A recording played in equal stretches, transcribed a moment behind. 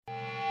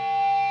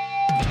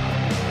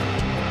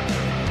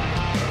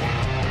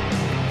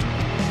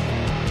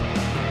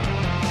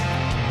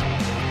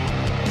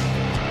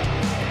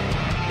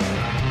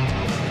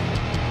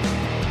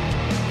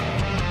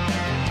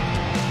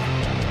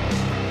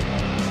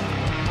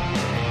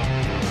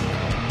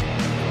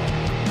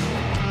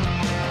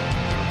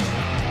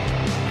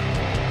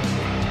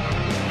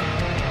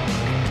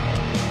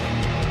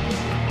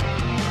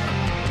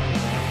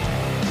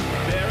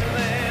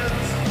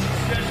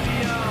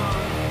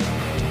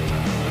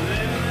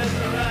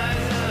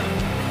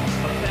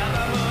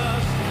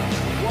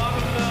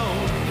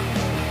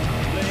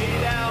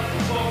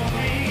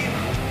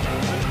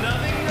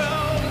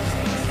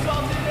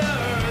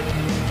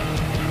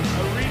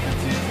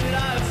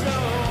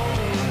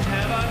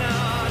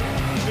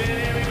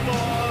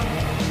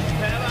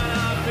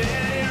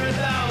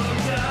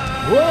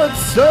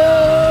What's up,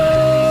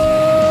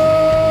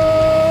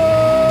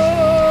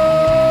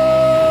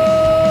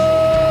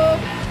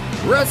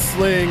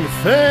 wrestling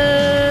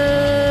fans?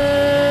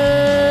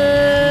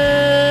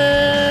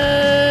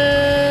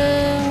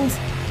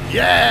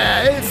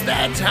 Yeah, it's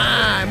that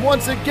time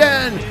once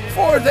again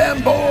for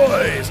them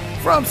boys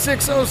from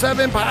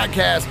 607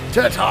 Podcast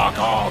to talk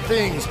all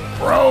things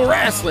pro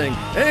wrestling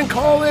and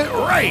call it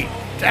right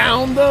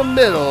down the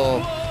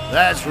middle.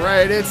 That's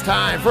right, it's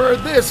time for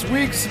this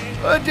week's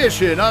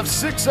edition of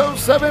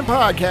 607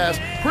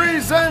 Podcast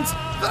presents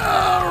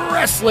The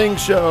Wrestling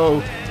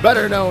Show,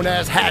 better known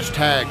as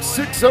hashtag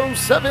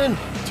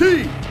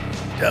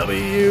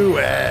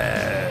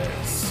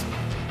 607TWS.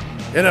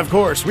 And of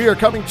course, we are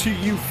coming to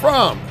you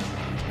from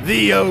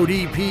the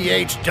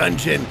ODPH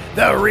Dungeon,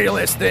 the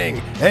realest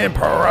thing in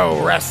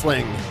pro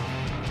wrestling.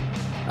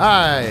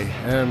 I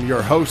am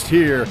your host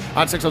here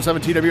on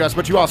 607 TWS,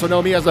 but you also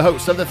know me as the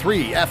host of the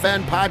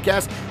 3FN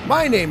podcast.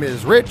 My name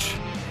is Rich,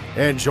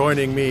 and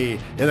joining me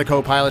in the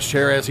co-pilot's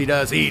chair as he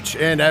does each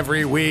and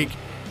every week,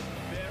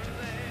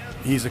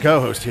 he's the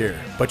co-host here,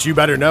 but you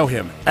better know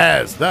him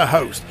as the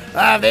host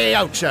of the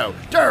Ocho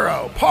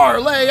Duro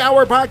Parlay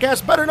Hour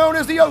podcast, better known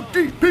as the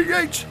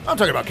ODPH. I'm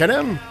talking about Ken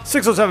M.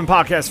 607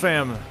 Podcast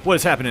fam, what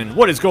is happening?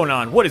 What is going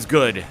on? What is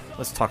good?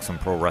 Let's talk some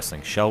pro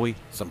wrestling, shall we?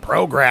 Some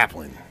pro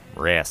grappling.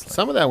 Wrestling.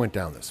 Some of that went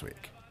down this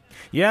week.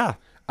 Yeah.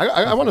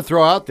 I want to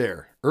throw out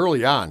there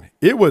early on,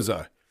 it was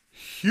a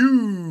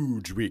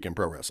huge week in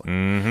pro wrestling.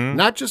 Mm-hmm.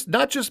 Not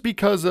just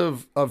because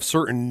of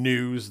certain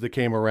news that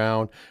came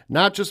around,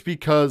 not just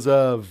because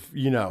of,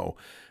 WWE,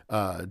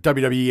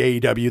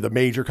 AEW, the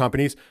major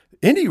companies.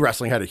 Indie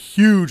wrestling had a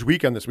huge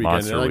weekend this weekend.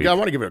 Monster And week. I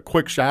want to give it a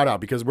quick shout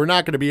out because we're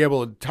not going to be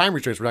able to, time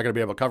restraints, we're not going to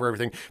be able to cover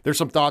everything. There's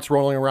some thoughts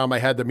rolling around my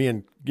head that me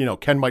and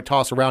Ken might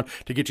toss around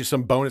to get you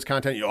some bonus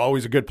content.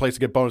 Always a good place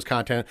to get bonus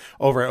content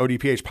over at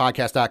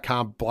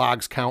odphpodcast.com.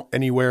 Blogs count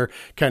anywhere.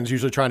 Ken's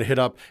usually trying to hit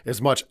up as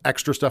much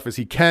extra stuff as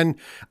he can.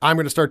 I'm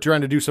going to start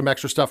trying to do some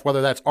extra stuff,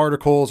 whether that's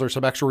articles or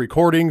some extra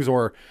recordings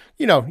or,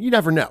 you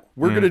never know.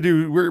 We're going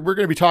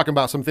to be talking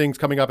about some things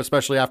coming up,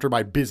 especially after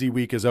my busy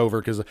week is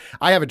over, because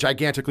I have a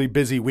gigantically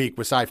busy week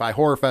with Sci-Fi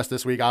Horror Fest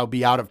this week. I'll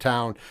be out of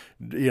town,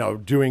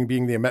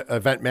 being the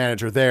event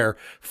manager there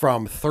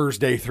from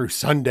Thursday through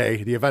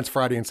Sunday. The event's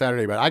Friday and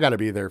Saturday, but I got to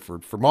be there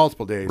for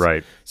multiple days.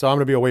 Right. So I'm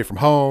going to be away from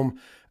home.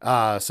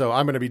 So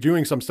I'm going to be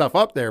doing some stuff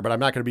up there, but I'm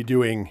not going to be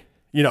doing,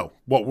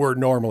 what we're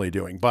normally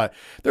doing. But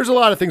there's a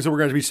lot of things that we're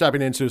going to be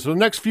stepping into. So the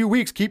next few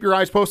weeks, keep your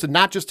eyes posted,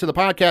 not just to the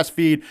podcast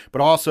feed,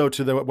 but also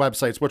to the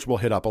websites, which we'll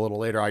hit up a little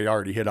later. I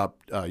already hit up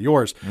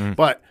yours.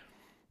 But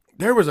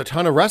there was a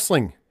ton of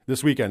wrestling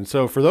this weekend.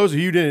 So for those of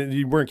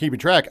you weren't keeping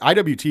track,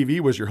 IWTV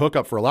was your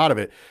hookup for a lot of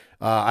it.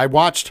 I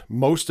watched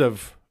most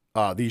of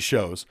these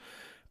shows.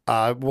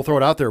 We'll throw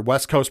it out there.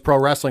 West Coast Pro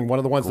Wrestling, one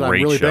of the ones that I'm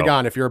really big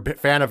on. If you're a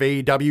fan of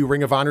AEW,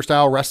 Ring of Honor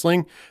style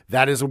wrestling,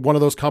 that is one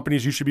of those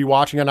companies you should be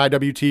watching on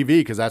IWTV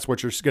because that's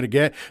what you're going to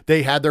get.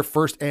 They had their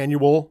first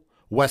annual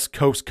West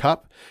Coast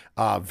Cup.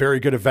 Very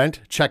good event.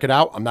 Check it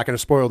out. I'm not going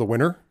to spoil the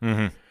winner.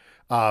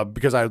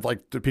 Because I'd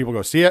like the people to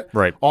go see it.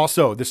 Right.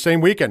 Also, this same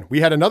weekend,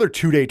 we had another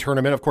 2-day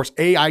tournament. Of course,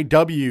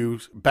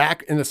 AIW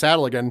back in the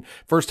saddle again.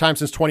 First time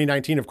since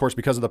 2019, of course,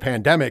 because of the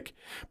pandemic.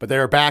 But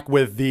they're back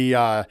with the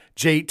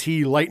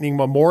JT Lightning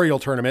Memorial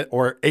Tournament,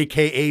 or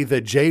AKA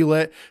the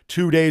JLIT.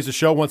 2 days of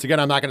show. Once again,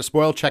 I'm not going to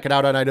spoil. Check it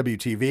out on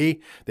IWTV.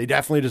 They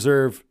definitely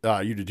deserve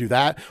you to do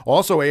that.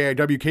 Also,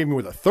 AIW came in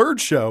with a third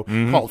show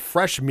called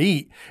Fresh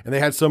Meat. And they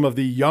had some of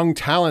the young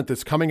talent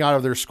that's coming out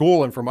of their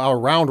school and from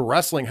around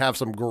wrestling have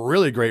some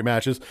really great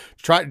matches. It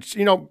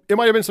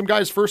might have been some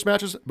guys' first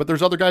matches, but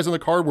there's other guys on the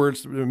card where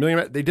it's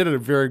they did it a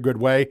very good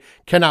way.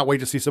 Cannot wait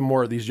to see some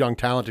more of these young,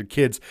 talented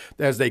kids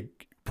as they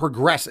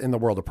progress in the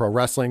world of pro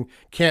wrestling.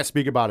 Can't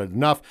speak about it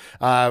enough.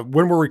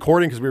 When we're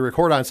recording, because we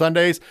record on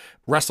Sundays,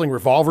 Wrestling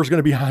Revolver is going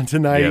to be on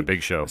tonight. Yeah,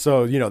 big show.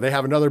 So, they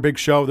have another big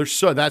show.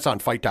 That's on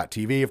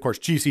Fight.tv. Of course,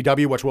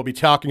 GCW, which we'll be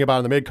talking about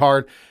in the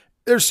mid-card.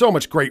 There's so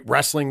much great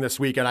wrestling this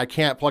week, and I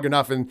can't plug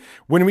enough. And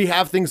when we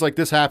have things like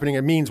this happening,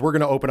 it means we're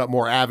going to open up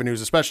more avenues,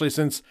 especially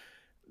since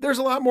there's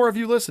a lot more of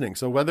you listening.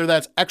 So whether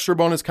that's extra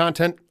bonus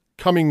content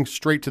coming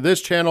straight to this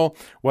channel,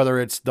 whether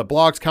it's the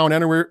blogs count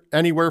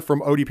anywhere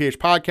from ODPH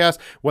Podcast,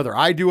 whether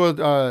I do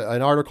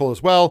an article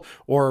as well,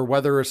 or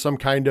whether it's some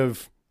kind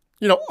of,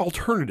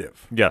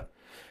 alternative. Yeah.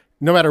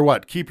 No matter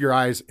what, keep your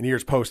eyes and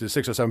ears posted.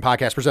 607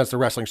 Podcast presents The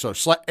Wrestling Show,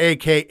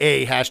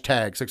 a.k.a.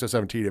 hashtag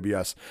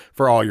 607TWS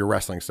for all your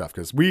wrestling stuff,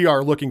 because we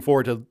are looking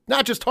forward to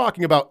not just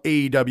talking about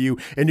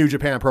AEW and New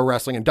Japan Pro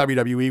Wrestling and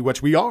WWE,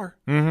 which we are,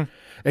 and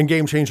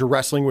Game Changer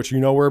Wrestling, which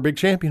we're a big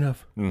champion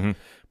of.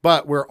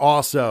 But we're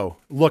also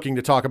looking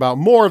to talk about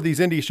more of these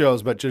indie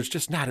shows, but there's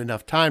just not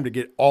enough time to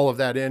get all of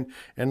that in.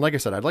 And like I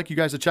said, I'd like you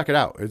guys to check it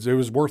out. It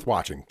was worth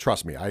watching.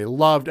 Trust me. I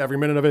loved every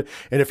minute of it.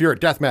 And if you're a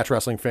deathmatch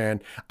wrestling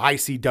fan,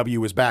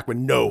 ICW is back with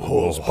no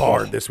holds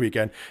barred this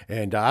weekend.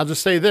 And I'll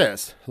just say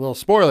this, a little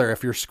spoiler,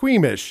 if you're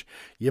squeamish,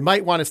 you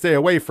might want to stay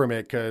away from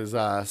it because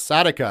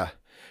Sadaka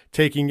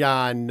taking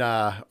on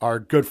our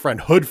good friend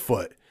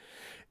Hoodfoot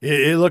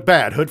It looked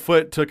bad.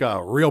 Hoodfoot took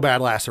a real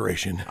bad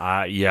laceration.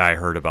 Yeah, I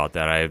heard about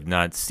that. I have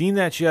not seen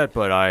that yet,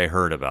 but I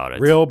heard about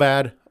it. Real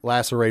bad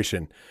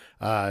laceration.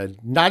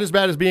 Not as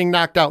bad as being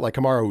knocked out like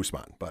Kamaru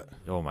Usman, but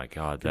Oh my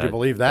God. could you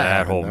believe that? That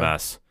happened, whole though?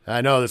 mess.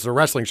 I know this is a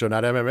wrestling show,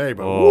 not MMA,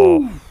 but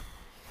Oh.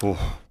 woo,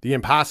 the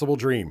impossible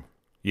dream.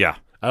 Yeah.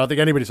 I don't think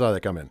anybody saw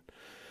that coming.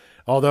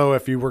 Although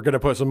if you were going to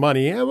put some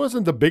money, it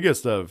wasn't the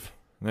biggest of.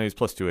 No, he's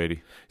plus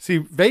 280. See,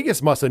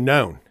 Vegas must have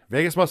known.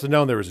 Vegas must have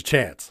known there was a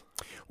chance.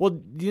 Well,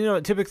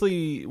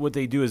 typically what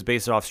they do is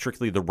base it off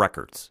strictly the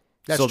records.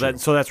 That's so true.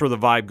 so that's where the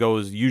vibe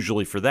goes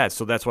usually for that.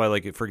 So that's why,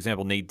 like, for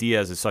example, Nate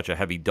Diaz is such a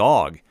heavy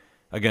dog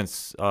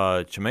against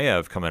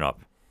Chimaev coming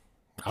up.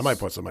 I might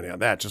put some money on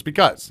that just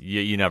because.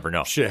 You never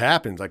know. Shit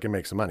happens, I can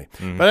make some money.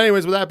 But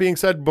anyways, with that being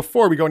said,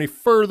 before we go any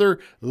further,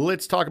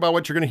 let's talk about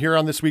what you're going to hear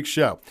on this week's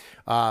show.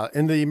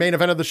 In the main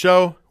event of the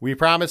show, we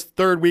promised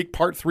third week,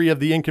 part 3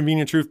 of The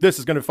Inconvenient Truth. This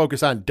is going to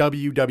focus on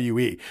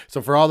WWE.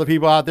 So for all the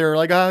people out there who are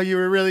like, oh, you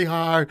were really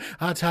hard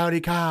on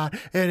Tony Khan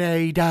and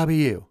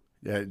AEW.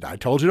 I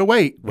told you to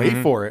wait. Wait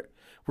for it.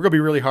 We're going to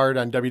be really hard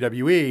on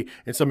WWE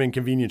and some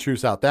inconvenient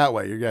truths out that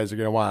way. You guys are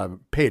going to want to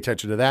pay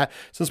attention to that.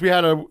 Since we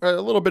had a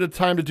little bit of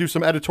time to do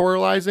some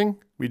editorializing,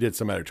 we did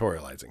some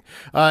editorializing.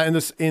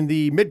 In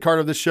the mid-card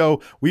of the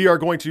show, we are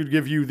going to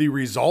give you the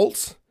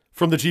results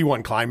from the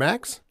G1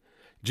 Climax.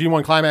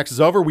 G1 Climax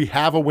is over. We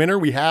have a winner.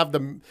 We have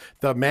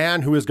the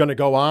man who is going to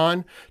go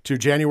on to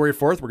January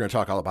 4th. We're going to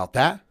talk all about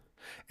that.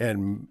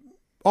 And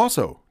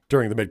also,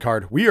 during the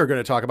mid-card, we are going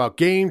to talk about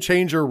Game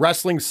Changer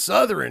Wrestling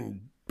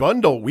Southern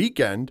Bundle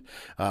Weekend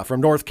from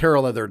North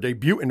Carolina, their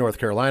debut in North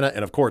Carolina,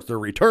 and of course their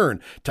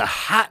return to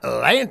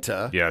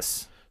Atlanta.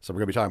 Yes. So we're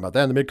going to be talking about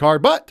that in the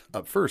mid-card. But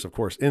up first, of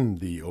course, in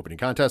the opening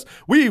contest,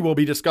 we will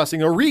be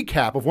discussing a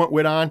recap of what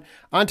went on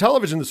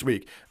television this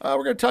week.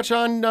 We're going to touch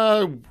on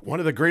one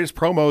of the greatest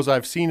promos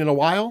I've seen in a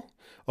while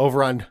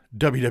over on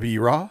WWE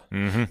Raw.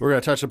 We're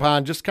going to touch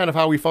upon just kind of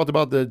how we felt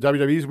about the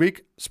WWE's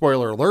week.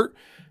 Spoiler alert,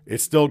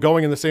 it's still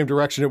going in the same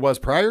direction it was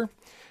prior.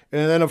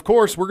 And then, of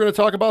course, we're going to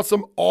talk about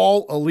some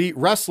All Elite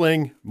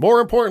Wrestling.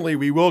 More importantly,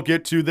 we will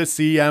get to the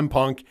CM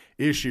Punk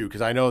issue because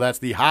I know that's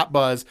the hot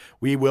buzz.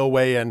 We will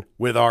weigh in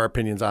with our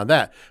opinions on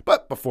that.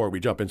 But before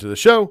we jump into the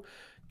show,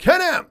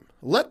 Ken M.,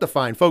 let the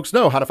fine folks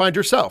know how to find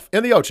yourself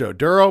in the Ocho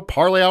Duro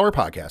Parlay Hour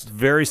podcast.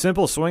 Very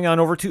simple. Swing on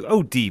over to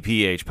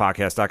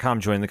odphpodcast.com.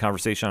 Join the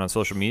conversation on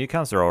social media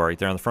accounts. They're all right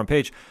there on the front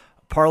page.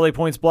 Parlay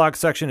Points blog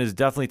section is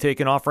definitely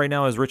taking off right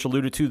now. As Rich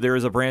alluded to, there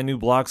is a brand new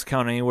blogs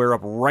count anywhere up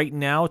right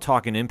now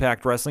talking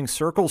Impact Wrestling,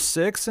 Circle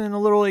 6, and a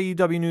little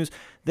AEW news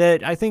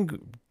that I think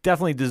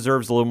definitely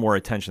deserves a little more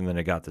attention than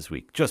it got this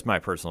week. Just my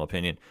personal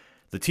opinion.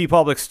 The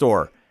TeePublic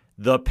store,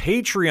 the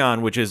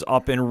Patreon, which is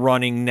up and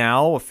running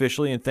now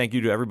officially, and thank you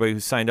to everybody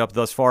who's signed up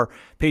thus far,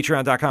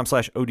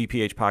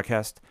 patreon.com/ODPH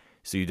podcast.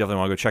 So you definitely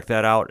want to go check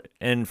that out.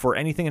 And for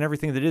anything and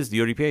everything that is the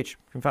ODPH, you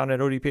can find it at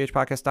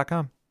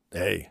odphpodcast.com.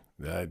 Hey,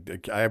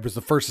 I was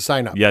the first to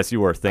sign up. Yes, you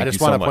were. Thank you so much. I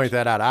just want to point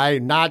that out.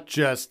 I'm not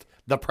just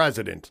the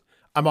president.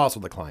 I'm also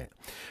the client.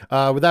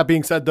 With that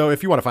being said, though,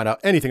 if you want to find out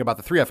anything about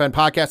the 3FN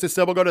podcast, it's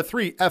simple. Go to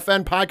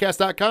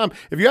 3FNpodcast.com.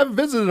 If you haven't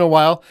visited in a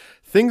while,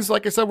 things,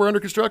 like I said, were under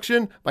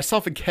construction.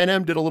 Myself and Ken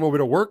M did a little bit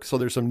of work, so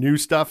there's some new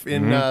stuff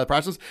in the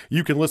process.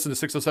 You can listen to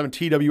 607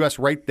 TWS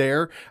right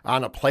there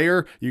on a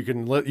player.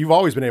 You've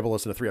always been able to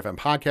listen to 3FN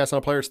podcast on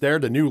a player. It's there.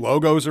 The new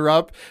logos are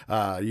up.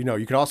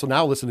 You can also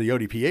now listen to the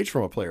ODPH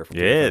from a player from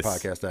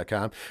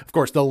 3FNpodcast.com. Of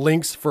course, the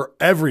links for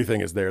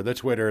everything is there. The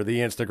Twitter, the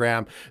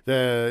Instagram,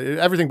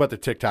 everything but the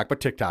TikTok.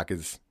 But TikTok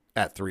is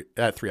at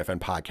 3FN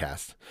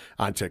podcast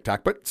on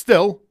TikTok. But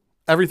still,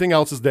 everything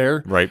else is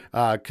there, right?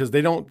 Because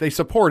they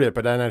support it,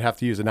 but then I'd have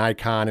to use an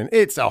icon, and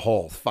it's a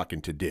whole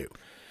fucking to do.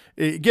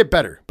 Get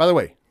better. By the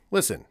way,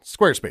 listen,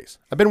 Squarespace.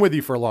 I've been with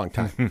you for a long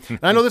time. And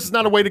I know this is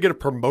not a way to get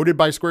promoted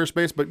by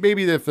Squarespace, but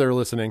maybe if they're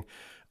listening,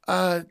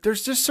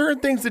 there's just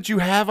certain things that you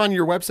have on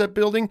your website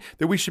building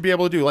that we should be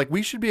able to do. Like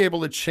we should be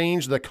able to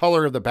change the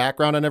color of the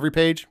background on every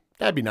page.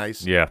 That'd be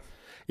nice. Yeah.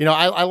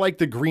 I like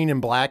the green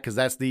and black because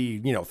that's the,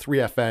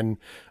 3FN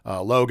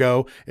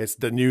logo. It's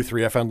the new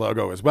 3FN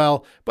logo as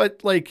well.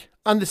 But like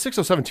on the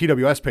 607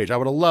 TWS page, I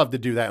would have loved to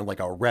do that in like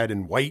a red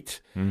and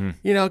white,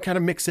 kind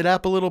of mix it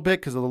up a little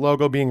bit because of the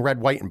logo being red,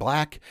 white, and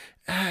black.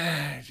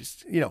 There's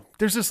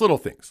just little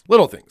things.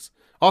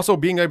 Also,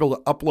 being able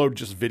to upload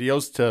just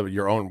videos to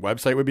your own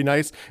website would be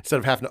nice instead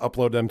of having to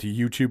upload them to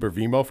YouTube or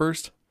Vimeo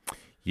first.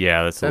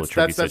 Yeah, that's a little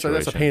tricky situation.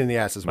 That's a pain in the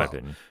ass as well.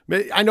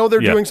 I know they're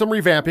doing some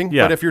revamping,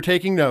 but if you're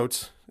taking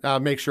notes,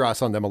 make sure I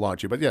send them along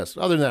to you. But yes,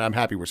 other than that, I'm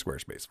happy with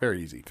Squarespace.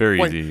 Very easy.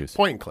 Very easy to use.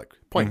 Point and click.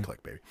 Point and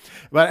click, baby.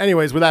 But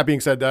anyways, with that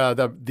being said,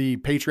 the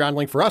Patreon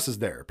link for us is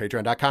there.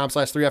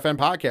 Patreon.com/3FN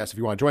podcast. If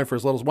you want to join for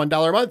as little as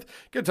 $1 a month,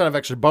 get a ton of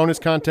extra bonus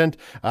content,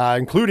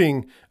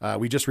 including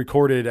we just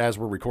recorded, as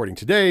we're recording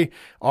today,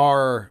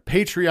 our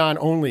Patreon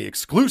only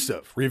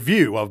exclusive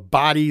review of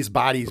Bodies.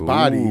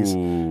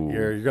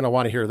 You're going to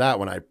want to hear that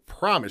one, I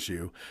promise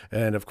you.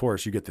 And of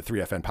course, you get the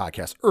 3FN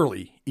podcast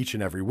early each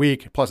and every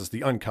week. Plus, it's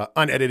the uncut,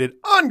 unedited,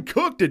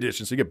 uncooked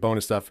edition. So you get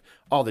bonus stuff,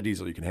 all the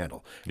diesel you can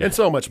handle, and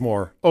so much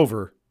more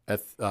over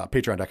at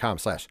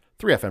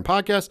patreon.com/3FN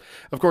podcast.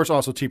 Of course,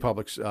 also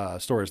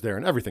TeePublic stores there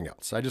and everything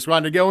else. I just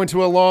wanted to go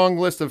into a long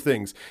list of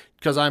things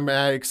because I'm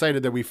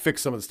excited that we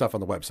fixed some of the stuff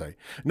on the website.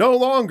 No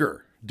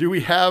longer do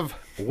we have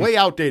way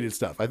outdated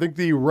stuff. I think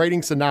the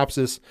writing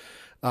synopsis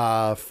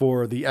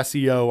for the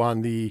SEO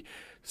on the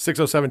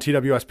 607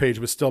 TWS page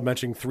was still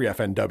mentioning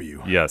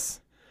 3FNW. Yes.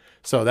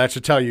 So that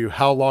should tell you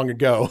how long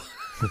ago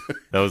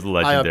That was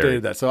legendary. I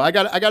updated that. So I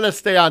got to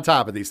stay on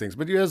top of these things.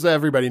 But as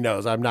everybody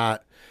knows, I'm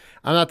not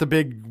the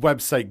big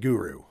website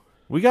guru.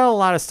 We got a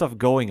lot of stuff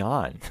going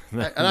on.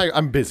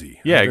 I'm busy.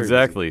 Yeah, I'm very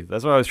exactly. busy.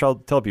 That's what I was trying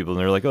to tell people, and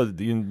they're like, "Oh,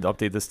 you can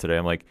update this today."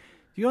 I'm like,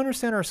 "Do you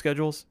understand our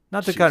schedules?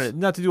 Not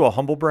to do a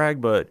humble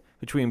brag, but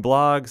between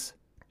blogs,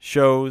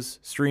 shows,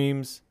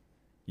 streams,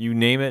 you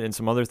name it, and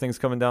some other things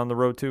coming down the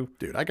road too."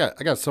 Dude, I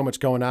got so much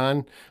going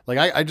on. Like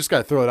I just got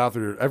to throw it out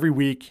there every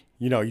week.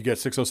 You know, you get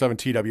 607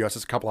 TWS.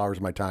 It's a couple hours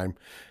of my time.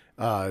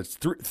 It's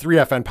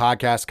 3FN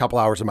podcast, a couple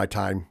hours of my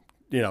time.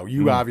 You know,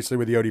 you obviously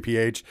with the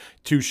ODPH,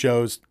 2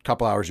 shows,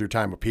 couple hours of your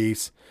time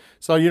apiece.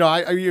 So, you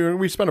know,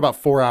 we spend about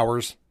 4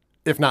 hours,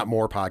 if not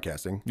more,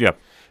 podcasting. Yeah.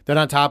 Then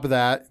on top of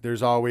that,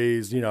 there's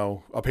always, you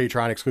know, a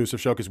Patreon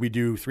exclusive show because we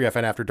do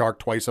 3FN After Dark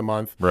twice a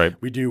month. Right.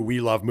 We do We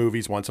Love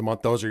Movies once a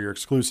month. Those are your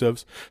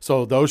exclusives.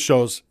 So those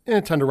shows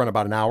tend to run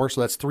about an hour.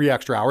 So that's 3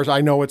 extra hours.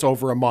 I know it's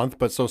over a month,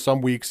 but so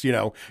some weeks, you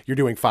know, you're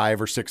doing 5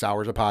 or 6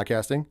 hours of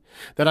podcasting.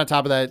 Then on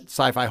top of that,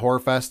 Sci-Fi Horror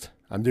Fest.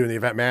 I'm doing the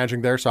event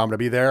managing there, so I'm going to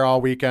be there all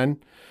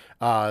weekend.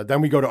 Then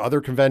we go to other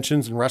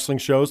conventions and wrestling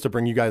shows to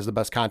bring you guys the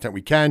best content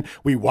we can.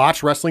 We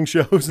watch wrestling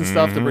shows and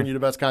stuff to bring you the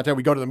best content.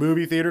 We go to the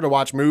movie theater to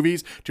watch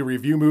movies, to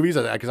review movies,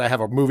 because I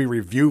have a movie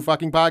review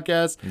fucking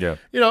podcast. Yeah.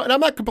 You know, and I'm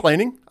not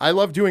complaining. I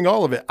love doing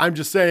all of it. I'm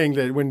just saying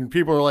that when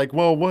people are like,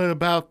 well, what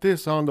about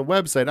this on the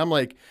website? I'm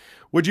like,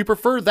 would you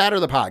prefer that or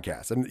the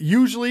podcast? And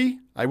usually,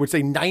 I would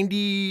say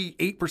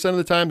 98% of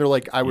the time, they're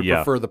like, I would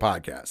prefer the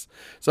podcast.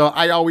 So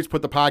I always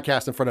put the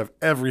podcast in front of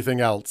everything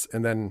else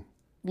and then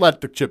let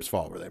the chips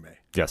fall where they may.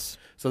 Yes.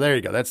 So there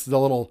you go. That's the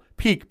little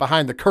peek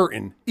behind the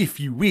curtain, if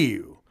you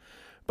will.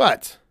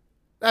 But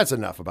that's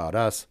enough about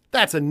us.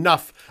 That's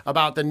enough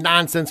about the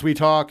nonsense we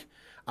talk.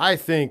 I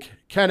think,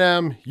 Ken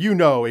M., you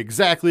know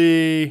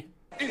exactly.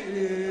 It's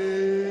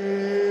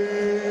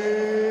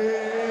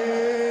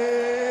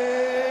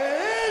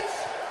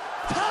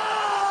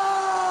time!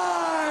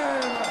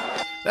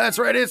 That's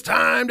right. It's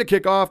time to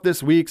kick off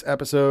this week's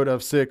episode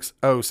of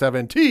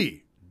 607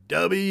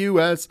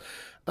 TWS.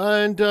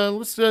 And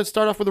let's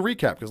start off with a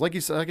recap because, like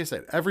I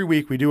said, every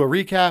week we do a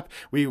recap.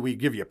 We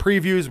give you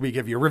previews, we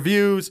give you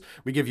reviews,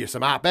 we give you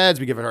some op-eds,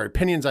 we give our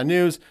opinions on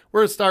news. We're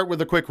going to start with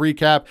a quick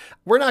recap.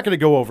 We're not going to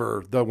go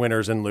over the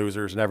winners and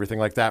losers and everything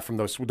like that from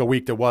the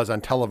week that was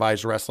on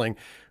televised wrestling.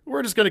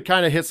 We're just going to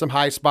kind of hit some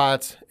high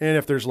spots and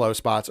if there's low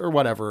spots or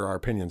whatever our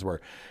opinions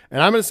were.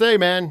 And I'm going to say,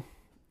 man,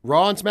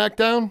 Raw and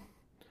SmackDown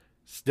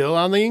still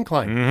on the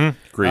incline.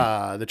 Agreed.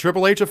 The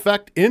Triple H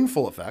effect in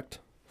full effect.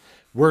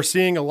 We're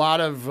seeing a lot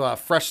of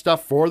fresh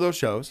stuff for those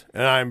shows,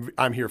 and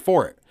I'm here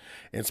for it.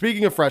 And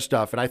speaking of fresh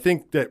stuff, and I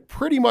think that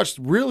pretty much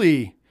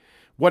really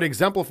what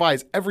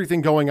exemplifies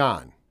everything going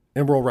on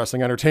in World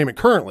Wrestling Entertainment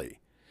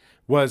currently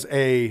was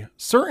a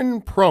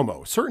certain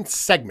promo, certain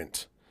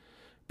segment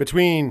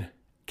between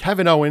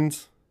Kevin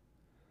Owens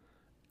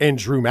and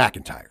Drew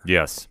McIntyre.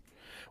 Yes.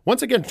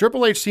 Once again,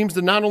 Triple H seems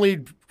to not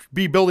only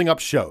be building up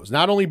shows,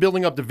 not only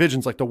building up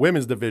divisions like the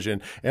women's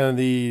division and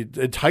the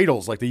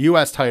titles like the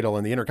U.S. title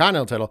and the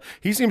Intercontinental title.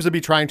 He seems to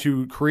be trying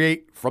to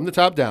create from the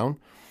top down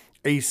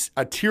a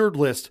tiered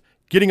list,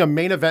 getting a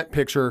main event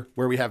picture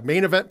where we have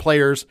main event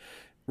players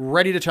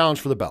ready to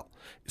challenge for the belt.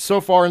 So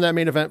far in that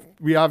main event,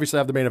 we obviously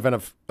have the main event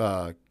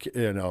of,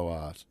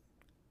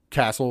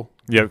 Castle.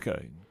 Yeah.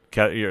 Okay.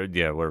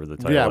 Yeah. Whatever the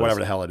title. Yeah, is. whatever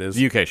the hell it is.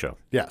 The UK show.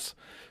 Yes.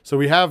 So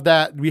we have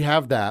that. We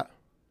have that.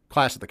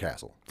 Clash at the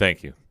Castle.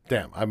 Thank you.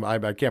 Damn,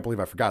 I can't believe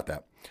I forgot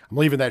that. I'm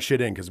leaving that shit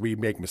in because we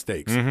make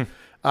mistakes.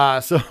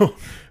 So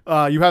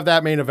you have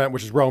that main event,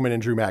 which is Roman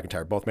and Drew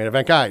McIntyre, both main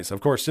event guys.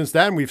 Of course, since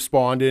then, we've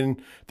spawned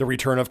in the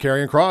return of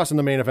Karrion Kross in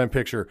the main event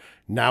picture.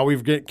 Now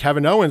we've got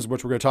Kevin Owens,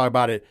 which we're going to talk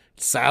about it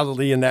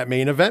solidly in that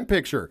main event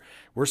picture.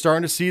 We're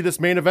starting to see this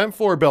main event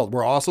floor build.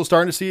 We're also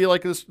starting to see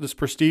like this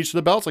prestige to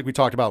the belts, like we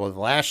talked about with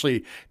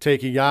Lashley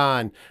taking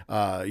on,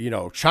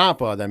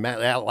 Ciampa, then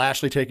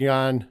Lashley taking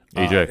on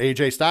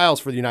AJ Styles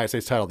for the United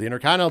States title, the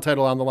Intercontinental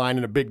title on the line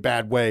in a big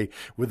bad way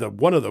with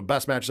one of the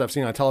best matches I've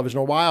seen on television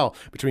in a while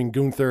between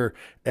Gunther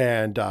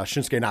and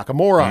Shinsuke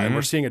Nakamura. And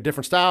we're seeing a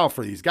different style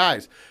for these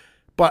guys.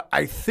 But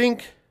I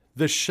think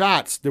the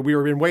shots that we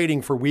were been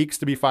waiting for weeks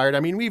to be fired. I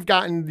mean, we've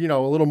gotten, a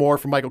little more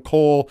from Michael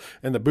Cole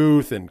in the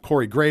booth and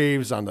Corey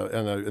Graves in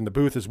the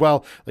booth as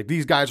well. Like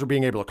these guys are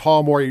being able to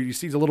call more. You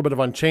see a little bit of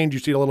Unchained. You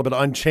see a little bit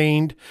of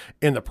Unchained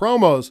in the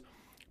promos.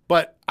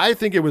 But I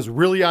think it was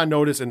really on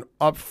notice and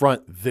up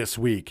front this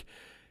week.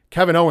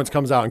 Kevin Owens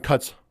comes out and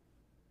cuts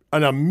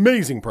an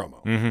amazing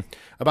promo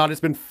about it's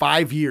been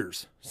 5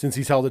 years since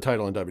he's held the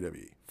title in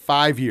WWE.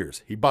 5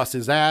 years. He busts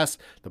his ass,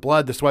 the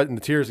blood, the sweat, and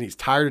the tears, and he's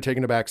tired of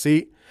taking a back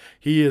seat.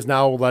 He is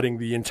now letting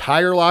the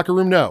entire locker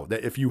room know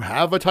that if you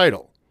have a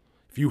title,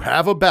 if you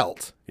have a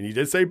belt, and you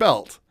did say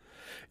belt,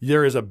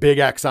 there is a big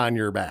X on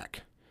your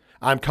back.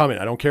 I'm coming.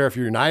 I don't care if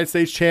you're United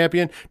States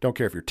champion. Don't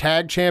care if you're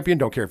tag champion.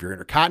 Don't care if you're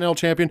Intercontinental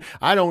champion.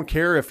 I don't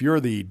care if you're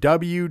the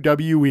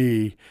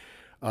WWE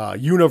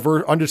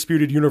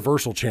Undisputed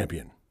Universal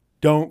champion.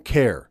 Don't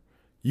care.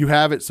 You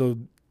have it. So,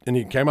 and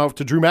he came out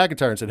to Drew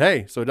McIntyre and said,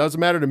 hey, so it doesn't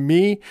matter to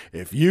me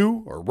if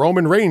you or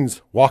Roman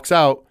Reigns walks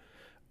out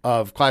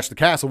of Clash of the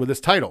Castle with this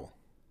title.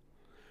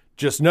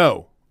 Just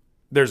know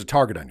there's a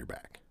target on your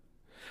back.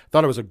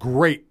 Thought it was a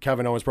great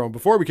Kevin Owens promo.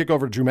 Before we kick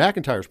over to Drew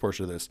McIntyre's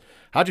portion of this,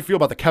 how'd you feel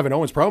about the Kevin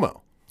Owens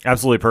promo?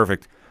 Absolutely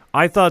perfect.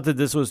 I thought that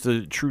this was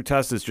the true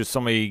test. It's just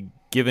somebody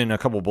giving a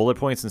couple bullet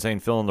points and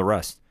saying fill in the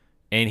rest.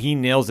 And he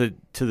nails it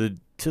to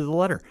the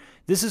letter.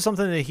 This is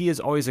something that he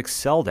has always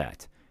excelled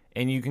at.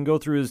 And you can go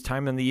through his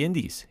time in the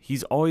Indies.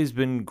 He's always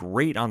been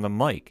great on the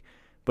mic,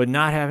 but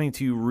not having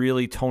to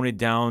really tone it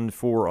down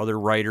for other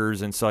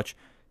writers and such.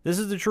 This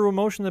is the true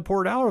emotion that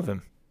poured out of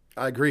him.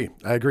 I agree.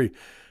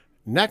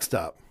 Next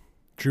up,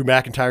 Drew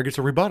McIntyre gets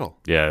a rebuttal.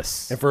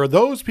 Yes. And for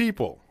those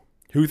people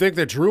who think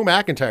that Drew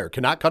McIntyre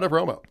cannot cut a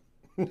promo,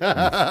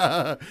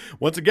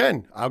 once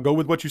again, I'll go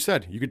with what you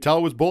said. You could tell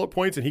it was bullet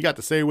points, and he got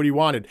to say what he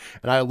wanted.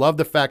 And I love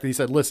the fact that he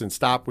said, listen,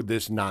 stop with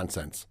this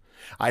nonsense.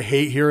 I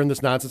hate hearing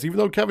this nonsense. Even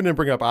though Kevin didn't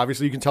bring it up,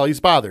 obviously you can tell he's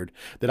bothered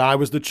that I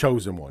was the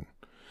chosen one.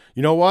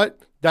 You know what?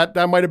 That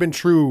might have been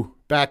true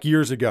back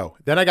years ago.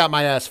 Then I got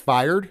my ass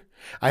fired.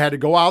 I had to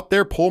go out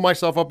there, pull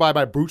myself up by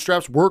my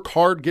bootstraps, work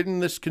hard, get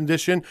in this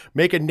condition,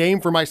 make a name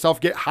for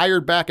myself, get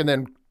hired back, and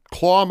then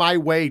claw my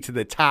way to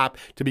the top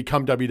to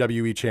become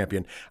WWE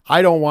champion.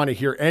 I don't want to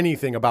hear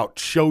anything about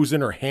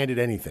chosen or handed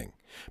anything,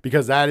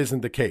 because that isn't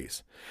the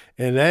case.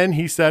 And then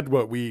he said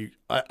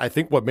I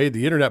think what made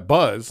the internet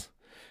buzz,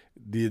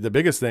 the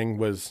biggest thing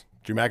was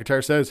Drew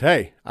McIntyre says,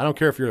 hey, I don't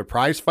care if you're a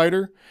prize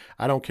fighter.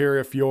 I don't care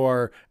if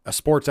you're a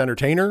sports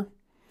entertainer.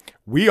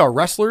 We are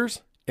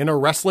wrestlers in a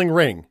wrestling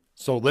ring.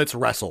 So let's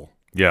wrestle.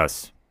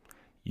 Yes.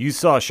 You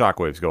saw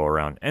shockwaves go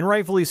around, and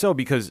rightfully so,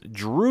 because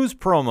Drew's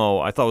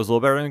promo I thought was a little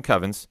better than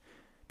Kevin's,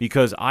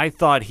 because I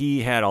thought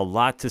he had a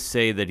lot to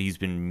say that he's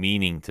been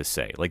meaning to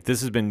say. Like,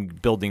 this has been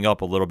building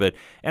up a little bit,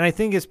 and I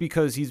think it's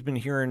because he's been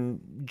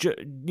hearing,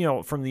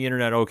 from the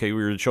internet, okay,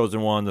 we were the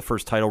chosen one, the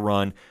first title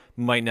run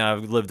might not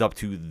have lived up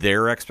to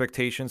their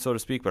expectations, so to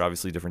speak, but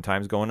obviously different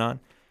times going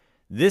on.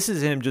 This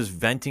is him just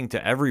venting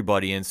to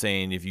everybody and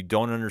saying, if you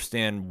don't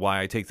understand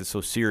why I take this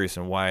so serious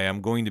and why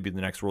I'm going to be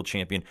the next world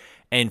champion,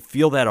 and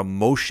feel that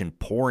emotion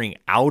pouring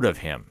out of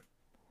him.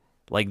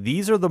 Like,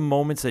 these are the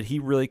moments that he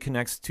really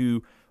connects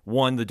to,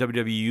 one, the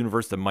WWE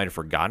universe that might have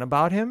forgotten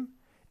about him,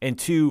 and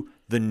two,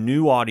 the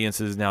new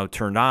audiences now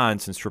turned on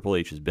since Triple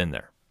H has been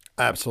there.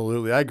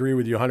 Absolutely. I agree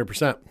with you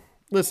 100%.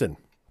 Listen,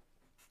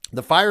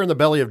 the fire in the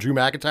belly of Drew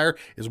McIntyre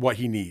is what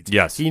he needs.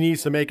 Yes. He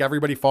needs to make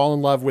everybody fall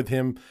in love with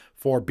him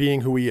for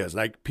being who he is.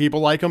 Like,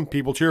 people like him,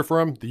 people cheer for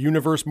him, the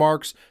universe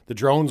marks, the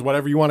drones,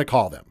 whatever you want to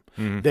call them.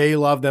 Mm-hmm. They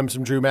love them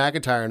some Drew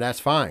McIntyre, and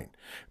that's fine.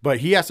 But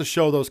he has to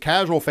show those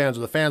casual fans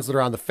or the fans that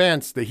are on the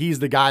fence that he's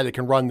the guy that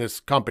can run this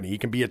company. He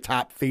can be a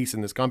top face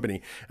in this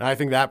company. And I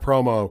think that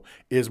promo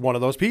is one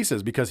of those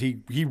pieces, because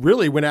he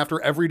really went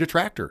after every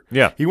detractor.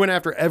 Yeah. He went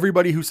after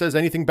everybody who says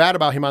anything bad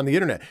about him on the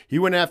internet. He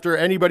went after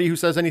anybody who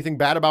says anything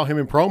bad about him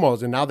in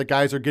promos. And now the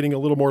guys are getting a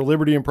little more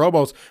liberty in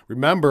promos.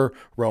 Remember,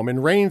 Roman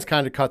Reigns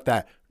kind of cut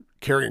that.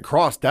 Karrion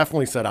Kross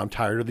definitely said, I'm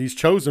tired of these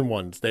chosen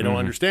ones. They don't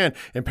understand,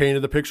 and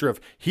painted the picture of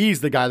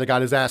he's the guy that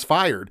got his ass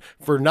fired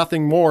for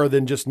nothing more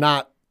than just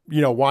not,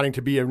 wanting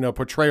to be in a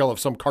portrayal of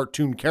some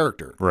cartoon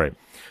character. Right.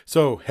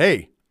 So,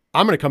 hey,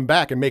 I'm going to come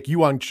back and make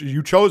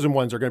you chosen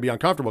ones are going to be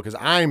uncomfortable because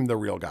I'm the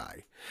real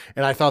guy.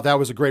 And I thought that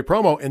was a great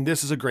promo, and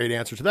this is a great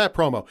answer to that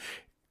promo.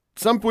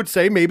 Some would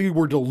say maybe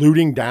we're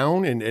diluting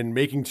down and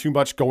making too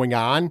much going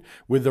on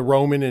with the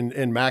Roman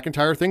and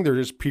McIntyre thing.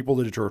 There's people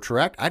that are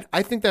correct.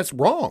 I think that's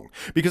wrong,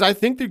 because I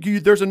think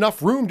that there's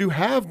enough room to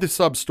have the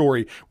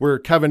sub-story where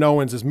Kevin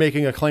Owens is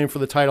making a claim for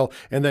the title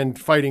and then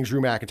fighting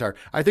Drew McIntyre.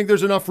 I think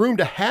there's enough room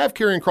to have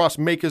Karrion Kross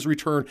make his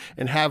return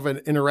and have an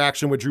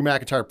interaction with Drew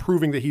McIntyre,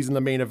 proving that he's in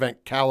the main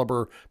event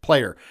caliber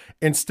player,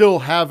 and still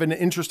have an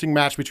interesting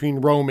match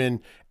between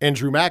Roman and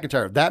Drew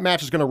McIntyre. That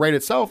match is going to write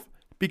itself,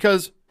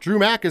 because Drew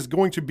Mac is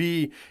going to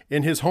be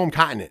in his home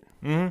continent.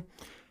 Mm-hmm.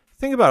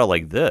 Think about it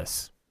like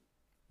this.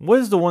 What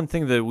is the one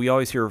thing that we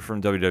always hear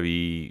from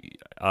WWE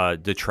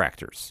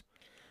detractors?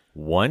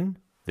 One,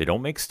 they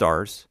don't make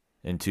stars.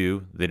 And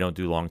two, they don't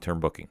do long-term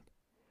booking.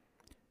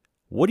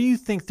 What do you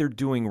think they're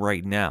doing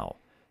right now?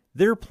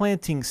 They're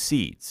planting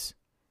seeds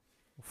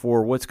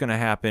for what's going to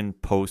happen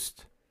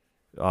post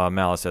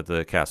Malice at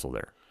the Castle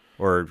there.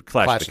 Or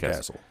Clash at the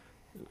Castle.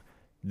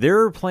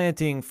 They're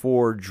planting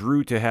for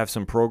Drew to have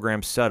some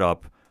programs set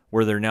up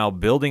where they're now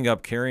building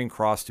up Karrion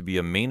Kross to be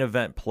a main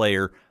event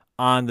player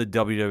on the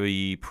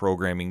WWE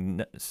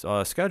programming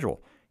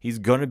schedule. He's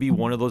going to be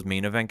one of those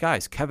main event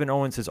guys. Kevin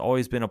Owens has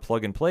always been a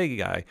plug-and-play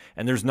guy,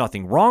 and there's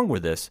nothing wrong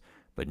with this,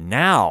 but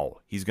now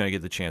he's going to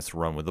get the chance to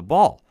run with the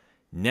ball.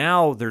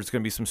 Now there's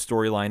going to be some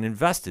storyline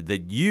invested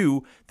that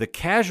you, the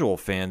casual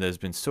fan that has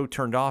been so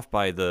turned off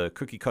by the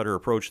cookie-cutter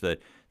approach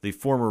that the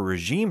former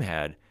regime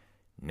had.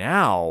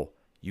 Now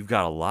you've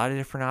got a lot of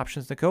different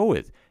options to go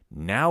with.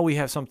 Now we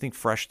have something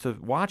fresh to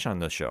watch on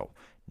the show.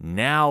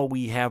 Now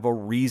we have a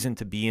reason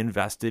to be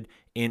invested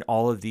in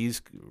all of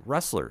these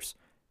wrestlers.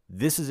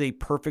 This is a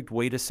perfect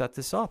way to set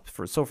this up.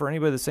 So for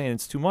anybody that's saying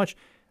it's too much,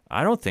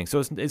 I don't think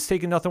so. It's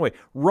taking nothing away.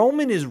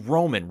 Roman is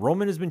Roman.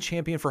 Roman has been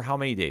champion for how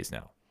many days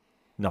now?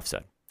 Enough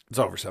said. It's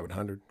over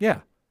 700.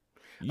 Yeah.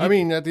 I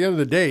mean, at the end of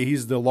the day,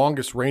 he's the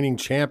longest reigning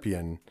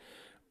champion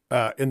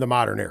in the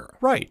modern era.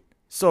 Right.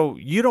 So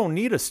you don't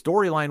need a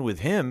storyline with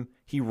him.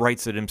 He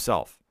writes it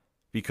himself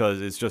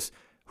because it's just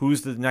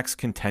who's the next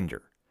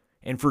contender.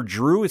 And for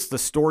Drew, it's the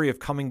story of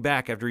coming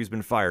back after he's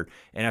been fired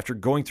and after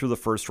going through the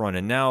first run.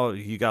 And now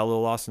he got a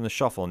little lost in the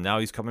shuffle, and now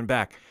he's coming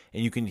back.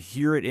 And you can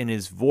hear it in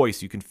his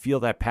voice. You can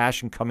feel that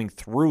passion coming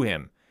through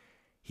him.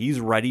 He's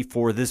ready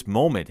for this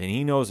moment, and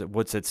he knows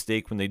what's at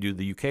stake when they do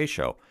the UK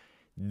show.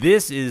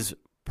 This is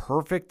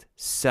perfect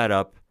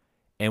setup,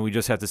 and we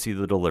just have to see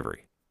the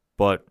delivery.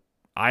 But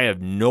I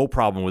have no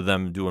problem with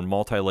them doing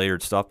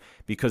multi-layered stuff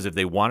because if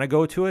they want to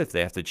go to it, if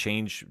they have to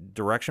change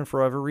direction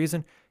for whatever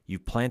reason,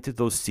 you've planted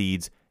those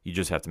seeds. You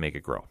just have to make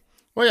it grow.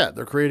 Well, yeah,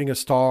 they're creating a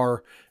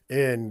star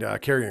in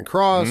Karrion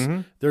Kross.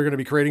 Mm-hmm. They're going to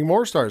be creating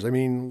more stars. I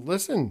mean,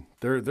 listen,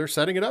 they're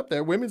setting it up.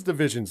 Their women's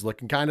division's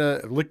looking kind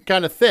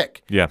of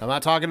thick. Yeah, I'm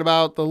not talking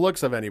about the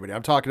looks of anybody.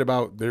 I'm talking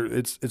about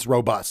it's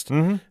robust.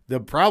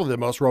 Mm-hmm. Probably the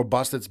most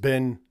robust it's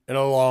been in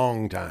a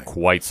long time,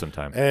 quite some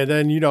time. And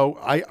then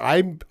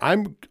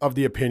I'm of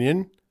the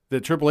opinion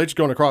that Triple H is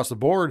going across the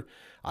board.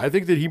 I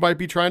think that he might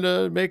be trying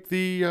to make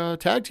the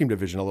tag team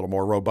division a little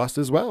more robust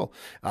as well.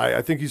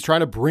 I think he's trying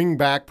to bring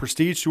back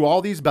prestige to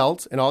all these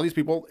belts and all these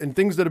people and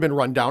things that have been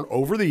run down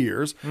over the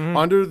years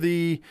under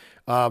the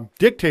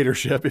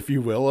dictatorship, if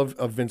you will,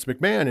 of Vince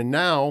McMahon. And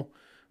now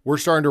we're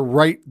starting to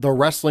right the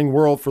wrestling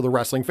world for the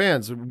wrestling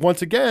fans.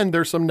 Once again,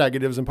 there's some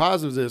negatives and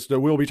positives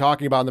that we'll be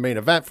talking about in the main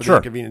event for the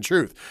inconvenient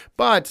truth.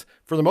 But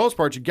for the most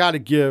part, you got to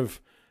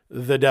give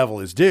the devil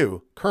his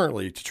due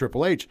currently to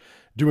Triple H.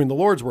 Doing the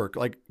Lord's work.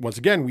 Like, once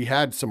again, we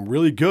had some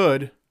really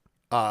good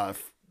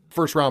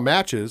first round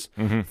matches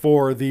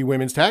for the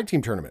women's tag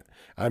team tournament.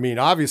 I mean,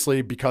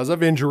 obviously, because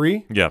of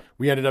injury,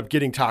 we ended up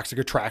getting Toxic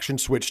Attraction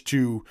switched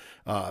to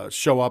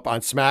show up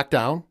on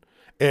SmackDown,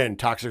 and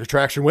Toxic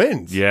Attraction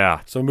wins.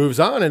 Yeah. So moves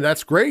on, and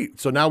that's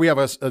great. So now we have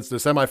the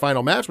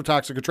semifinal match with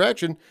Toxic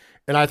Attraction,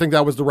 and I think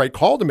that was the right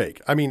call to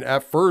make. I mean,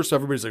 at first,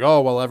 everybody's like,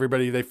 oh, well,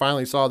 they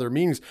finally saw their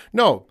meanings.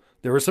 No,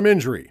 there was some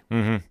injury.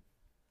 Mm-hmm.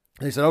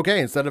 They said, okay,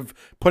 instead of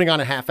putting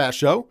on a half-ass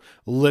show,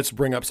 let's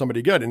bring up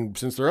somebody good. And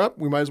since they're up,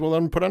 we might as well let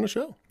them put on a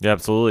show. Yeah,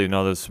 absolutely.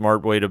 No, the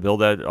smart way to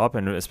build that up,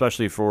 and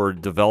especially for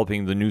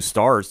developing the new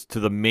stars to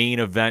the main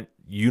event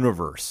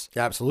universe.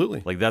 Yeah,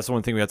 absolutely. Like, that's the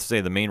one thing we have to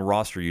say, the main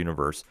roster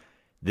universe.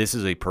 This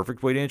is a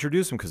perfect way to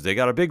introduce them because they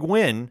got a big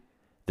win.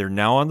 They're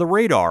now on the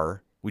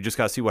radar. We just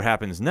got to see what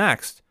happens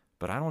next.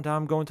 But I don't doubt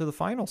them going to the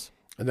finals.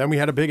 And then we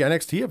had a big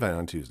NXT event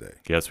on Tuesday.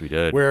 Yes, we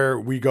did. Where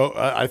we go,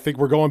 I think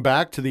we're going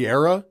back to the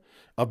era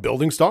of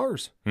building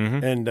stars.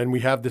 And then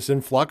we have this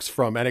influx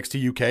from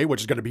NXT UK,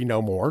 which is going to be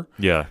no more.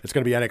 Yeah. It's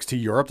going to be NXT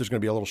Europe. There's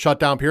going to be a little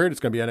shutdown period. It's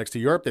going to be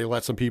NXT Europe. They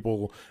let some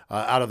people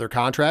out of their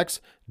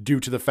contracts due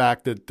to the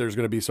fact that there's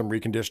going to be some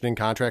reconditioning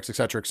contracts, et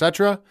cetera, et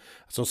cetera.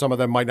 So some of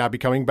them might not be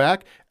coming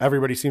back.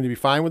 Everybody seemed to be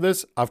fine with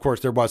this. Of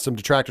course, there was some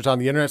detractors on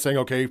the internet saying,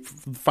 okay,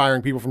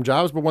 firing people from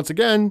jobs. But once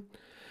again,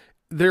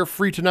 they're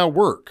free to now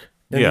work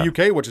in the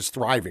UK, which is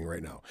thriving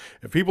right now.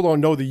 If people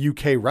don't know the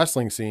UK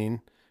wrestling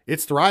scene,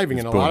 it's thriving,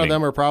 and a lot of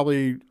them are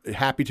probably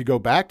happy to go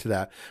back to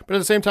that. But at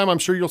the same time, I'm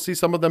sure you'll see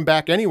some of them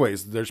back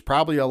anyways. There's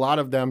probably a lot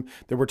of them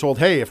that were told,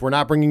 hey, if we're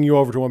not bringing you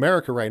over to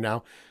America right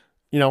now,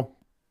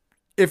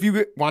 if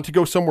you want to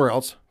go somewhere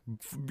else,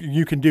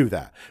 you can do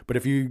that. But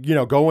if you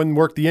go and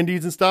work the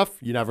indies and stuff,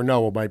 you never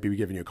know what might be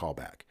giving you a call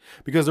back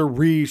because they're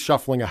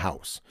reshuffling a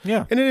house.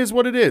 Yeah. And it is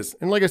what it is.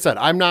 And like I said,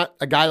 I'm not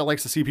a guy that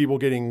likes to see people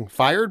getting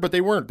fired, but they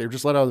weren't. They were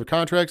just let out of their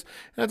contracts.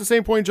 And at the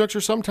same point,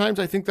 juncture, sometimes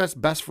I think that's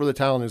best for the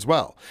talent as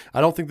well.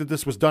 I don't think that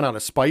this was done out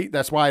of spite.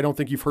 That's why I don't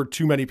think you've heard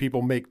too many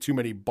people make too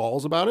many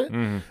balls about it.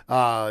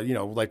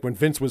 Like when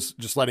Vince was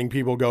just letting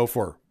people go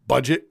for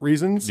budget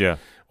reasons. Yeah.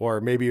 Or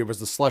maybe it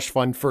was the slush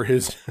fund for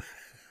his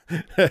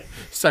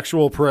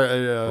sexual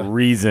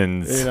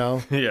reasons,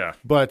 yeah.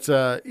 But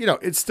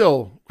it's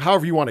still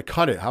however you want to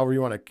cut it, however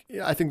you want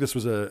to. I think this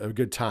was a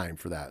good time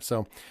for that.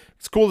 So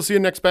it's cool to see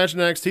an expansion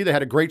of NXT. They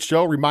had a great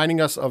show, reminding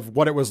us of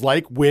what it was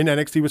like when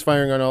NXT was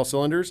firing on all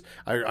cylinders.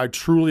 I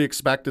truly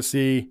expect to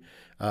see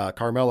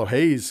Carmelo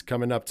Hayes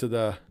coming up to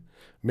the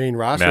main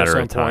roster at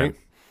some point.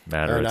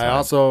 And I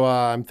also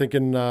I'm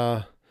thinking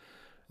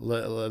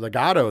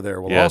Legado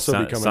there will also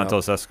be coming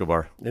Santos up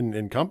Escobar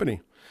in company.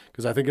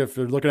 Because I think if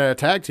you're looking at a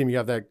tag team, you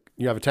have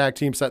a tag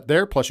team set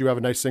there, plus you have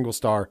a nice single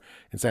star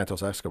in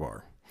Santos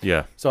Escobar.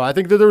 Yeah. So I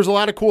think that there was a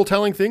lot of cool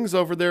telling things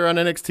over there on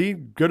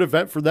NXT. Good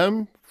event for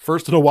them,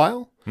 first in a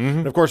while.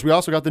 And of course, we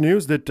also got the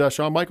news that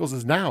Shawn Michaels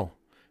is now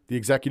the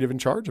executive in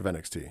charge of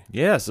NXT.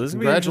 Yeah, so this is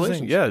going to be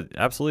interesting. Yeah,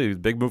 absolutely.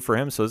 Big move for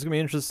him. So this is going to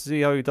be interesting to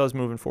see how he does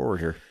moving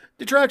forward here.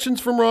 detractions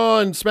from Raw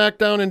and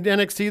SmackDown and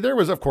NXT, there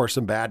was, of course,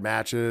 some bad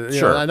matches.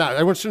 Sure.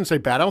 I shouldn't say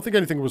bad. I don't think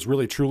anything was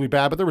really truly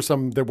bad, but there were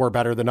some that were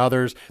better than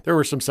others. There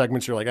were some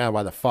segments you're like,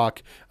 why the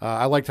fuck?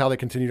 I liked how they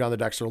continued on the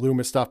Dexter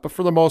Lumis stuff, but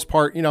for the most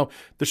part,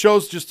 the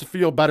shows just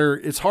feel better.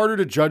 It's harder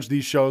to judge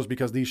these shows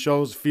because these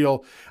shows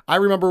feel, I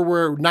remember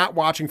we're not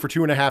watching for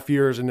 2.5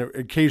 years and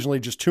occasionally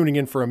just tuning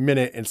in for a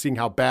minute and seeing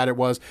how bad it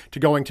was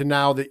to going to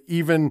now that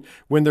even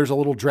when there's a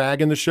little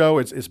drag in the show,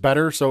 it's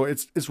better. So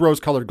it's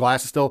rose-colored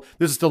glasses still.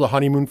 This is still the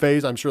honeymoon phase.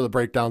 I'm sure the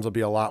breakdowns will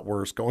be a lot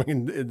worse going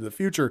into the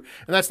future.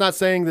 And that's not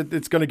saying that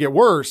it's going to get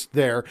worse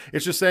there.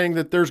 It's just saying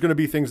that there's going to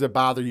be things that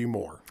bother you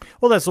more.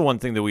 Well, that's the one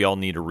thing that we all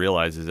need to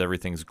realize is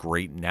everything's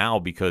great now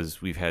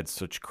because we've had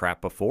such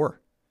crap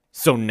before.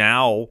 So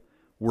now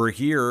we're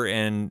here,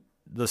 and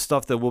the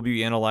stuff that we'll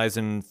be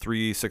analyzing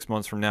 3-6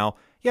 months from now,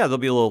 they'll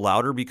be a little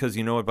louder because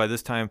you know what, by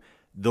this time,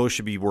 those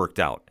should be worked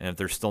out. And if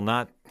they're still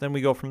not, then we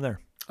go from there.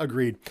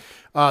 Agreed.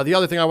 The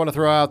other thing I want to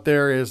throw out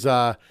there is,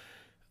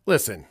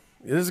 listen,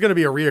 this is going to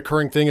be a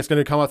reoccurring thing. It's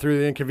going to come up through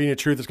the Inconvenient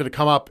Truth. It's going to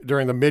come up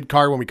during the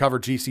mid-card when we cover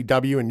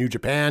GCW and New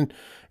Japan.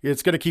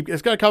 It's going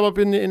to come up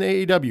in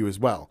AEW as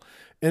well.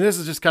 And this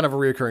is just kind of a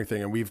reoccurring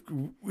thing.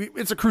 And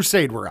it's a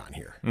crusade we're on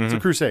here. Mm-hmm. It's a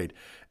crusade.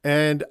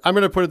 And I'm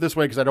going to put it this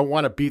way because I don't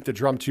want to beat the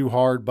drum too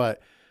hard. But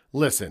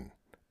listen,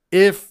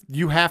 if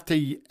you have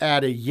to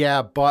add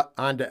a but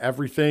onto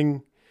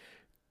everything,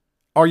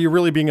 are you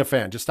really being a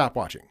fan? Just stop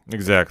watching.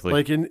 Exactly.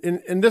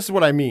 And this is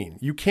what I mean.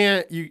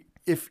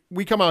 If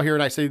we come out here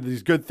and I say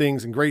these good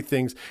things and great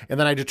things, and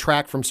then I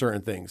detract from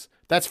certain things,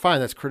 that's fine.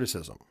 That's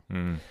criticism.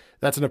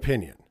 That's an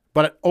opinion.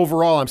 But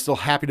overall, I'm still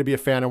happy to be a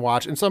fan and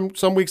watch. And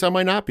some weeks I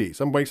might not be.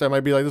 Some weeks I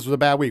might be like, this was a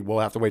bad week. We'll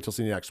have to wait till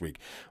see you next week.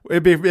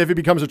 If it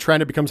becomes a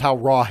trend, it becomes how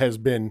Raw has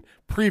been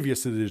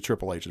previous to the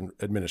Triple H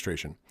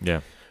administration.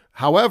 Yeah.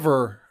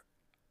 However,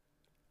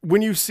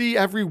 when you see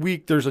every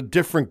week there's a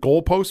different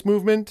goalpost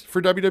movement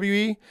for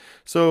WWE.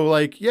 So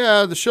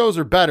the shows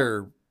are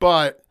better,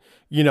 but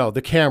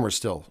the camera's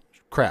still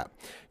crap.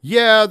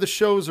 Yeah, the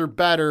shows are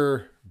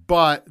better,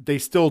 but they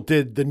still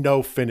did the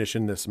no finish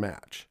in this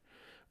match,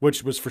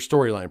 which was for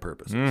storyline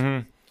purposes.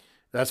 Mm-hmm.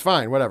 That's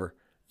fine, whatever.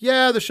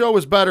 Yeah, the show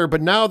was better,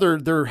 but now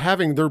they're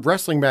having their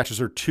wrestling matches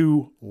are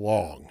too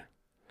long.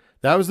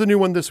 That was the new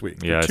one this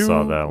week. Yeah, too I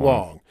saw that one.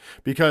 Long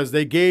because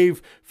they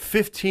gave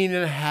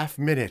 15.5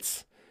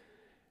 minutes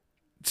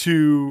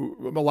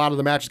to a lot of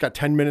the matches. Got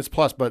 10 minutes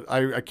plus, but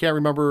I can't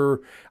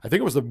remember. I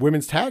think it was the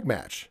women's tag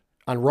match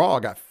on Raw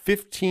got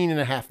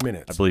 15.5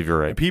 minutes. I believe you're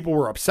right. And people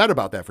were upset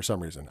about that for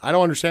some reason. I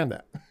don't understand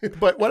that,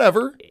 but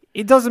whatever.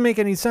 It doesn't make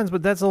any sense,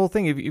 but that's the whole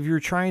thing. If you're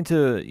trying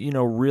to,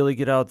 really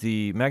get out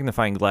the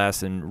magnifying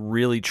glass and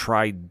really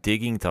try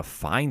digging to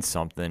find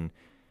something,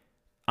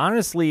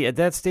 honestly, at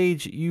that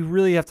stage, you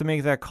really have to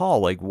make that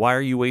call. Why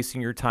are you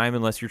wasting your time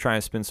unless you're trying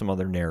to spin some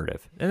other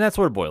narrative? And that's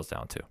what it boils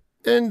down to.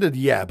 And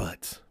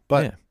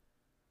but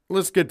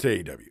let's get to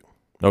AEW.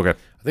 Okay.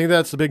 I think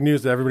that's the big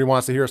news that everybody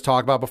wants to hear us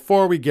talk about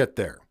before we get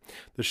there.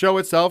 The show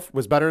itself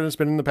was better than it's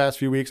been in the past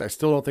few weeks. I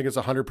still don't think it's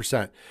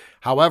 100%.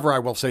 However, I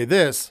will say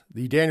this.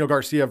 The Daniel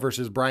Garcia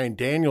versus Bryan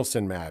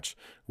Danielson match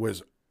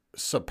was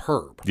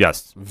superb.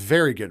 Yes.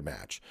 Very good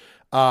match.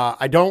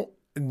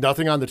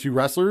 Nothing on the two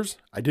wrestlers.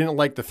 I didn't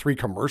like the 3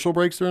 commercial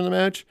breaks during the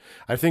match.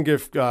 I think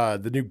if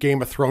the new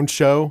Game of Thrones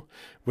show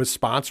was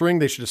sponsoring,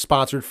 they should have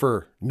sponsored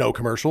for no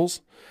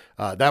commercials.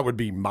 That would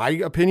be my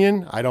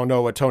opinion. I don't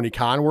know what Tony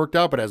Khan worked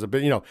out, but as a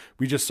bit,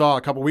 we just saw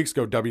a couple weeks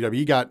ago,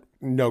 WWE got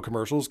no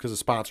commercials because the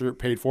sponsor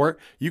paid for it.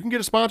 You can get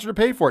a sponsor to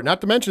pay for it.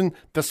 Not to mention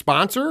the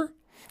sponsor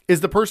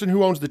is the person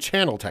who owns the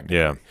channel technically.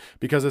 Yeah.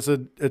 Because it's a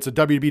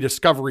WB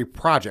Discovery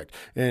project,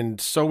 and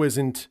so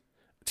isn't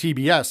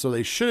TBS, so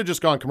they should have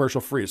just gone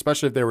commercial free,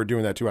 especially if they were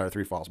doing that 2 out of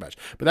 3 falls match.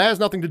 But that has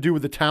nothing to do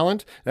with the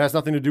talent. That has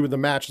nothing to do with the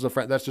match as a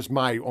friend. That's just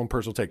my own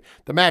personal take.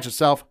 The match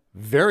itself,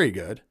 very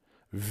good.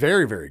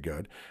 Very, very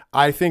good.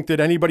 I think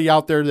that anybody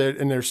out there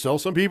and there's still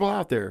some people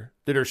out there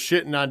that are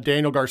shitting on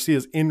Daniel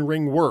Garcia's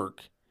in-ring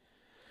work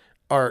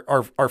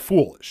are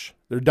foolish.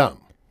 They're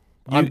dumb.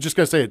 I'm just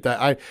going to say it. That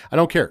I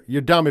don't care.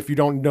 You're dumb if you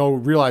don't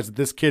realize that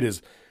this kid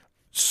is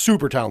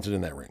super talented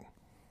in that ring.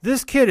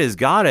 This kid has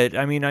got it.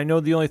 I mean, I know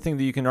the only thing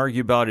that you can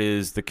argue about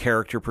is the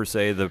character per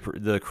se, the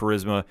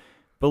charisma.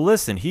 But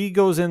listen, he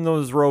goes in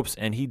those ropes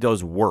and he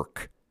does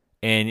work.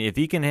 And if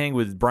he can hang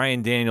with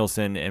Bryan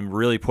Danielson and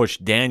really push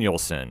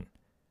Danielson,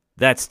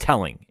 that's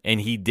telling, and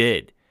he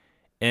did.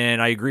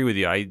 And I agree with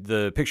you.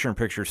 The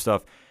picture-in-picture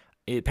stuff,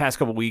 past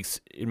couple weeks,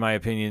 in my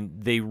opinion,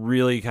 they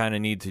really kind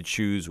of need to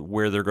choose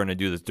where they're going to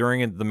do this.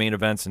 During the main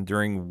events and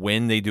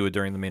when they do it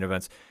during the main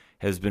events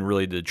has been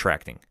really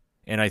detracting.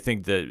 And I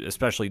think that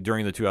especially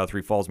during the 2 out of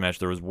 3 falls match,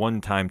 there was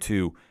one time,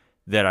 too,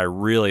 that I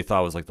really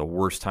thought was the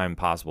worst time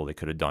possible they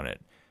could have done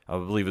it. I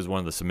believe it was one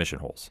of the submission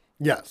holes.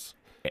 Yes.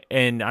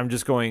 And I'm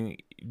just going,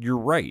 you're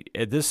right.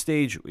 At this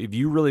stage, if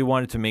you really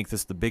wanted to make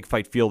this the big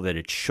fight feel that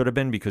it should have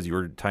been because you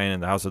were tying in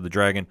the House of the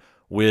Dragon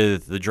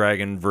with the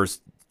Dragon versus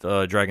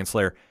Dragon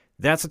Slayer,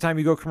 that's the time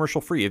you go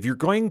commercial free. If you're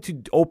going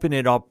to open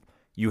it up,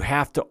 you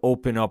have to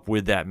open up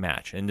with that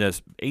match. And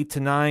this 8 to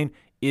 9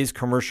 is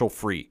commercial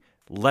free.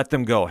 let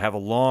them go. Have a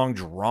long,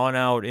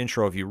 drawn-out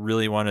intro if you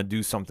really want to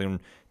do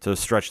something to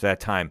stretch that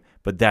time.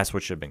 But that's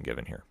what should have been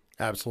given here.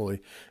 Absolutely.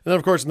 And then,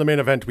 of course, in the main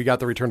event, we got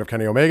the return of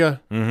Kenny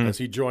Omega as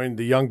he joined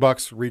the Young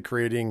Bucks,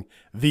 recreating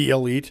the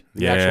Elite,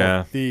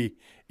 the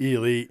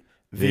Elite,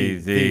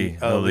 the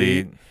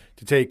Elite,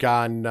 to take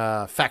on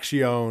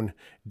Faction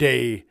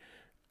de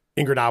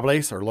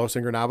Ingobernables, or Los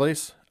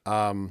Ingobernables.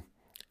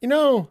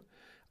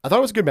 I thought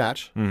it was a good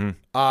match.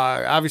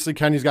 Obviously,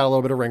 Kenny's got a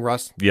little bit of ring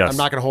rust. Yes. I'm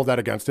not going to hold that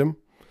against him.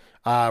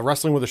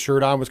 Wrestling with a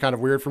shirt on was kind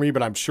of weird for me,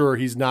 but I'm sure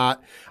he's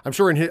not. I'm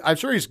sure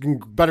he's in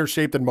better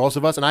shape than most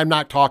of us. And I'm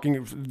not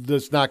talking.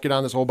 Let's not get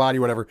on this whole body,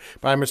 whatever.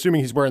 But I'm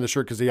assuming he's wearing the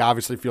shirt because he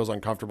obviously feels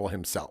uncomfortable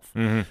himself.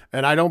 And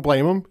I don't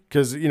blame him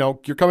because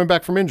you're coming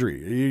back from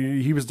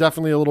injury. He was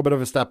definitely a little bit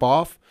of a step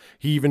off.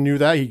 He even knew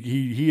that.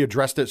 He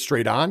addressed it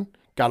straight on.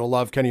 Gotta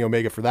love Kenny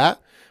Omega for that.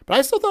 But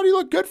I still thought he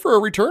looked good for a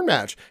return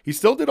match. He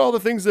still did all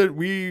the things that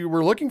we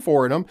were looking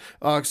for in him.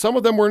 Some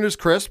of them weren't as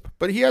crisp,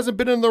 but he hasn't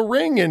been in the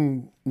ring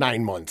in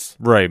 9 months.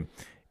 Right.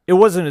 It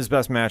wasn't his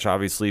best match,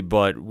 obviously,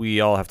 but we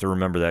all have to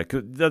remember that.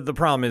 The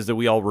problem is that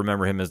we all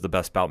remember him as the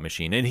best bout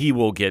machine, and he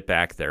will get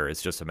back there.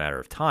 It's just a matter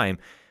of time.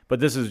 But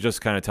this is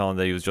just kind of telling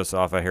that he was just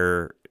off a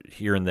hair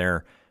here and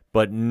there,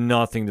 but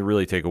nothing to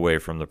really take away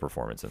from the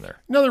performance in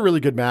there. Another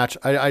really good match.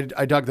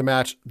 I dug the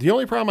match. The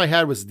only problem I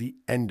had was the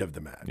end of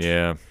the match.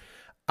 Yeah.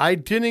 I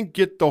didn't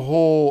get the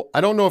whole. I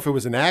don't know if it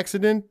was an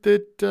accident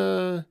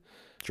that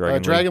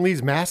Dragon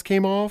Lee's mask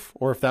came off,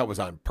 or if that was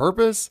on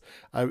purpose.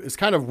 It's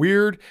kind of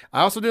weird.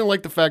 I also didn't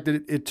like the fact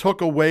that it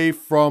took away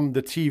from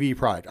the TV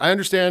product. I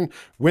understand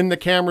when the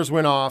cameras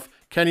went off,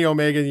 Kenny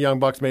Omega and the Young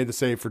Bucks made the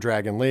save for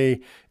Dragon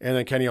Lee, and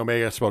then Kenny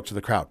Omega spoke to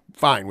the crowd.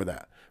 Fine with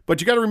that. But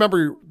you got to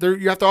remember,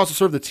 you have to also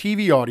serve the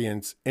TV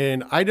audience,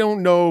 and I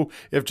don't know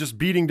if just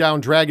beating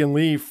down Dragon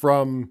Lee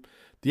from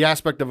the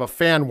aspect of a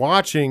fan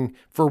watching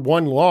for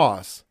one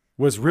loss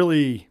was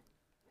really,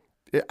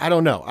 I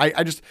don't know.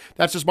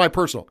 That's just my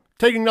personal.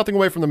 Taking nothing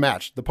away from the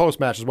match. The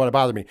post-match is what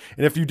bothered me.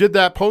 And if you did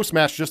that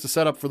post-match just to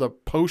set up for the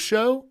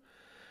post-show,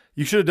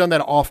 you should have done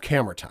that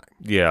off-camera time.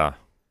 Yeah.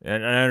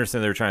 And I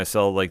understand they were trying to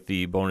sell like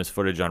the bonus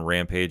footage on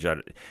Rampage.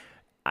 I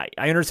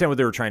understand what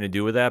they were trying to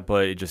do with that,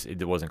 but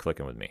it wasn't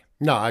clicking with me.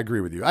 No, I agree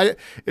with you.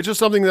 It's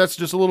just something that's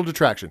just a little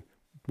detraction.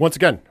 Once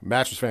again,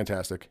 match was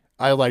fantastic.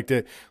 I liked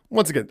it.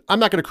 Once again, I'm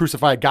not going to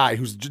crucify a guy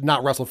who's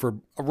not wrestled for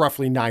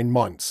roughly 9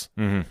 months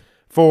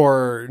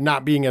for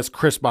not being as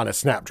crisp on a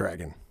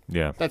Snapdragon.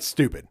 Yeah. That's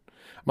stupid.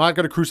 I'm not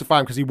going to crucify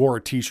him because he wore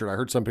a T-shirt. I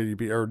heard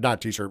somebody, or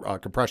not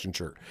T-shirt, compression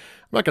shirt.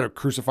 I'm not going to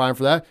crucify him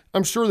for that.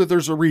 I'm sure that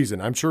there's a reason.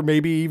 I'm sure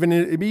maybe even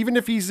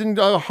if he's in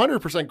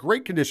 100%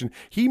 great condition,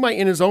 he might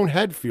in his own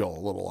head feel a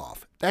little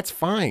off. That's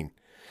fine.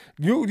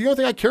 The only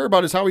thing I care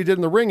about is how he did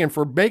in the ring, and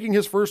for making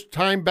his first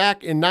time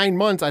back in 9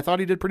 months, I thought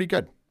he did pretty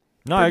good.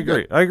 No, I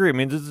agree. I agree. I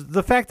mean,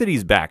 the fact that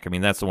he's back, I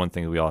mean, that's the one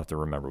thing that we all have to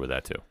remember with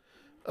that, too.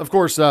 Of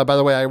course, by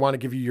the way, I want to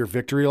give you your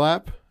victory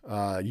lap.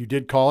 You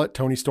did call it.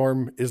 Toni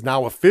Storm is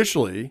now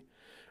officially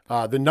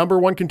the number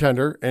 1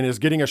 contender and is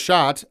getting a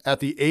shot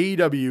at the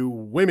AEW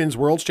Women's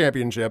World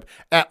Championship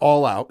at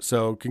All Out.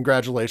 So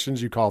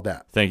congratulations. You called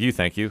that. Thank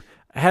you.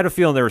 I had a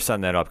feeling they were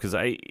setting that up because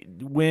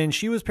when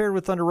she was paired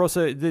with Thunder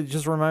Rosa, it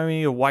just reminded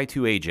me of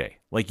Y2AJ.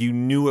 Like, you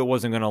knew it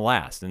wasn't going to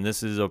last, and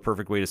this is a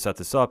perfect way to set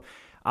this up.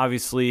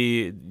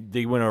 Obviously,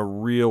 they went a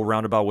real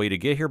roundabout way to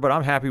get here, but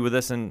I'm happy with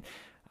this, and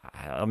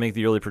I'll make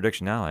the early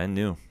prediction now. I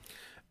knew.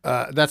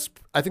 I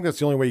think that's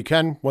the only way you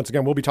can. Once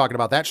again, we'll be talking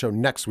about that show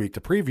next week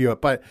to preview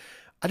it, but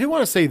I do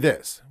want to say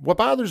this. What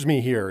bothers me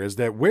here is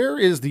that where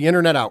is the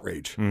internet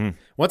outrage?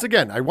 Once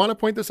again, I want to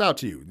point this out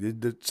to you.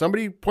 Did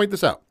somebody point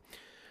this out?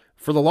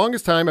 For the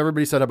longest time,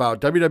 everybody said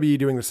about WWE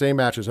doing the same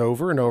matches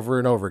over and over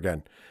and over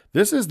again.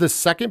 This is the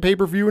second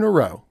pay-per-view in a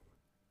row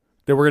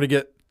that we're going to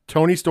get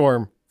Toni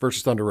Storm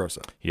versus Thunder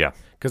Rosa. Yeah.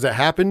 Because it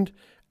happened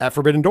at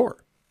Forbidden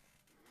Door.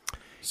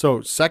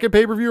 So second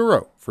pay-per-view in a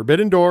row,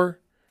 Forbidden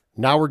Door.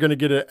 Now we're going to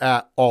get it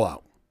at All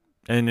Out.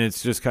 And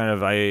it's just kind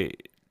of, I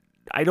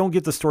don't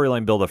get the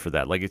storyline build-up for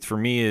that. Like, it's for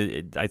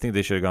me, I think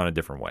they should have gone a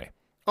different way.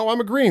 Oh, I'm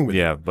agreeing with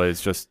you. Yeah, but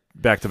it's just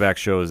back-to-back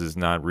shows is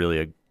not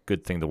really a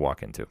good thing to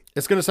walk into.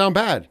 It's going to sound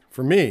bad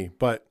for me,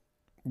 but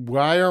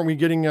why aren't we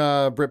getting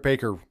a Britt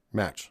Baker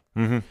match?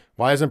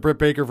 Why isn't Britt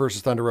Baker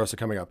versus Thunder Rosa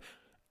coming up?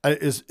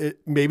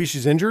 Maybe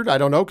she's injured? I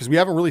don't know, because we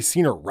haven't really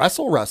seen her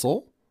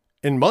wrestle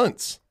in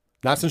months.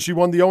 Not since she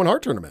won the Owen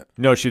Hart tournament.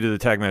 No, she did the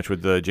tag match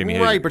with Jamie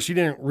Hayter. Right, but she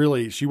didn't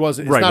really. She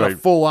wasn't. It's not a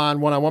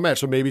full-on one-on-one match,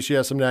 so maybe she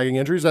has some nagging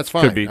injuries. That's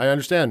fine. Could be. I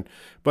understand.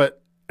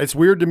 But it's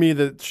weird to me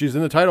that she's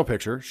in the title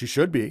picture. She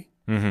should be.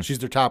 She's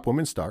their top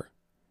women's star.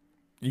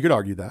 You could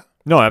argue that.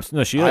 No, absolutely.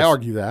 No, she is. I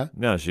argue that.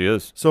 No, she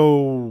is. So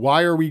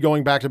why are we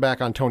going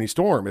back-to-back on Toni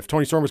Storm? If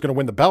Toni Storm was going to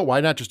win the belt,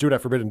 why not just do it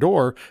at Forbidden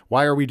Door?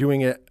 Why are we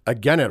doing it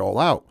again at All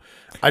Out?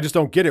 I just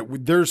don't get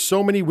it. There's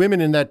so many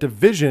women in that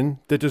division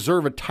that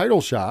deserve a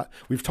title shot.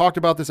 We've talked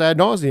about this ad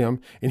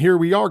nauseum, and here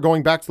we are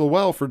going back to the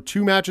well for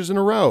 2 matches in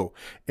a row.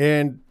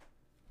 And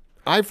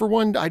I, for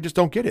one, I just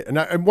don't get it.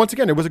 And once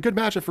again, it was a good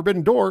match at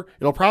Forbidden Door.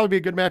 It'll probably be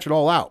a good match at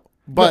All Out.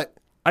 But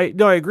I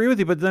agree with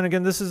you, but then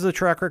again, this is a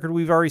track record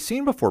we've already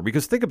seen before.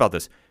 Because think about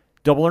this,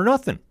 Double or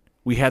Nothing.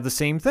 We had the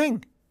same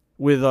thing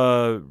with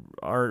or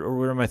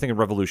what am I thinking?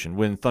 Revolution,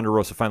 when Thunder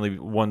Rosa finally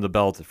won the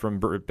belt from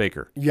Britt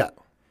Baker. Yeah.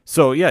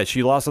 So yeah,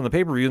 she lost on the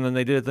pay-per-view, and then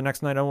they did it the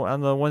next night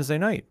on the Wednesday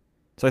night.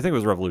 So I think it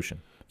was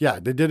Revolution. Yeah,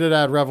 they did it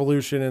at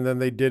Revolution, and then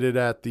they did it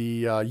at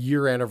the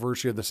year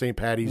anniversary of the St.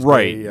 Patty's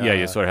right. Day.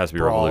 Yeah. So it has to be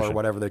Brawl Revolution or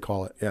whatever they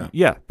call it. Yeah.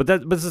 Yeah, but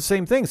it's the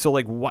same thing. So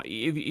like, why,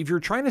 if you're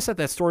trying to set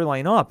that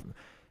storyline up,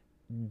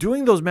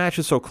 doing those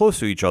matches so close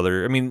to each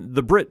other, I mean,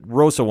 the Britt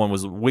Rosa one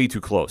was way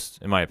too close,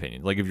 in my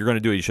opinion. Like, if you're going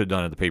to do it, you should have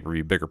done it at the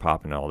pay-per-view, bigger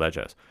pop and all that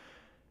jazz.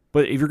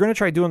 But if you're going to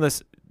try doing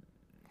this,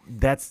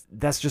 that's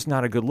just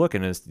not a good look,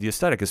 and it's the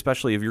aesthetic,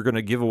 especially if you're going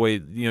to give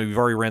away, you've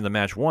already ran the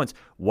match once.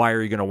 Why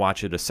are you going to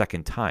watch it a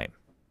second time?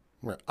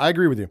 Right. I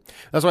agree with you.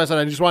 That's why I said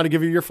I just wanted to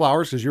give you your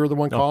flowers because you were the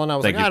one calling. I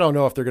was like, I don't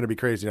know if they're going to be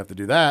crazy enough to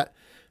do that.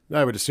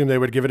 I would assume they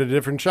would give it a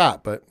different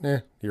shot, but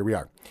here we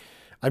are.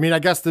 I mean, I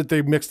guess that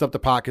they mixed up the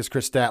pot because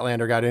Chris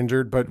Statlander got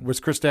injured, but was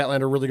Chris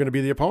Statlander really going to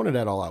be the opponent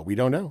at All Out? We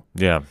don't know.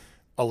 Yeah.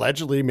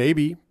 Allegedly,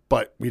 maybe,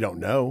 but we don't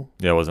know.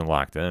 Yeah, it wasn't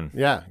locked in.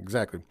 Yeah,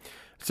 exactly.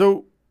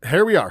 So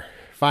here we are,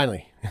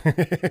 finally.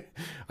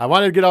 I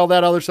wanted to get all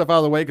that other stuff out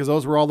of the way because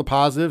those were all the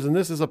positives, and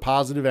this is a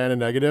positive and a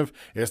negative.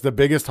 It's the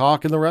biggest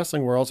hawk in the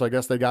wrestling world, so I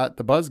guess they got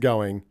the buzz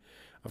going.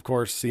 Of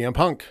course, CM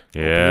Punk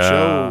opened the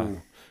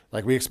show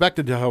like we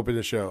expected to open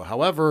the show.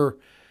 However,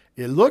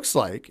 it looks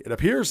like, it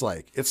appears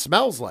like, it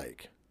smells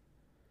like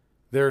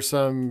there's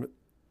some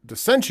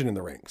dissension in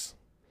the rings,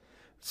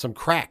 some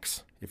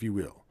cracks, if you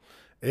will.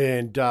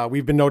 And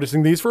we've been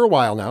noticing these for a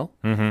while now,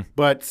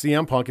 but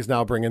CM Punk is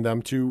now bringing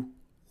them to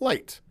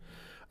light.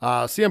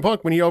 CM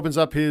Punk, when he opens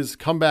up his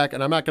comeback,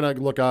 and I'm not going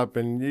to look up,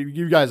 and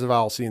you guys have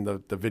all seen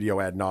the video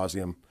ad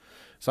nauseum.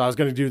 So I was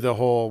going to do the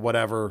whole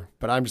whatever,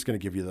 but I'm just going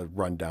to give you the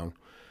rundown.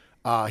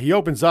 He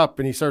opens up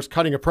and he starts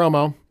cutting a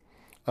promo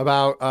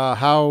about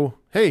how,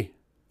 hey,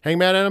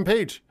 Hangman Adam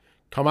Page,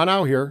 come on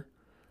out here.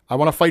 I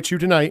want to fight you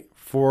tonight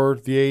for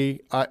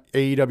the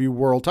AEW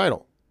World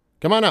title.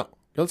 Come on out.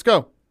 Let's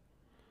go.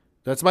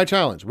 That's my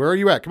challenge. Where are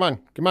you at? Come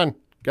on.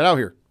 Get out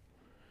here.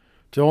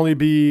 To only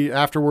be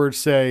afterwards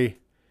say,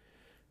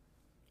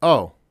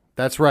 oh,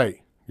 that's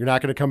right. You're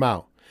not going to come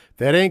out.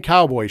 That ain't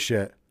cowboy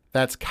shit.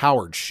 That's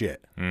coward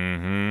shit.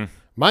 Mm-hmm.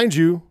 Mind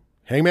you,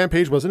 Hangman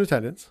Page was in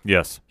attendance.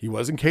 Yes. He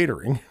wasn't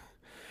catering.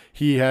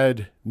 He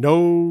had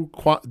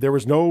there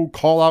was no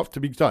call out to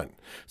be done.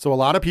 So a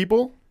lot of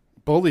people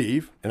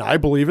believe, and I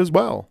believe as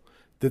well,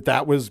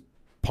 that was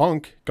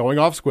Punk going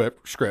off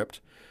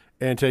script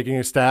and taking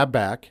a stab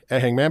back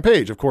at Hangman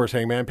Page. Of course,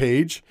 Hangman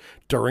Page,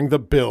 during the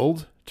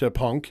build to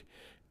Punk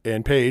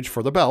and Page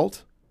for the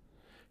belt,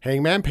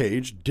 Hangman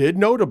Page did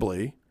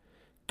notably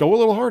go a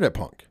little hard at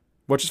Punk,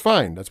 which is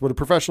fine. That's what a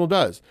professional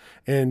does.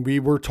 And we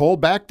were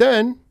told back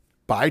then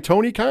by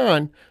Tony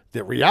Khan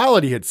that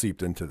reality had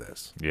seeped into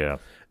this. Yeah.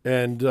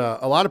 And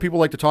a lot of people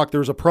like to talk. There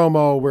was a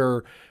promo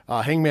where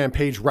Hangman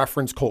Page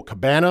referenced Colt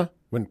Cabana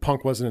when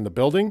Punk wasn't in the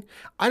building.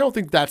 I don't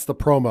think that's the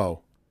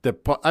promo.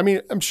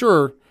 I'm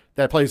sure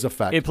that plays a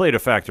factor. It played a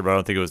factor, but I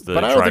don't think it was the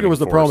But I don't think it was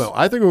the force. promo.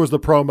 I think it was the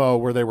promo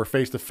where they were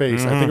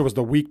face-to-face. I think it was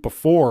the week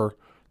before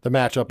the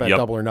matchup at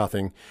Double or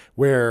Nothing,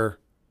 where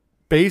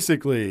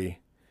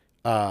basically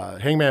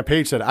Hangman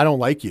Page said, I don't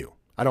like you.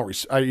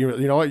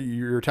 You know what?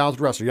 You're a talented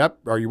wrestler. Yep.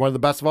 Are you one of the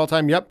best of all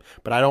time? Yep.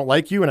 But I don't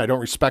like you and I don't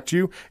respect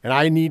you. And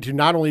I need to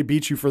not only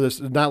beat you for this,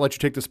 not let you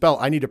take this belt,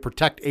 I need to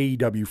protect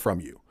AEW from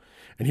you.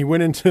 And he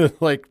went into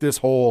like this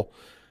whole,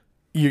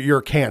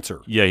 you're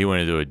cancer. Yeah, he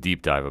went into a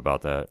deep dive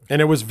about that.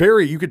 And it was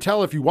you could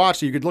tell if you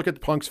watched it, you could look at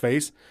Punk's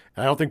face.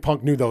 And I don't think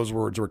Punk knew those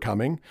words were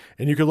coming.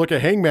 And you could look at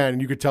Hangman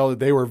and you could tell that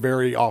they were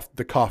very off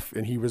the cuff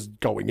and he was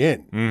going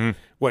in,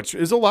 which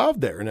is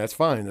allowed there. And that's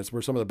fine. That's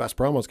where some of the best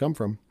promos come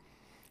from.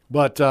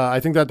 But I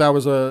think that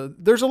was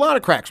there's a lot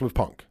of cracks with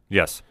Punk.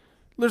 Yes.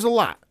 There's a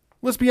lot.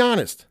 Let's be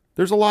honest.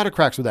 There's a lot of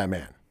cracks with that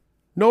man.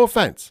 No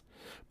offense.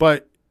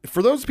 But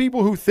for those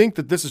people who think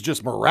that this is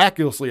just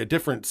miraculously a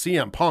different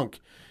CM Punk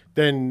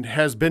than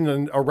has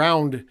been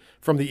around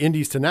from the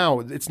indies to now,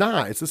 it's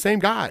not. It's the same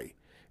guy.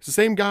 It's the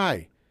same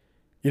guy.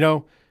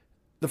 The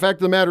fact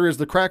of the matter is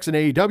the cracks in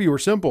AEW are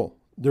simple.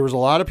 There was a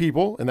lot of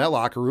people in that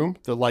locker room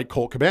that like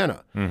Colt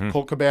Cabana.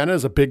 Colt Cabana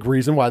is a big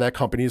reason why that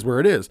company is where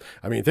it is.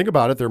 I mean, think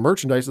about it. Their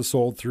merchandise is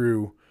sold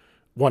through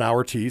 1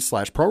 Hour Tees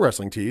 / Pro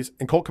Wrestling Tees,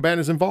 and Colt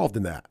Cabana is involved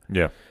in that.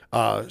 Yeah.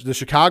 The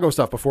Chicago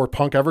stuff before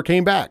Punk ever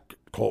came back,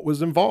 Colt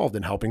was involved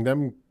in helping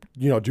them,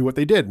 do what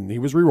they did, and he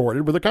was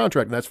rewarded with a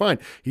contract, and that's fine.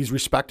 He's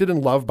respected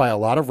and loved by a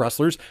lot of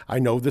wrestlers. I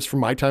know this from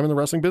my time in the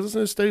wrestling business,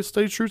 and it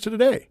stays true to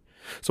today.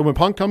 So when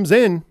Punk comes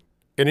in,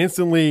 and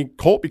instantly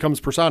Colt becomes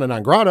persona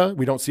non grata.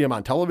 We don't see him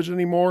on television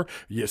anymore.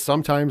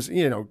 Sometimes,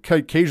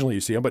 occasionally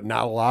you see him, but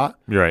not a lot.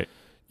 You're right.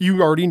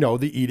 You already know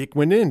the edict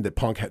went in that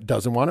Punk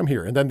doesn't want him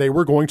here. And then they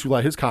were going to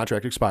let his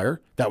contract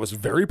expire. That was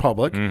very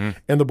public. And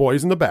the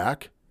boys in the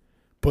back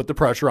put the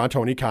pressure on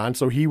Tony Khan.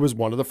 So he was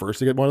one of the first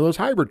to get one of those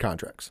hybrid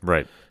contracts.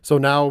 Right. So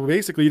now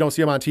basically you don't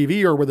see him on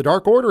TV or with the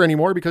Dark Order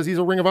anymore because he's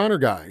a Ring of Honor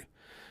guy.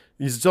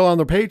 He's still on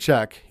the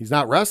paycheck. He's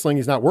not wrestling.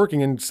 He's not working,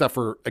 except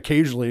for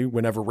occasionally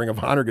whenever Ring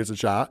of Honor gets a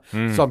shot.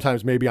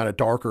 Sometimes maybe on a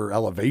darker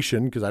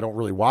elevation because I don't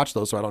really watch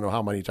those, so I don't know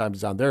how many times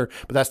he's on there.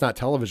 But that's not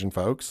television,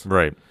 folks.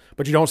 Right.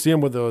 But you don't see him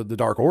with the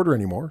Dark Order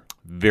anymore.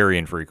 Very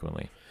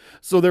infrequently.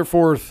 So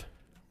therefore,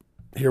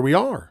 here we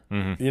are.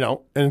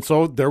 And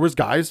so there was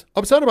guys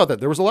upset about that.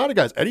 There was a lot of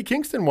guys. Eddie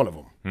Kingston, one of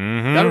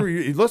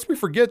them. Lest we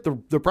forget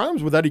the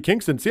problems with Eddie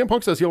Kingston. CM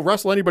Punk says he'll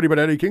wrestle anybody but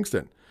Eddie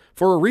Kingston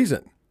for a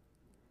reason.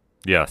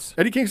 Yes.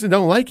 Eddie Kingston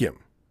don't like him.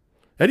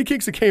 Eddie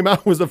Kingston came out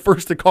and was the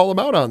first to call him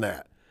out on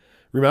that.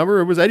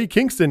 Remember, it was Eddie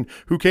Kingston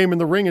who came in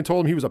the ring and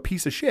told him he was a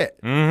piece of shit.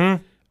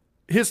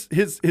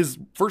 His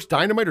first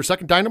Dynamite or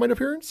second Dynamite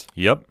appearance?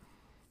 Yep.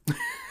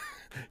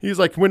 He's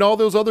like, when all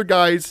those other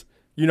guys,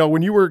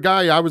 when you were a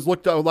guy, I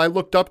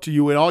looked up to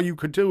you and all you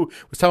could do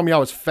was tell me I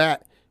was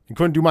fat and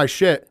couldn't do my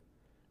shit.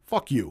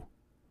 Fuck you.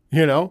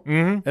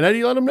 And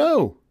Eddie let him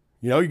know.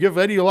 You give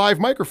Eddie a live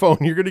microphone,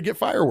 you're going to get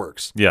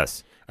fireworks.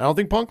 Yes. I don't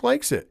think Punk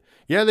likes it.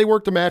 Yeah, they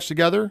worked a match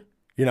together,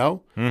 It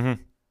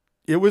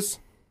was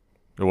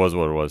what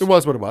it was. It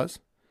was what it was.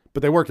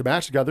 But they worked a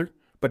match together.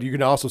 But you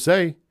can also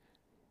say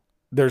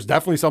there's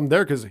definitely something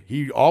there because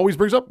he always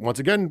brings up, once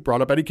again,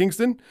 brought up Eddie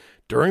Kingston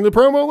during the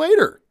promo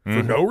later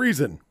for no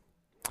reason.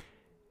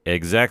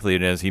 Exactly.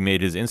 And as he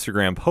made his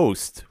Instagram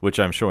post, which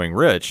I'm showing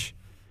Rich,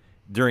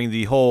 during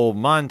the whole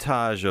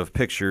montage of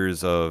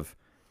pictures of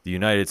the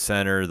United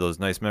Center, those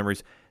nice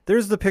memories,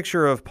 there's the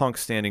picture of Punk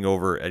standing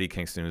over Eddie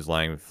Kingston, who's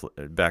lying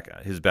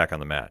his back on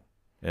the mat,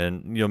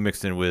 and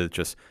mixed in with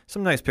just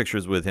some nice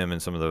pictures with him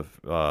and some of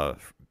the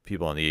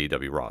people on the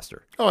AEW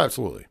roster. Oh,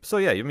 absolutely. So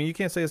yeah, you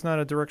can't say it's not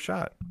a direct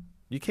shot.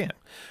 You can't.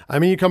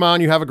 You come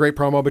on, you have a great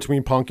promo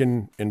between Punk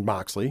and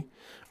Moxley.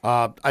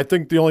 I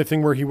think the only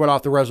thing where he went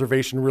off the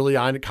reservation really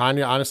kind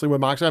of honestly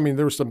with Moxley,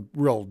 there was some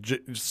real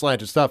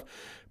slanted stuff,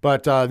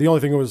 but the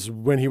only thing was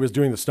when he was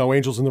doing the Snow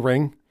Angels in the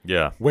ring.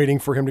 Yeah. Waiting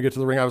for him to get to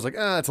the ring, I was like,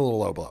 that's a little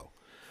low blow.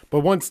 But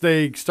once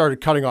they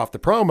started cutting off the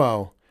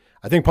promo,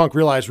 I think Punk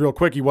realized real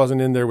quick he wasn't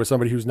in there with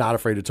somebody who's not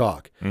afraid to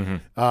talk.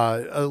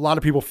 A lot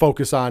of people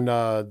focus on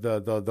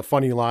the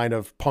funny line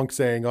of Punk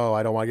saying, "Oh,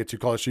 I don't want to get too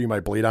close to you, you might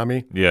bleed on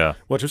me." Yeah,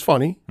 which is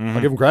funny.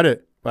 I'll give him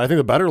credit. But I think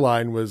the better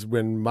line was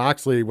when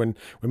Moxley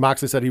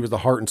said he was the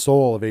heart and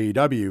soul of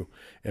AEW,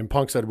 and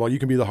Punk said, "Well, you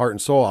can be the heart and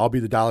soul. I'll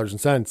be the dollars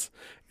and cents."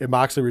 And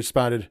Moxley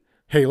responded,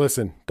 "Hey,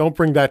 listen, don't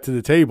bring that to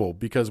the table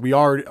because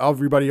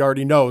everybody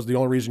already knows the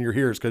only reason you're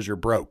here is because you're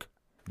broke."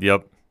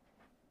 Yep.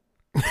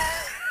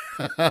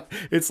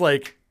 It's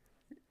like,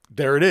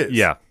 there it is.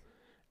 Yeah.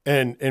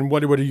 And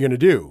what are you going to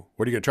do?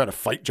 What are you going to try to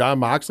fight John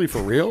Moxley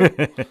for real?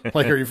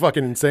 Like, are you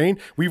fucking insane?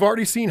 We've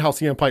already seen how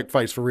CM Punk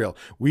fights for real.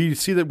 We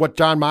see that what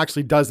John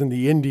Moxley does in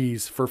the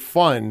indies for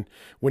fun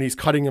when he's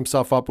cutting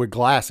himself up with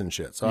glass and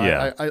shit. So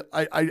yeah.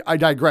 I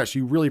digress.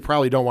 You really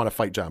probably don't want to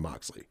fight John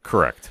Moxley.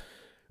 Correct.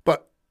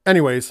 But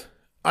anyways,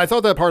 I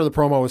thought that part of the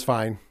promo was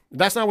fine.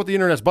 That's not what the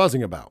internet's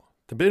buzzing about.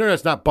 The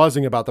internet's not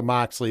buzzing about the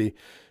Moxley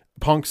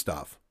Punk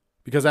stuff,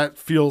 because that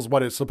feels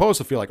what it's supposed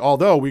to feel like.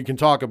 Although we can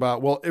talk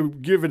about,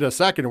 give it a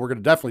second, and we're going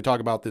to definitely talk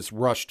about this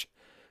rushed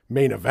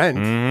main event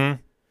and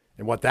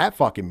what that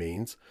fucking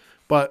means.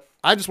 But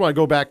I just want to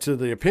go back to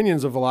the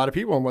opinions of a lot of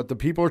people and what the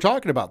people are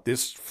talking about.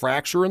 This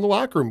fracture in the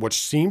locker room, which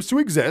seems to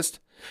exist,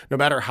 no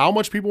matter how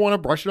much people want to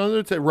brush it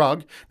under the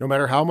rug, no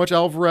matter how much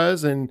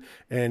Alvarez and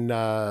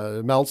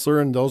Meltzer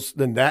and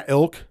that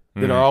ilk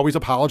that are always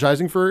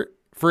apologizing for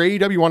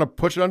AEW want to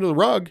push it under the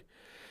rug.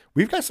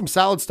 We've got some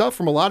solid stuff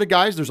from a lot of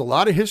guys. There's a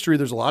lot of history.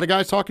 There's a lot of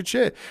guys talking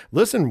shit.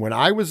 Listen, when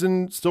I was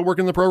still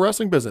working in the pro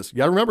wrestling business, you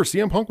got to remember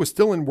CM Punk was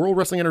still in World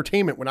Wrestling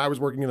Entertainment when I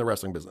was working in the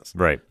wrestling business.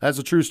 Right. That's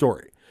a true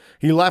story.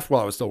 He left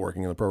while I was still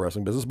working in the pro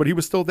wrestling business, but he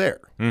was still there.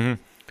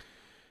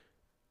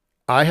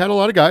 I had a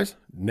lot of guys.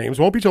 Names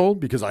won't be told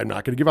because I'm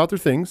not going to give out their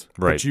things.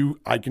 Right. But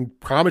I can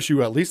promise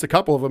you at least a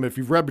couple of them. If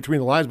you've read between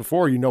the lines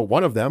before, you know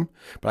one of them.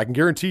 But I can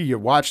guarantee you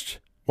watched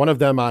one of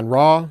them on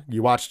Raw.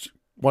 You watched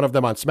one of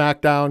them on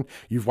SmackDown.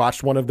 You've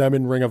watched one of them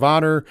in Ring of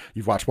Honor.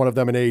 You've watched one of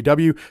them in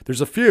AEW.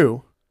 There's a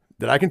few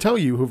that I can tell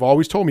you who've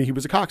always told me he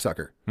was a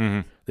cocksucker.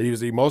 That he was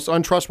the most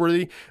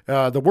untrustworthy.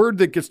 The word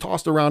that gets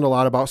tossed around a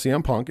lot about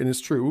CM Punk, and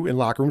it's true in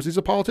locker rooms, he's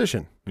a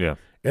politician. Yeah.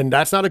 And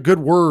that's not a good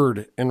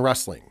word in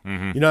wrestling.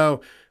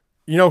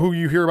 You know who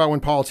you hear about when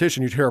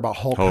politician, you hear about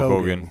Hulk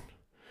Hogan.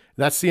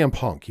 That's CM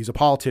Punk. He's a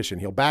politician.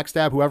 He'll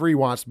backstab whoever he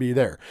wants to be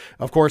there.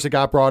 Of course, it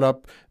got brought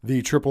up,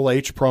 the Triple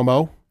H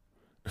promo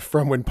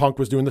from when Punk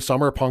was doing the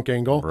Summer Punk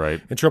angle.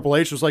 Right. And Triple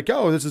H was like,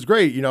 "Oh, this is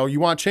great. You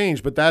want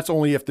change, but that's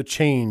only if the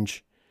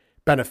change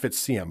benefits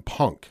CM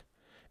Punk.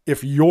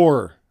 If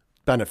you're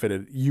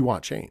benefited, you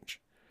want change."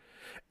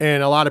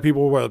 And a lot of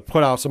people will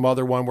put out some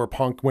other one where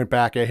Punk went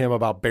back at him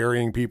about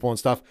burying people and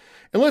stuff.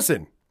 And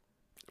listen,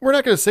 we're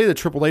not going to say that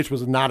Triple H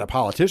was not a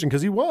politician,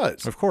 because he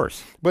was. Of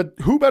course. But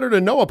who better to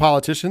know a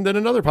politician than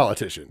another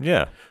politician?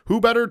 Yeah.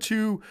 Who better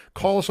to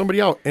call somebody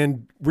out?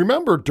 And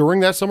remember, during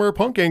that Summer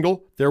Punk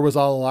angle, there was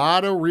a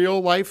lot of real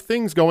life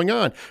things going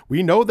on.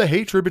 We know the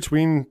hatred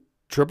between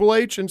Triple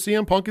H and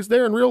CM Punk is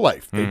there in real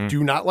life. They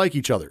do not like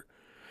each other.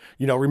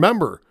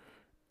 Remember,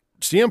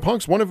 CM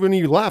Punk's when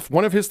he left,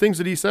 one of his things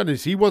that he said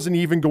is he wasn't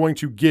even going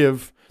to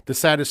give the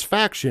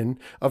satisfaction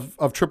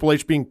of Triple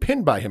H being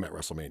pinned by him at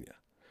WrestleMania.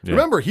 Yeah.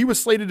 Remember, he was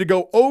slated to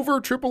go over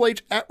Triple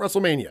H at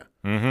WrestleMania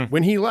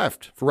when he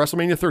left for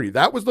WrestleMania 30.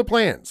 That was the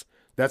plans.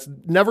 That's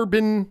never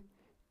been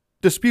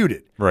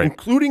disputed,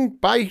 including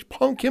by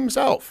Punk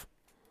himself.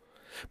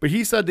 But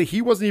he said that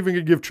he wasn't even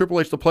going to give Triple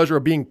H the pleasure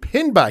of being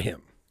pinned by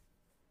him.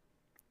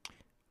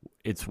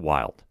 It's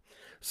wild.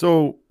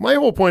 So my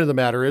whole point of the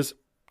matter is,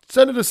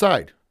 set it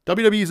aside.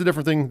 WWE is a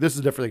different thing. This is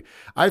a different thing.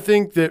 I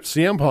think that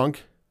CM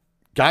Punk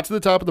got to the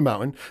top of the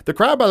mountain. The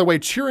crowd, by the way,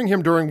 cheering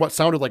him during what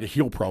sounded like a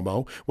heel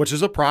promo, which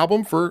is a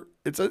problem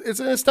it's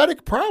an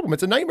aesthetic problem.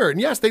 It's a nightmare.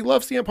 And yes, they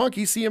love CM Punk.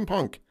 He's CM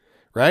Punk,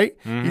 right?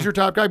 He's your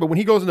top guy. But when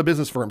he goes into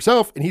business for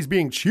himself and he's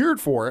being cheered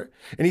for it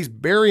and he's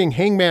burying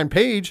Hangman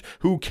Page,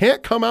 who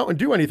can't come out and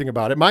do anything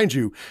about it. Mind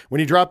you, when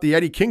he dropped the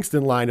Eddie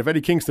Kingston line, if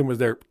Eddie Kingston was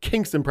there,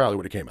 Kingston probably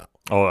would have came out.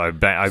 Oh,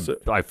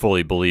 I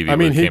fully believe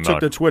he he took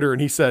to Twitter and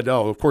he said,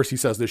 oh, of course he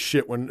says this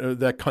shit when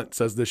that cunt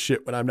says this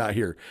shit when I'm not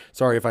here.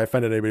 Sorry if I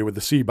offended anybody with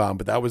the C-bomb,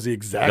 but that was the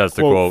exact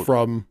quote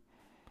from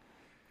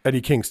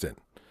Eddie Kingston.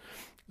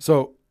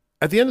 So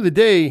at the end of the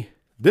day,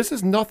 this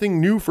is nothing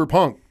new for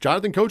Punk.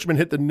 Jonathan Coachman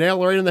hit the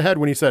nail right in the head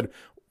when he said,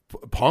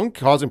 Punk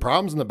causing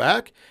problems in the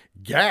back?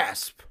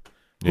 Gasp.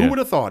 Yeah. Who would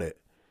have thought it?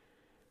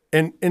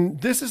 And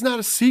this is not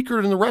a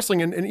secret in the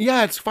wrestling. And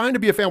yeah, it's fine to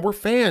be a fan. We're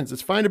fans.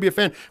 It's fine to be a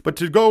fan. But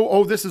to go,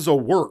 oh, this is a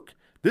work.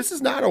 This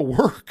is not a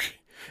work.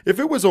 If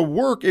it was a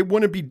work, it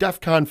wouldn't be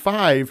DEFCON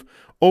 5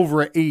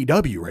 over at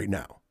AEW right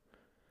now.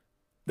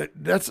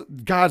 That's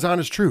God's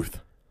honest truth.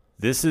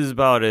 This is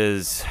about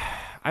as,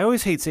 I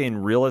always hate saying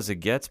real as it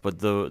gets, but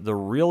the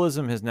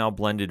realism has now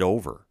blended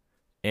over.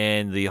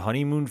 And the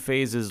honeymoon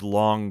phase is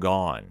long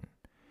gone.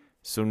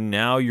 So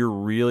now you're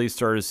really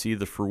starting to see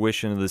the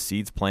fruition of the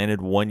seeds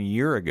planted 1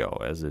 year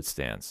ago as it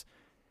stands.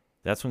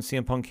 That's when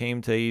CM Punk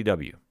came to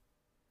AEW.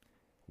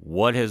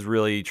 What has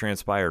really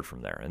transpired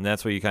from there? And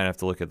that's why you kind of have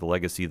to look at the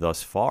legacy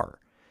thus far.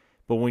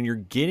 But when you're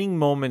getting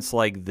moments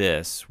like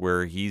this,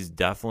 where he's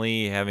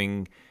definitely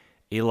having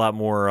a lot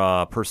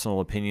more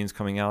personal opinions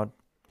coming out,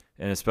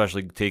 and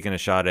especially taking a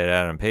shot at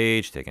Adam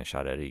Page, taking a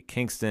shot at Eddie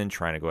Kingston,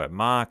 trying to go at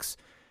Mox.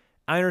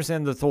 I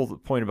understand the whole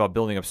point about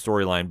building up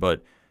storyline,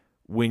 but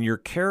when your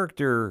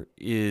character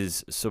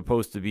is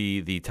supposed to be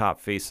the top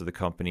face of the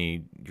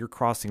company, you're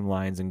crossing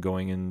lines and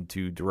going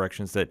into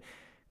directions that,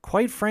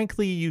 quite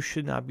frankly, you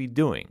should not be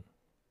doing.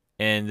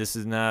 And this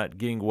is not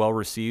getting well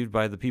received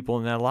by the people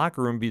in that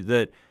locker room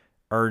that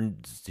are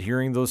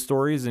hearing those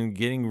stories and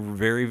getting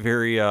very,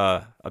 very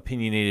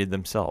opinionated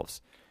themselves.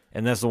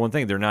 And that's the one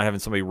thing. They're not having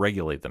somebody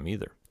regulate them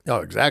either.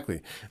 Oh,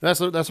 exactly.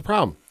 That's a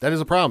problem. That is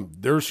a problem.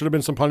 There should have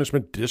been some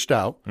punishment dished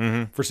out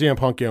for CM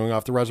Punk going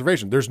off the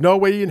reservation. There's no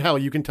way in hell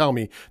you can tell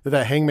me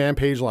that Hangman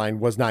Page line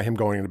was not him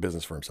going into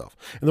business for himself.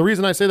 And the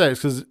reason I say that is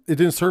because it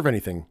didn't serve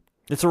anything.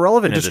 It's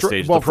irrelevant at this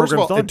stage. Well, first of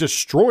all, it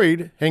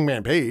destroyed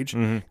Hangman Page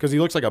because he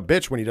looks like a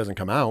bitch when he doesn't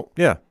come out.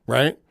 Yeah.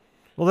 Right?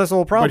 Well, that's the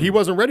whole problem. But he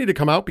wasn't ready to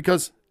come out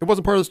because it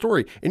wasn't part of the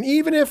story. And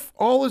even if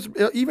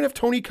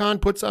Tony Khan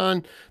puts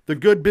on the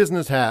good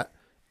business hat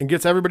and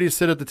gets everybody to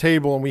sit at the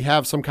table and we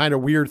have some kind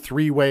of weird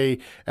three-way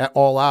at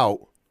All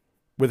Out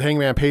with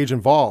Hangman Page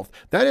involved,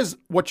 that is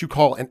what you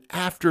call an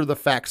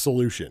after-the-fact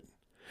solution.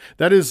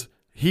 That is,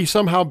 he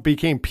somehow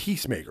became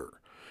peacemaker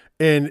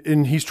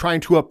and he's trying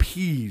to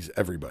appease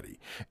everybody.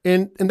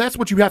 And that's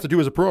what you have to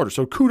do as a promoter.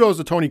 So kudos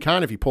to Tony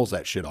Khan if he pulls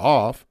that shit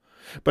off.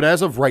 But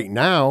as of right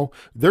now,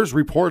 there's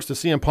reports that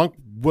CM Punk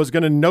was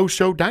going to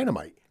no-show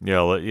Dynamite. Yeah,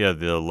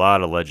 a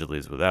lot of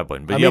allegedlys with that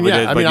one. But I'm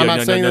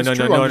not saying that's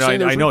true.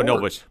 I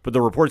know, but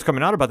the reports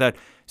coming out about that.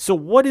 So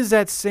what is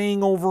that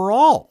saying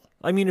overall?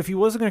 I mean, if he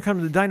wasn't going to come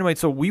to the Dynamite,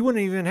 so we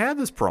wouldn't even have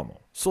this promo.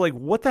 So, like,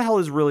 what the hell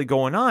is really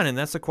going on? And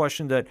that's the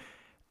question that,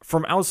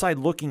 from outside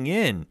looking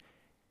in,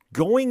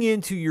 going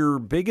into your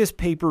biggest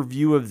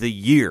pay-per-view of the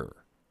year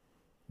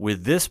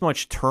with this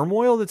much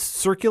turmoil that's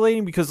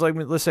circulating, because, like,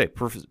 let's say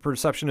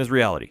perception is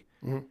reality.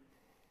 Mm-hmm.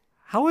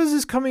 How is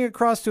this coming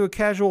across to a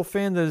casual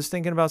fan that is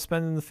thinking about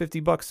spending the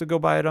 $50 to go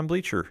buy it on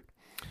Bleacher?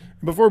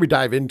 Before we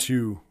dive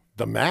into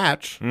the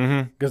match,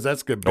 because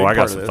that's good. I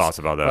got some thoughts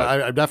about that.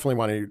 I definitely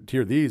want to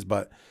hear these,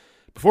 but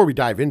before we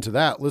dive into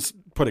that, let's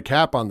put a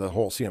cap on the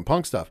whole CM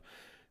Punk stuff.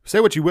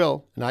 Say what you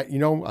will, and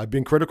I've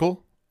been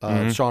critical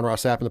of Sean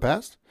Ross Sapp in the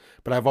past,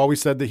 but I've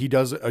always said that he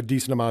does a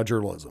decent amount of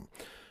journalism.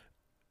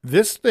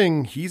 This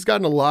thing, he's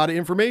gotten a lot of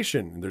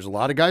information. There's a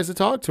lot of guys that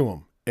talk to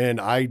him.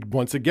 And I,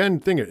 once again,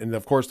 think it. And,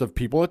 of course, the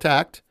people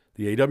attacked,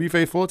 the AW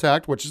faithful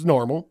attacked, which is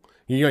normal.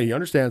 He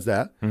understands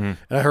that. And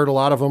I heard a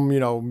lot of them,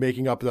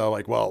 making up the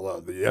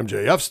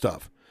MJF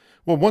stuff.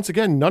 Well, once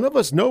again, none of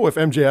us know if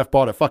MJF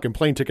bought a fucking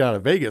plane ticket out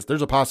of Vegas.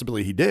 There's a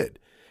possibility he did.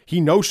 He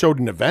no-showed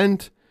an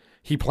event.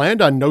 He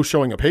planned on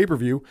no-showing a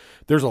pay-per-view.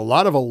 There's a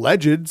lot of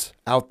allegeds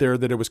out there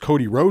that it was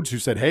Cody Rhodes who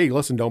said, hey,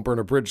 listen, don't burn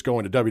a bridge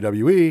going to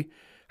WWE.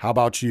 How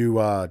about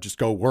you just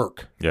go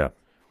work? Yeah.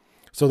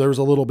 So there was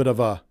a little bit of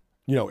a,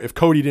 if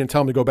Cody didn't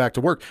tell him to go back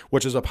to work,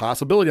 which is a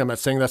possibility. I'm not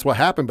saying that's what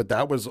happened, but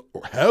that was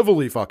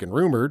heavily fucking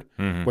rumored,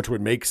 which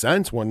would make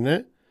sense, wouldn't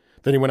it?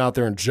 Then he went out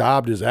there and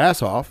jobbed his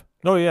ass off.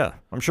 Oh yeah,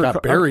 I'm sure.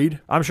 Got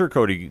buried. I'm sure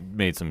Cody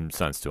made some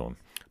sense to him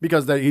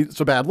because it's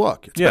a bad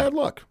look. It's bad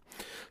luck.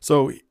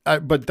 So,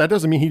 but that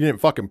doesn't mean he didn't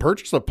fucking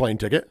purchase a plane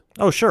ticket.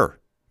 Oh sure.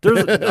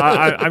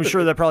 I'm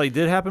sure that probably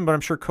did happen, but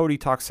I'm sure Cody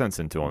talked sense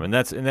into him,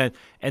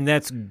 and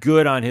that's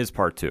good on his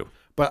part too.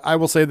 But I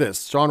will say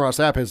this: Sean Ross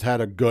Sapp has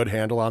had a good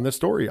handle on this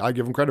story. I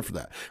give him credit for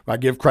that. I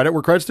give credit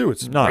where credit's due.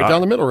 It's right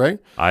down the middle, right?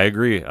 I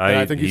agree.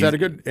 I think he's had a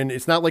good, and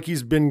it's not like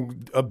he's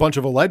been a bunch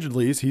of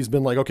allegedlys. He's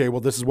been like, okay, well,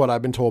 this is what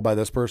I've been told by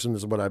this person.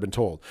 This is what I've been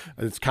told.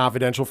 It's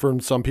confidential from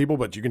some people,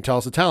 but you can tell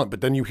it's a talent.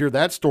 But then you hear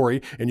that story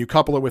and you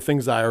couple it with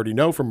things I already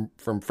know from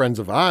friends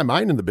of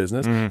mine in the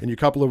business, and you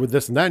couple it with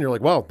this and that, and you're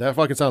like, well, that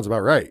fucking sounds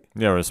about right.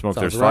 Yeah, when smoke,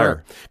 there's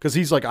fire. Because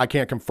he's like, I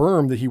can't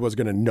confirm that he was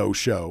going to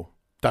no-show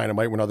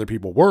Dynamite when other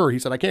people were. He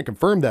said, I can't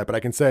confirm that, but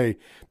I can say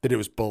that it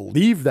was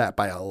believed that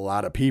by a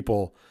lot of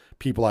people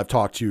I've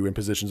talked to in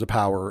positions of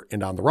power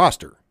and on the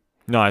roster.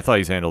 No, I thought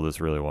he's handled this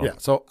really well. Yeah,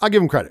 so I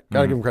give him credit.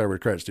 Gotta give him credit where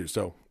credit's due.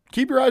 So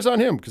keep your eyes on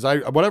him because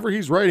whatever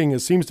he's writing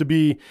seems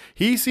to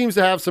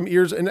have some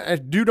ears, and I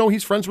do know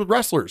he's friends with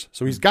wrestlers.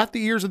 So he's got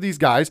the ears of these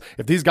guys.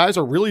 If these guys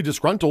are really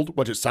disgruntled,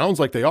 which it sounds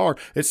like they are,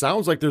 it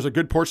sounds like there's a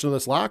good portion of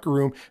this locker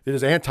room that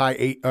is anti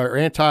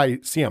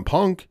CM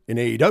Punk in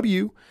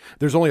AEW.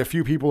 There's only a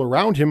few people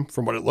around him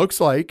from what it looks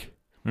like.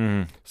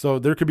 So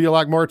there could be a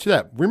lot more to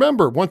that.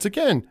 Remember, once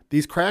again,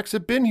 these cracks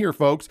have been here,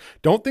 folks.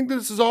 Don't think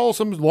this is all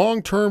some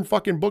long-term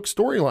fucking book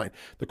storyline.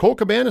 The Colt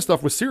Cabana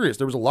stuff was serious.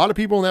 There was a lot of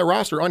people in that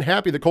roster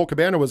unhappy that Colt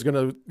Cabana was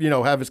going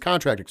to, have his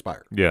contract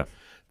expire. Yeah.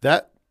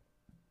 That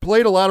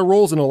played a lot of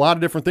roles in a lot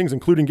of different things,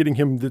 including getting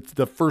him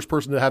the first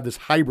person to have this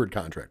hybrid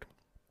contract.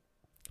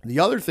 The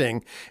other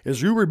thing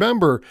is, you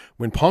remember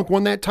when Punk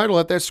won that title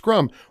at that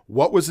scrum,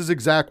 what was his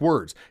exact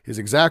words? His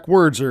exact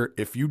words are,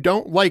 if you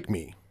don't like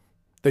me,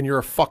 then you're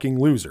a fucking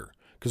loser,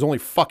 because only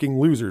fucking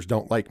losers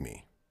don't like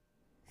me.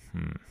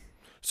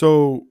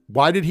 So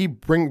why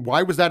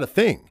was that a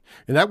thing?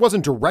 And that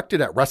wasn't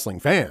directed at wrestling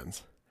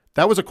fans.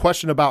 That was a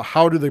question about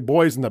how do the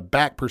boys in the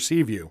back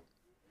perceive you?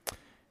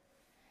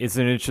 It's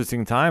an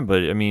interesting time,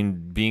 but I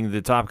mean, being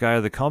the top guy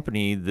of the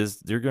company,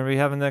 you're going to be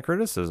having that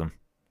criticism.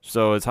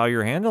 So it's how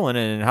you're handling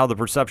it and how the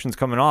perception's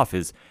coming off.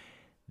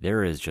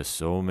 There is just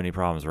so many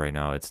problems right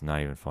now. It's not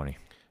even funny.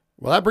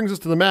 Well, that brings us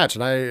to the match,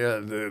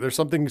 and there's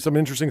some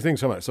interesting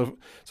things coming up. So,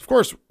 of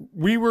course,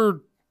 we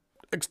were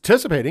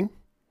anticipating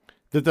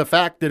that the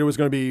fact that it was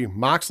going to be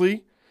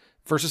Moxley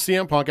versus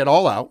CM Punk at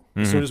All Out,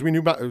 as soon as we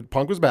knew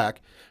Punk was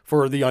back,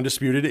 for the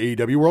undisputed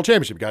AEW World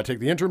Championship. Got to take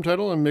the interim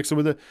title and mix it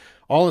with it.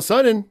 All of a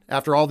sudden,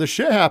 after all this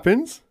shit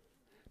happens,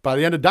 by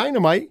the end of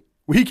Dynamite,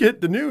 we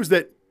get the news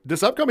that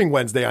this upcoming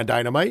Wednesday on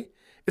Dynamite,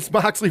 it's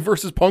Moxley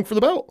versus Punk for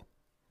the belt.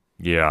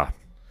 Yeah.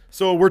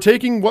 So we're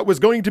taking what was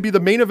going to be the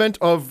main event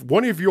of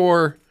one of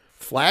your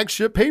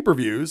flagship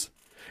pay-per-views.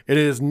 It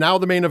is now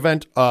the main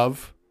event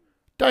of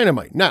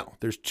Dynamite. Now,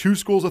 there's two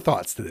schools of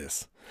thoughts to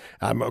this.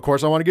 Of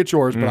course, I want to get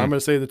yours, but I'm going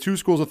to say the two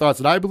schools of thoughts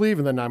that I believe,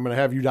 and then I'm going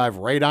to have you dive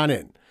right on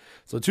in.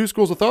 So two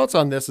schools of thoughts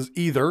on this is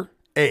either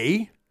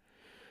A,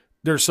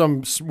 there's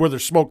where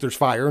there's smoke, there's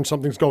fire, and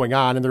something's going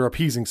on, and they're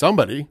appeasing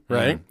somebody,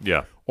 right?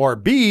 Yeah. Or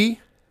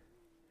B,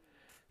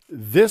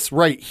 this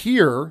right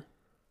here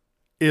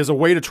is a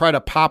way to try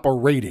to pop a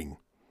rating.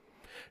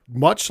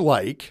 Much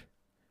like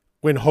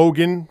when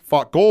Hogan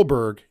fought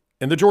Goldberg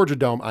in the Georgia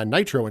Dome on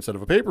Nitro instead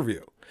of a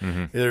pay-per-view.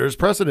 There's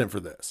precedent for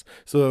this.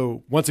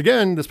 So once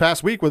again, this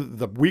past week with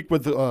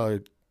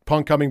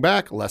Punk coming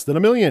back, less than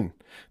 1 million.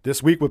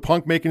 This week with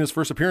Punk making his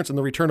first appearance in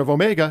the return of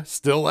Omega,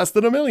 still less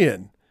than 1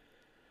 million.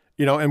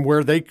 And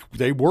where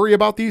they worry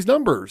about these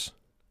numbers.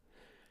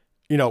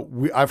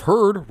 I've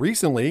heard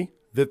recently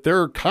that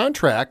their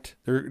contract,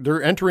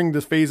 they're entering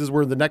the phases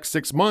where the next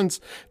 6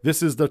 months,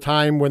 this is the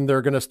time when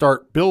they're going to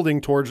start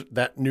building towards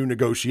that new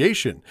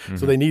negotiation.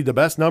 So they need the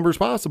best numbers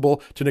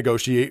possible to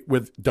negotiate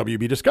with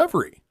WB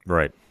Discovery.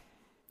 Right.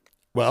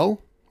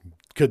 Well,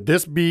 could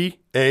this be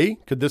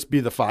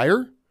the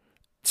fire,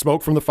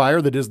 smoke from the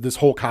fire that is this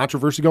whole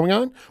controversy going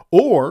on?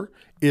 Or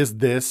is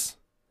this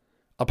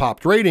a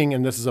popped rating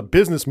and this is a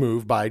business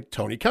move by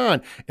Tony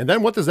Khan? And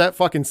then what does that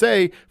fucking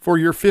say for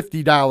your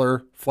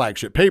 $50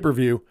 flagship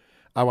pay-per-view?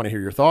 I want to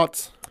hear your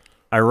thoughts.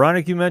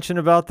 Ironic you mentioned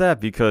about that,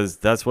 because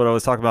that's what I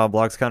was talking about on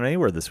Blogs Count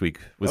Anywhere this week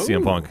with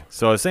CM Punk.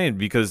 So I was saying,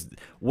 because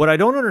what I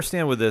don't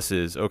understand with this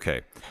is,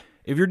 okay,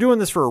 if you're doing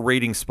this for a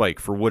rating spike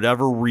for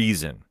whatever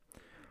reason,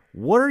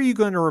 what are you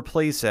going to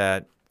replace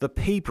at the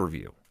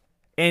pay-per-view?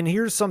 And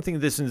here's something,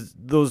 this is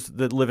those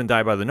that live and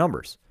die by the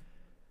numbers.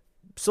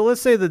 So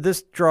let's say that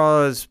this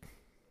draws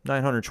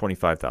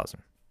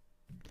 925,000.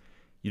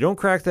 You don't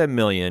crack that 1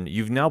 million.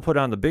 You've now put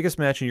on the biggest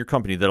match in your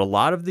company that a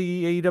lot of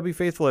the AEW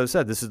faithful have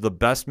said this is the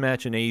best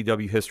match in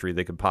AEW history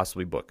they could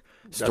possibly book.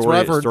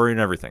 Story and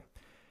everything.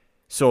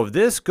 So if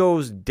this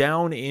goes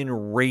down in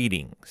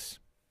ratings,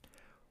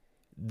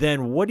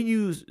 then what do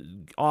you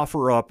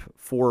offer up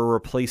for a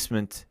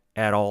replacement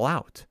at All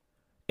Out?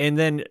 And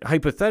then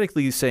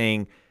hypothetically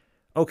saying,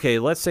 okay,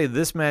 let's say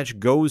this match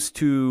goes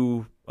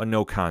to a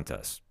no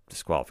contest,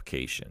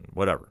 disqualification,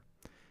 whatever.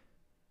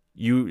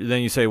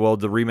 you say, well,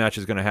 the rematch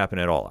is going to happen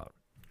at All Out.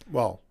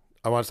 Well,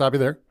 I want to stop you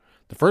there.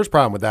 The first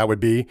problem with that would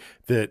be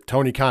that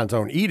Tony Khan's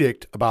own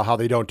edict about how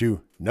they don't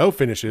do no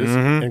finishes,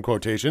 in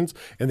quotations,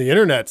 and the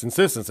internet's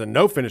insistence that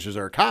no finishes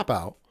are a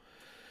cop-out.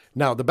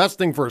 Now, the best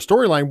thing for a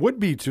storyline would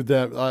be to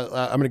them, I'm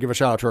going to give a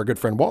shout out to our good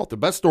friend Walt. The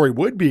best story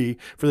would be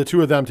for the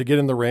two of them to get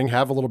in the ring,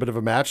 have a little bit of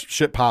a match,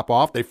 shit pop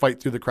off, they fight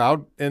through the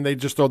crowd, and they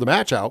just throw the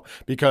match out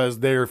because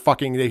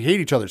they hate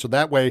each other. So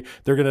that way,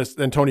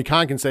 then Tony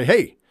Khan can say,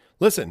 hey,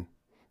 listen,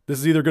 this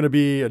is either going to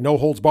be a no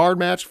holds barred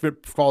match,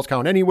 falls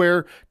count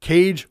anywhere,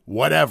 cage,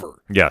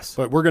 whatever. Yes.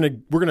 But we're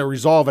going to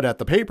resolve it at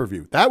the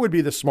pay-per-view. That would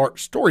be the smart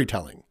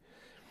storytelling.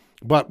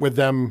 But with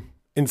them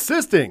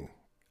insisting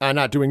on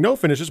not doing no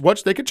finishes,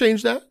 which they could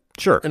change that.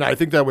 Sure. And I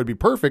think that would be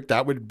perfect.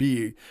 That would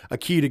be a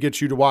key to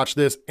get you to watch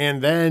this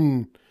and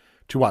then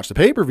to watch the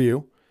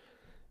pay-per-view.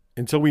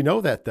 Until we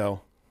know that,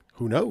 though,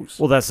 who knows?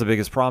 Well, that's the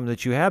biggest problem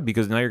that you have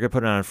because now you're going to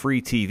put it on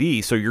free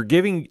TV. So you're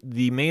giving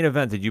the main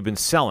event that you've been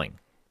selling.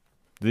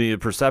 The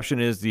perception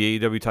is the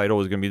AEW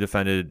title is going to be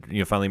defended,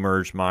 finally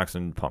merged, Mox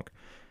and Punk.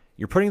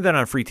 You're putting that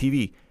on free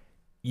TV.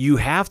 You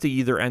have to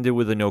either end it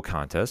with a no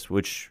contest,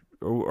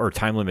 or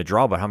time limit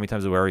draw, but how many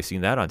times have we already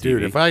seen that on TV?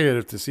 Dude, if I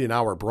get to see an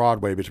hour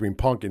Broadway between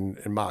Punk and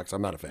Mox,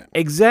 I'm not a fan.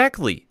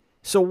 Exactly.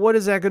 So what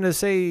is that going to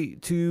say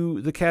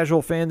to the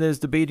casual fan that is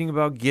debating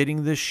about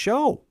getting this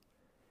show?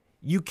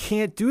 You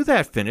can't do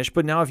that finish,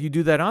 but now if you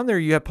do that on there,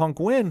 you have Punk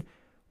win.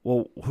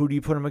 Well, who do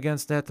you put him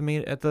against at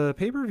the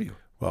pay-per-view?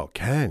 Well,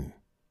 Ken,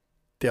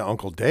 the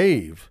Uncle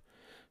Dave,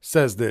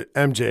 says that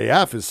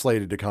MJF is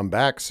slated to come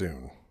back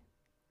soon.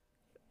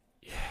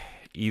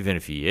 Even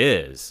if he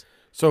is.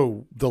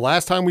 So the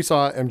last time we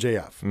saw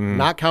MJF,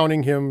 not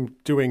counting him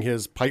doing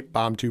his pipe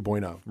bomb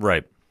 2.0,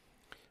 right,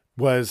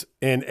 was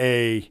in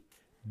a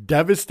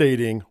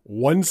devastating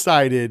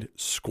one-sided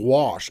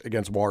squash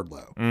against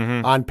Wardlow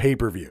on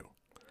pay-per-view.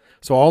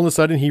 So all of a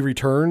sudden he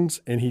returns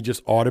and he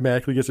just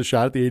automatically gets a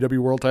shot at the AEW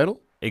World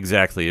Title?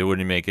 Exactly. It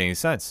wouldn't make any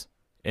sense.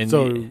 And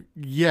so,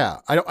 yeah,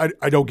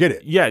 I don't get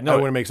it. Yeah, no. It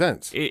wouldn't make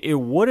sense. It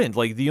wouldn't.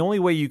 Like, the only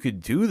way you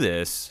could do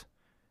this,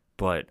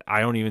 but I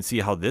don't even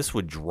see how this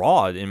would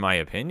draw, in my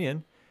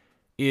opinion,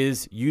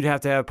 is you'd have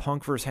to have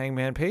Punk versus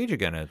Hangman Page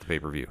again at the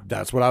pay-per-view.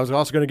 That's what I was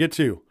also going to get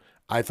to.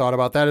 I thought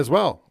about that as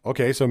well.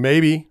 Okay, so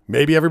maybe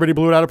everybody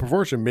blew it out of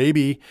proportion.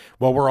 Maybe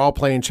while we're all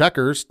playing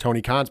checkers,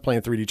 Tony Khan's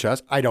playing 3D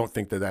chess. I don't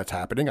think that that's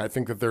happening. I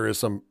think that there is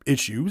some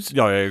issues.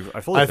 Yeah,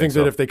 I think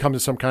that if they come to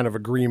some kind of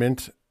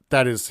agreement,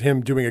 that is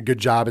him doing a good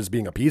job as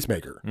being a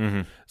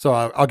peacemaker. So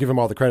I'll give him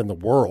all the credit in the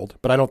world.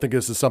 But I don't think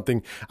this is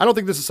something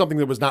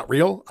that was not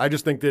real. I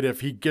just think that if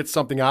he gets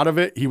something out of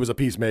it, he was a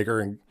peacemaker.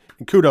 And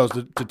kudos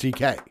to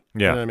TK. Yeah.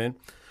 You know what I mean?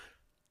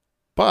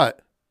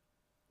 But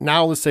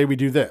now let's say we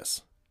do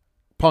this.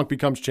 Punk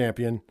becomes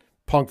champion.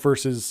 Punk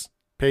versus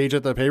Page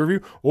at the pay-per-view.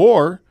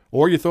 Or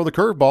you throw the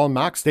curveball and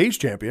Mox stays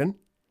champion.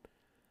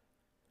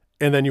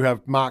 And then you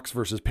have Mox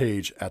versus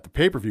Page at the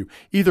pay-per-view.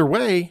 Either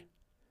way,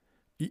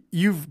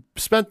 you've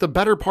spent the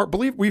better part.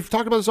 We've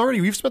talked about this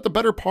already. We've spent the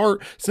better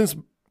part since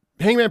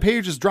Hangman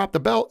Page has dropped the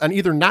belt on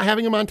either not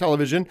having him on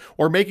television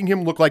or making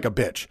him look like a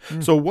bitch.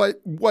 So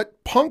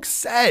what Punk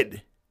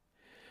said,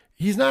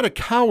 he's not a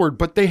coward,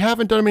 but they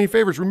haven't done him any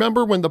favors.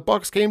 Remember when the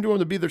Bucks came to him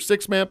to be their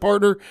 6-man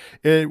partner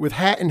with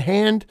hat in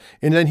hand,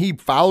 and then he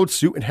followed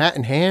suit and hat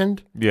in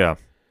hand? Yeah.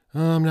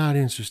 I'm not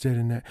interested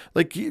in that.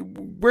 Like,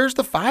 where's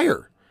the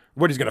fire?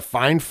 What, he's going to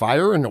find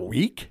fire in a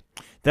week?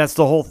 That's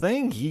the whole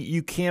thing.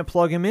 You can't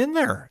plug him in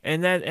there.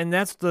 And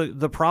that's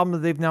the problem that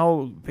they've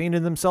now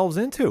painted themselves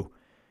into.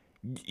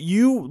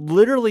 You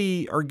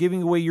literally are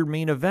giving away your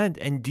main event,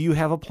 and do you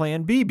have a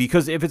plan B?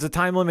 Because if it's a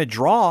time limit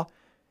draw,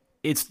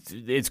 it's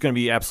going to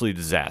be absolutely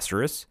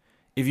disastrous.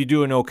 If you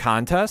do a no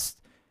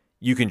contest,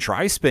 you can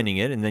try spinning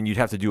it, and then you'd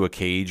have to do a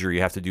cage, or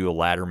you have to do a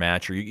ladder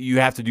match, or you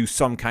have to do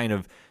some kind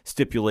of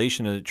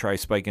stipulation to try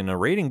spiking a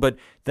rating. But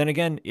then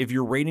again, if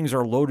your ratings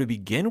are low to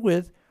begin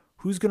with,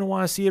 who's going to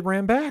want to see it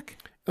ran back?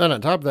 Then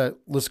on top of that,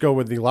 let's go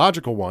with the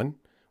logical one,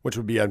 which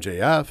would be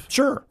MJF.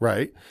 Sure.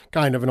 Right?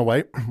 Kind of in a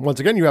way. Once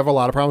again, you have a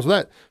lot of problems with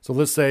that. So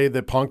let's say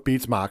that Punk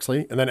beats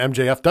Moxley, and then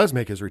MJF does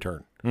make his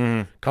return.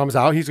 Comes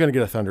out, he's going to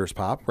get a thunderous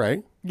pop,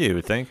 right? Yeah, you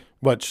would think.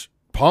 Which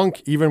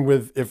Punk, even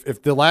with,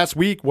 if the last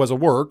week was a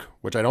work,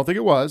 which I don't think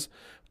it was,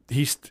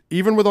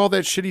 even with all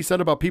that shit he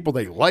said about people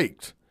they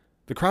liked,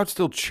 the crowd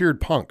still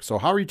cheered Punk. So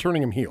how are you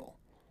turning him heel?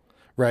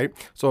 Right?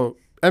 So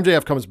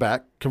MJF comes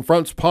back,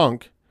 confronts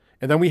Punk,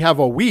 and then we have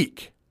a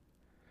week.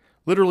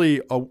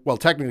 Literally,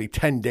 technically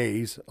 10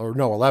 days, or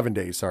no, 11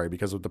 days, sorry,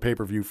 because the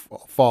pay-per-view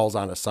falls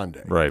on a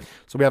Sunday. Right.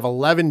 So we have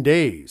 11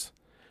 days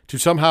to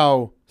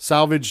somehow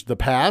salvage the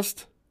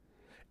past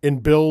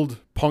and build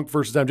Punk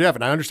versus MJF.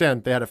 And I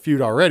understand they had a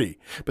feud already,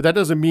 but that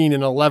doesn't mean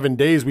in 11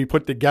 days we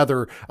put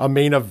together a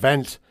main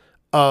event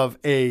of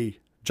a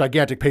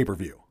gigantic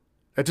pay-per-view.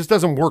 It just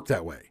doesn't work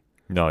that way.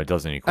 No, it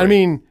doesn't equate. I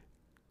mean,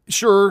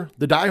 sure,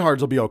 the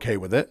diehards will be okay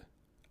with it.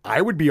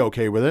 I would be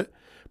okay with it.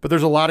 But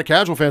there's a lot of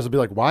casual fans that'll be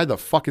like, why the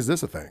fuck is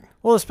this a thing?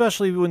 Well,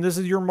 especially when this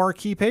is your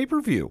marquee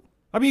pay-per-view.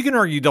 I mean, you can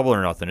argue double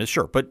or nothing, it's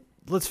sure, but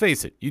let's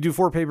face it, you do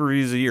 4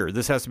 pay-per-views a year.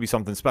 This has to be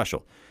something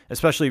special,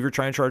 especially if you're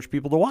trying to charge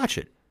people to watch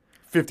it.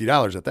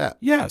 $50 at that.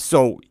 Yeah,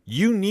 so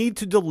you need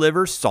to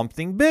deliver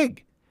something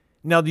big.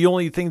 Now, the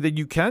only thing that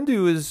you can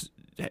do is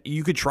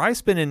you could try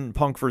spinning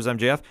Punk versus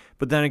MJF,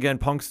 but then again,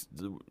 MJF's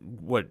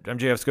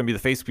going to be the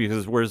face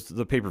because where's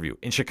the pay-per-view?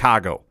 In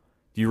Chicago.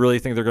 Do you really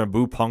think they're going to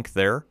boo Punk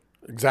there?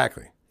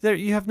 Exactly. There,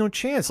 you have no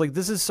chance. Like,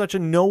 this is such a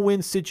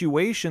no-win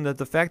situation that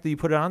the fact that you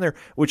put it on there,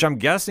 which I'm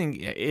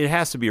guessing it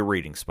has to be a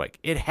rating spike.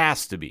 It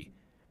has to be.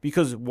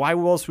 Because why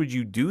else would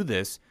you do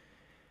this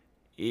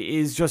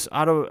is just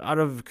out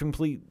of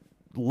complete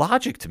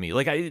logic to me.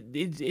 Like,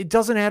 it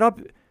doesn't add up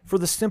for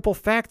the simple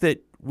fact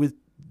that with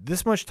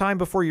this much time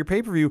before your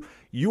pay-per-view,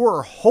 you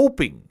are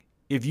hoping,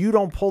 if you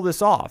don't pull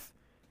this off,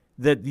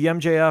 that the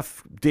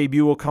MJF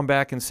debut will come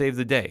back and save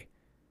the day.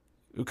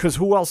 Because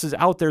who else is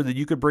out there that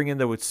you could bring in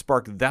that would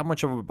spark that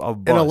much of a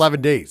buzz? In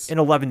 11 days. In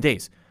 11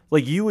 days.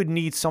 Like, you would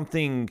need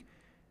something.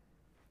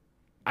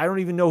 I don't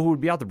even know who would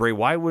be out there. Bray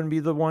Wyatt wouldn't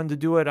be the one to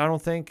do it, I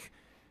don't think.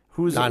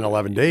 Who's not in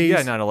 11 days.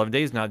 Yeah, not in 11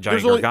 days. Not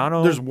Johnny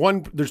Gargano.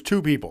 There's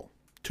two people,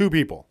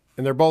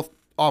 and they're both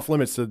off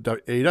limits to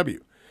AEW.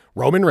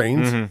 Roman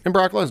Reigns and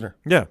Brock Lesnar.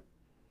 Yeah.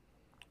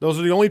 Those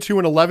are the only 2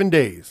 in 11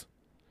 days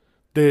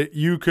that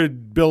you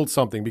could build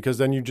something, because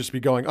then you'd just be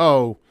going,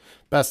 oh,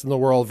 best in the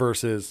world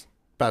versus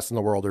best in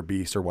the world or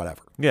beast or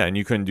whatever. Yeah, and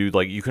you couldn't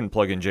you couldn't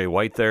plug in Jay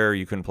White there.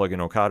 You couldn't plug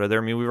in Okada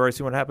there. I mean, we've already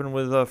seen what happened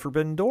with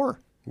Forbidden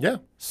Door. Yeah.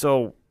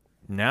 So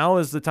now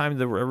is the time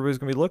that everybody's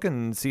going to be looking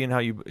and seeing how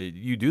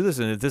you do this.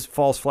 And if this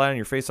falls flat on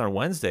your face on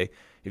Wednesday,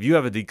 if you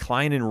have a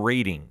decline in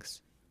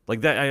ratings,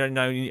 like that,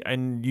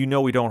 and you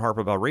know we don't harp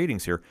about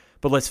ratings here,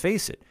 but let's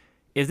face it,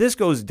 if this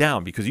goes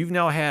down because you've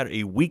now had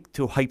a week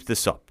to hype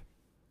this up,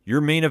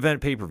 your main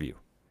event pay-per-view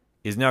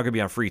is now going to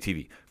be on free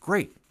TV.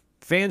 Great.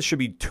 Fans should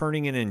be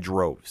turning in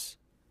droves.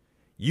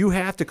 You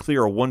have to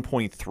clear a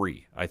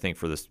 1.3, I think,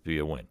 for this to be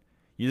a win.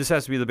 This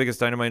has to be the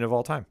biggest Dynamite of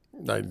all time.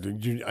 I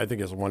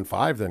think it's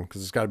 1.5 then,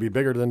 because it's got to be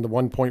bigger than the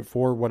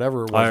 1.4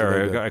 whatever it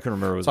was. I couldn't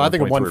remember. It was so I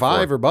think a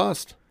 1.5 or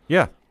bust.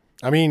 Yeah.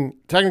 I mean,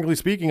 technically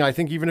speaking, I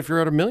think even if you're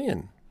at 1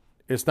 million,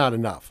 it's not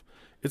enough.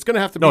 It's going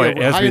to have to be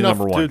high enough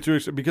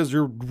to because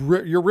you're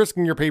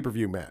risking your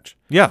pay-per-view match.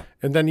 Yeah.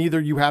 And then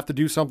either you have to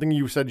do something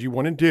you said you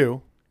wouldn't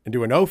do and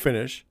do a no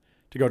finish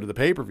to go to the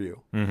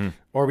pay-per-view,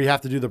 or we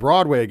have to do the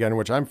Broadway again,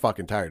 which I'm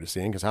fucking tired of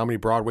seeing, because how many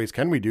Broadways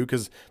can we do?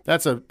 Because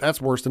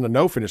that's worse than a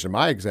no finish in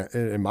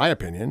my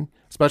opinion,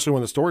 especially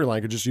when the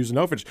storyline could just use a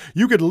no finish.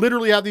 You could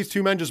literally have these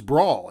two men just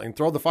brawl and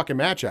throw the fucking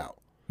match out.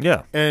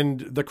 Yeah. And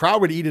the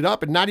crowd would eat it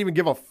up and not even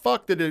give a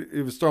fuck that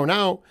it was thrown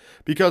out,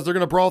 because they're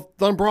going to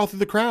brawl through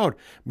the crowd.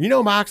 You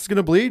know Mox is going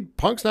to bleed.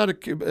 Punk's not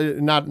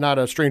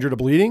a stranger to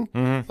bleeding.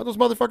 Let those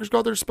motherfuckers go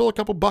out there and spill a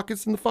couple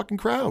buckets in the fucking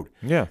crowd.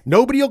 Yeah.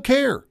 Nobody will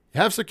care.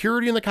 Have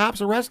security and the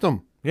cops arrest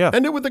them. Yeah.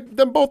 End it with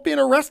them both being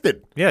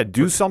arrested. Yeah,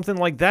 do something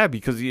like that,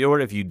 because you know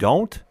what? If you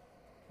don't,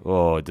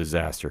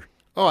 disaster.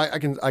 Oh,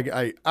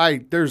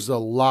 there's a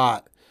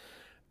lot.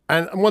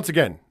 And once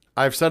again,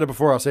 I've said it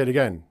before, I'll say it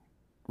again.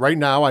 Right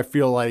now, I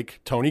feel like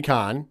Tony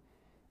Khan,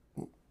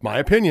 my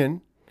opinion,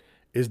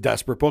 is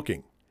desperate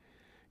booking.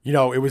 You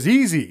know, it was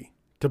easy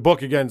to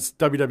book against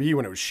WWE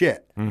when it was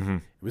shit.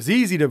 It was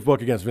easy to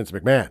book against Vince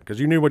McMahon because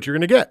you knew what you were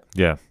going to get.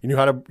 Yeah. You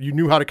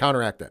knew how to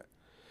counteract that.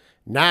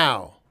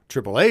 Now,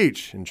 Triple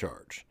H in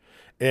charge.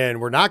 And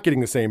we're not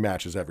getting the same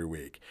matches every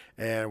week.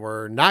 And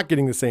we're not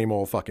getting the same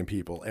old fucking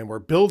people. And we're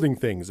building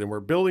things. And we're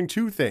building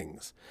two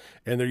things.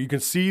 And there you can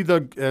see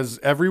as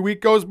every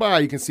week goes by,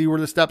 you can see where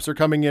the steps are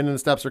coming in and the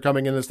steps are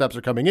coming in and the steps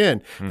are coming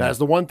in. That's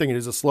the one thing. It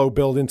is a slow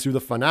build into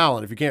the finale.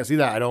 And if you can't see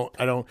that,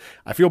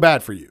 I feel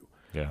bad for you.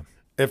 Yeah.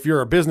 If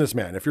you're a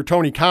businessman, if you're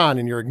Tony Khan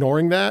and you're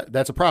ignoring that,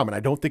 that's a problem. And I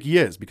don't think he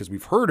is, because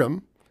we've heard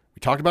him. We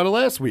talked about it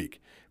last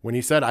week when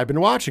he said, I've been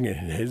watching it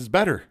and it is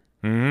better.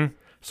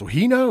 So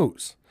he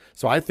knows.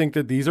 So I think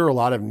that these are a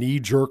lot of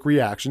knee-jerk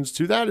reactions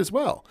to that as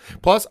well.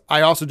 Plus,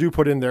 I also do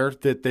put in there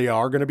that they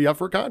are going to be up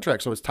for a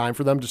contract. So it's time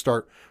for them to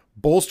start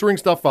bolstering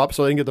stuff up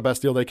so they can get the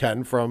best deal they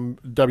can from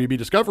WB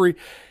Discovery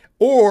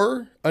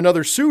or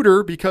another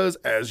suitor, because,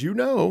 as you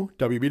know,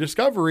 WB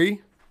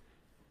Discovery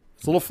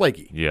is a little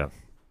flaky. Yeah.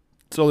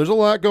 So there's a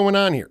lot going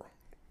on here.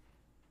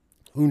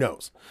 Who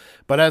knows?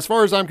 But as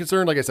far as I'm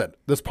concerned, like I said,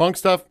 this Punk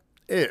stuff,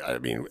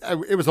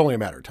 it was only a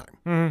matter of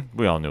time.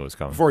 We all knew it was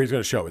coming. Before he's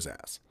going to show his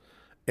ass.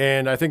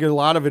 And I think a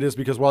lot of it is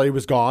because while he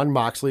was gone,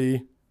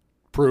 Moxley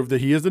proved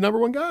that he is the number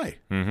one guy.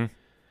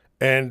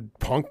 And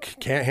Punk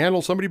can't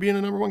handle somebody being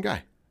the number one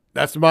guy.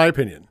 That's my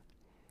opinion.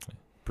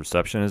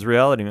 Perception is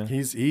reality, man.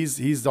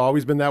 He's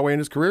always been that way in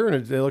his career,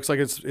 and it looks like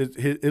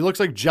it looks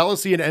like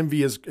jealousy and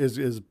envy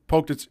is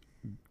poked its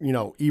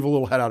evil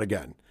little head out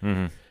again.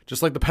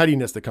 Just like the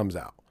pettiness that comes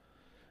out.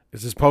 It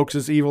just pokes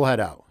his evil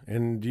head out.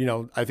 And,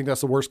 I think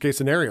that's the worst case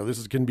scenario.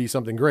 This can be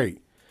something great.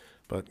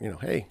 But,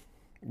 hey,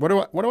 what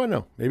do I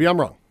know? Maybe I'm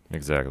wrong.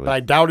 Exactly. But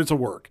I doubt it's a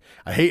work.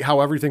 I hate how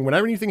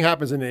whenever anything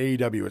happens in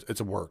AEW, it's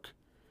a work.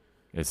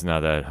 It's not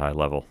that high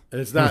level.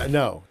 It's not,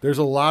 no. There's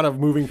a lot of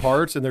moving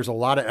parts, and there's a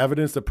lot of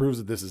evidence that proves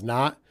that this is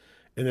not.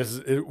 And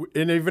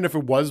and even if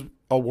it was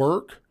a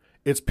work,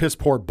 it's piss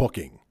poor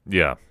booking.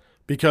 Yeah.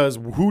 Because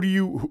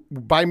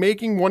by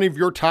making one of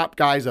your top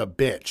guys a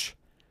bitch,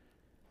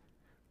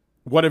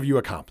 what have you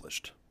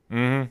accomplished?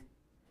 Mm-hmm.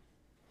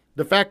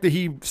 The fact that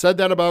he said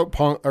that about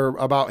Punk or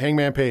about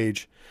Hangman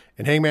Page,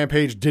 and Hangman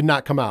Page did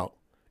not come out,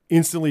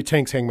 instantly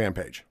tanks Hangman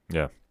Page.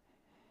 Yeah.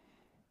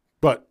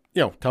 But,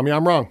 tell me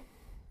I'm wrong.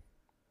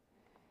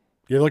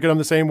 You look at him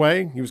the same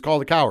way, he was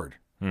called a coward.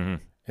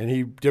 Mm-hmm. And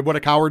he did what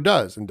a coward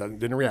does and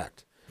didn't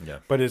react. Yeah.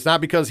 But it's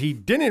not because he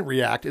didn't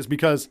react, it's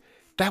because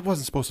that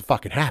wasn't supposed to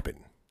fucking happen.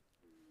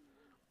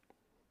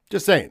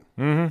 Just saying.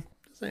 Mm-hmm.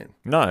 Just saying.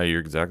 No, you're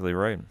exactly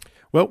right.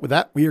 Well, with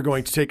that, we are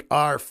going to take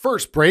our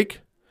first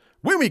break.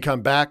 When we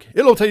come back,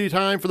 it'll take you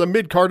time for the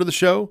mid-card of the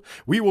show.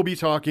 We will be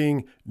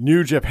talking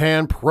New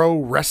Japan Pro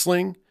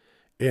Wrestling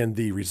and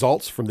the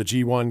results from the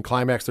G1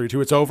 Climax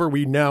 32. It's over.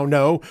 We now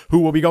know who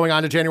will be going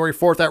on to January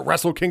 4th at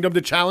Wrestle Kingdom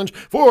to challenge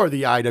for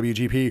the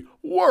IWGP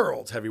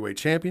World's Heavyweight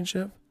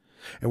Championship.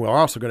 And we're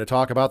also going to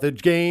talk about the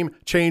Game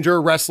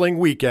Changer Wrestling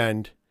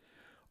Weekend.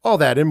 All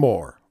that and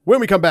more when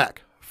we come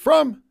back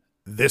from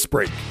this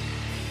break.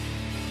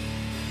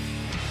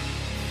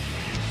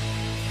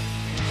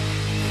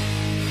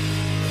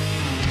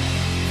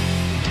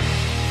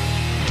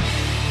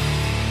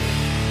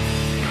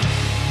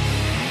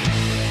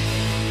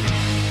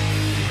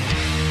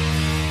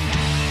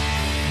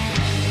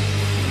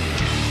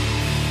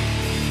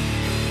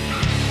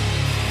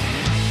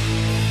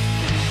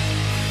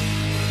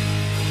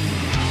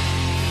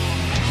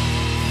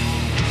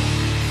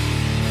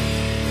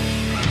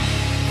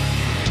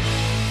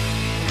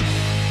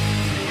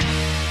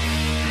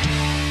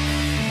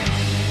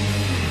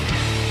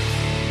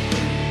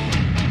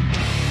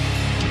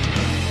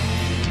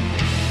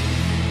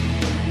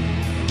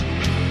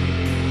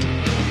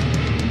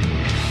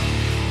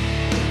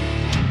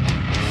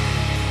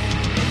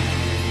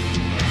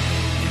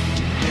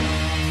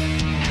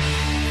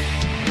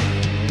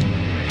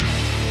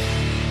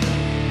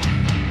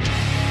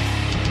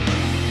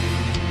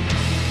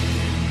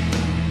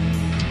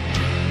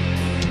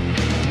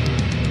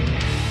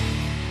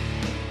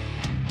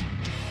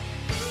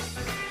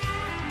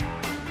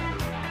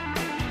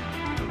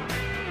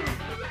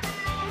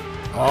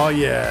 Oh,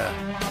 yeah.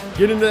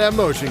 Get into that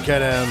motion,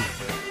 Ken M.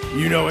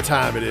 You know what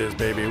time it is,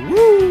 baby.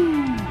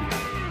 Woo!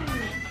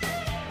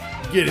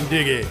 Getting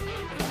diggy.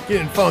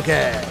 Getting funky.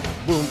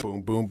 Boom,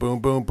 boom, boom, boom,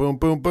 boom, boom,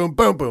 boom, boom,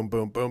 boom, boom,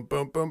 boom, boom,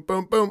 boom, boom,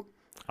 boom, boom.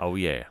 Oh,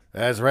 yeah.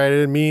 That's right.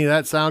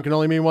 That sound can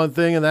only mean one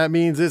thing, and that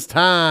means it's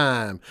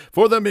time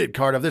for the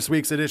mid-card of this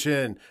week's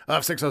edition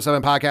of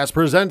 607 Podcast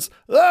Presents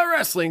The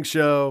Wrestling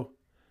Show.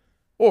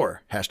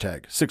 Or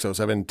hashtag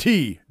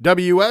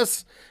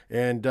 607TWS.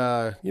 And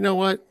you know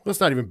what? Let's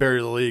not even bury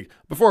the league.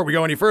 Before we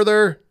go any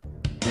further,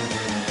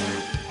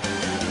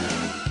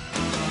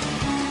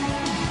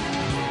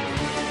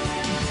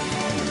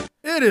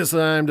 it is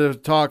time to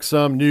talk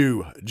some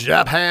New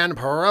Japan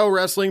Pro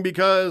Wrestling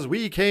because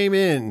we came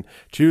in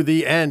to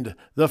the end,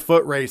 the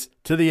foot race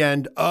to the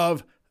end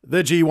of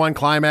the G1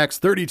 Climax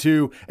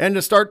 32 and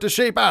to start to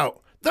shape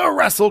out the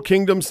Wrestle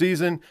Kingdom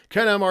season.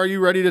 Ken M, are you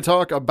ready to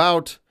talk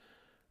about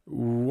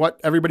what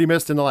everybody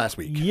missed in the last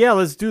week? Yeah,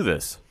 let's do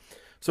this.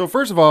 So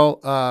first of all,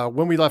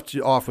 when we left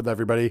you off with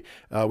everybody,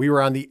 we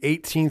were on the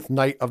 18th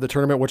night of the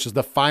tournament, which is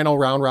the final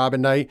round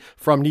robin night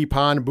from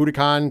Nippon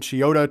Budokan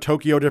Chiyoda,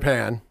 Tokyo,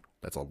 Japan.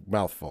 That's a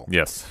mouthful.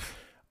 Yes.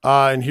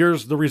 And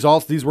here's the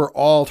results. These were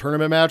all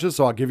tournament matches,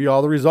 so I'll give you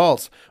all the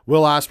results.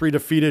 Will Ospreay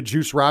defeated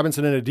Juice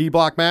Robinson in a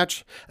D-block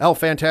match. El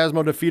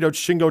Phantasmo defeated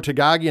Shingo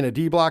Takagi in a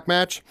D-block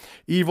match.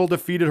 Evil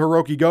defeated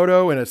Hiroki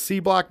Goto in a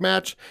C-block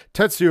match.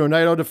 Tetsuya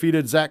Naito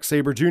defeated Zack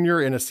Sabre Jr.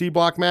 in a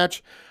C-block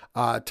match.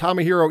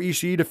 Tomohiro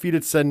Ishii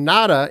defeated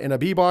Sonata in a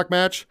B-block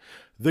match.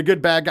 The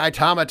good bad guy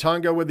Tama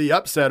Tonga with the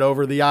upset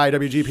over the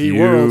IWGP Huge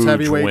World's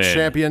Heavyweight win.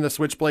 Champion, the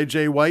Switchblade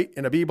Jay White,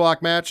 in a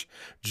B-block match.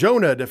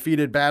 Jonah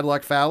defeated Bad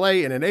Luck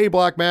Fale in an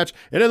A-block match.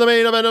 And in the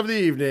main event of the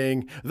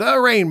evening, the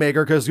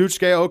Rainmaker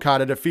Kazuchika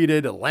Okada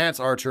defeated Lance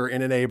Archer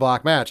in an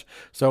A-block match.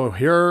 So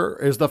here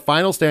is the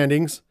final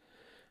standings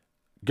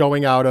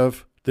going out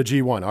of the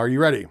G1. Are you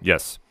ready?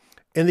 Yes.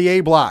 In the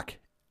A block,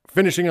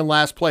 finishing in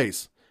last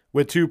place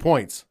with 2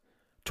 points,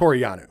 Toru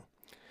Yano.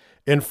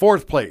 In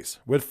fourth place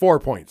with 4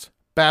 points,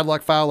 Bad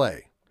Luck Fale.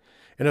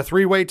 In a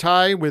three-way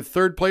tie with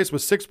third place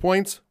with 6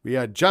 points, we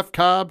had Jeff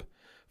Cobb,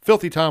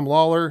 Filthy Tom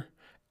Lawler,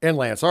 and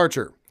Lance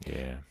Archer.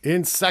 Yeah.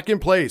 In second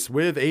place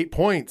with 8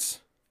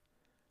 points,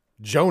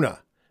 Jonah.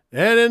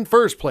 And in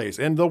first place,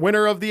 and the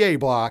winner of the A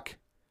block,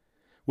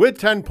 with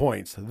 10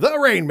 points, the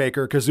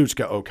Rainmaker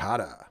Kazuchika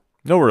Okada.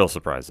 No real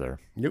surprise there.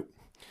 Nope.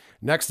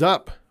 Next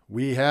up,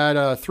 we had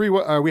a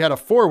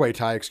four-way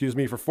tie,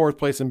 for fourth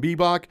place in B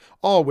block,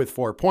 all with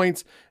 4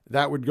 points.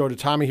 That would go to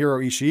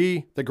Tomohiro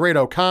Ishii, the Great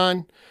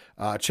Okan,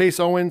 Chase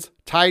Owens,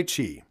 Tai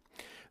Chi.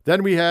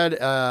 Then we had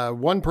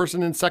one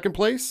person in second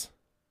place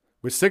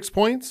with 6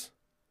 points,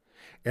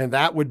 and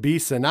that would be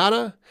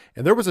Sonata.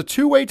 And there was a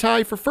two-way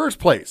tie for first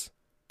place.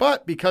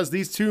 But because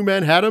these two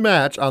men had a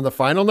match on the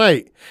final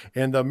night,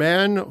 and the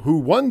man who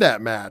won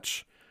that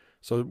match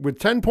So with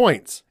 10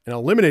 points and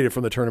eliminated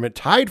from the tournament,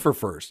 tied for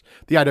first,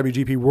 the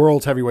IWGP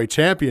World's Heavyweight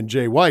Champion,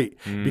 Jay White,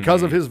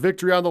 because of his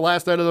victory on the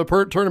last night of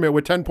the tournament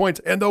with 10 points,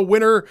 and the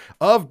winner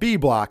of B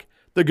Block,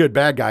 the good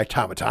bad guy,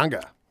 Tama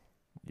Tonga.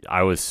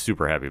 I was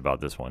super happy about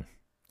this one.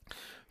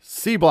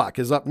 C Block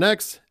is up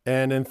next,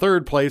 and in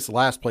third place,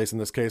 last place in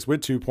this case,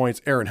 with 2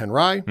 points, Aaron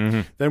Henry.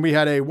 Then we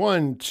had a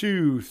 1,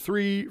 2,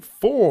 3,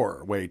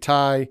 4-way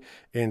tie.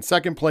 In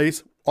second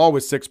place, all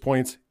with 6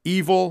 points,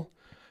 Evil,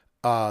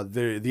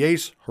 the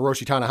ace,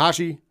 Hiroshi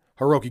Tanahashi,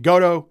 Hiroki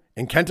Goto,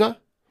 and Kenta.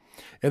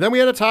 And then we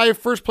had a tie of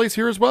first place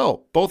here as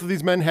well. Both of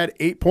these men had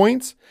 8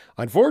 points.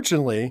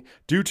 Unfortunately,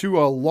 due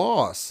to a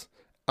loss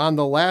on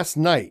the last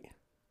night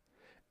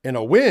and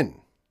a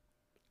win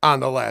on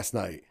the last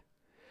night,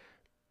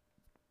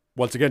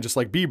 once again, just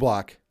like B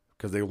Block,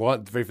 because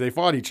they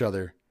fought each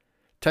other,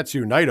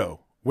 Tetsuya Naito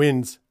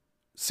wins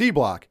C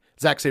Block.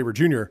 Zack Sabre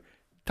Jr.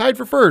 tied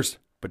for first,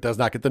 but does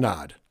not get the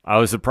nod. I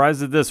was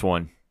surprised at this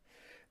one.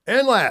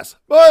 And last,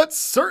 but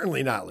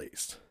certainly not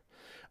least,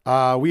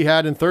 we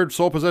had in third,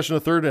 sole possession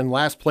of third and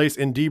last place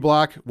in D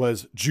Block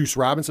was Juice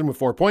Robinson with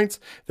 4 points.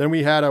 Then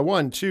we had a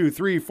 1, 2,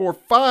 3, 4,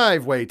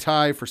 5-way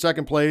tie for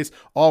second place,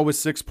 all with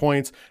 6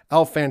 points.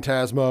 El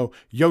Phantasmo,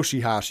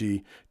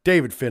 Yoshihashi,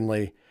 David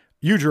Finlay,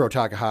 Yujiro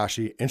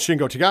Takahashi, and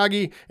Shingo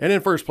Takagi. And in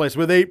first place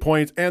with 8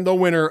 points, and the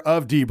winner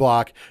of D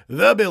Block,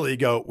 the Billy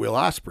Goat, Will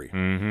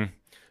Ospreay.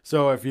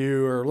 So if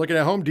you are looking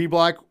at home, D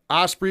Block,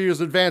 Ospreay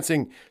is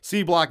advancing.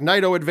 C Block,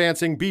 Naito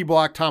advancing. B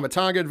Block, Tama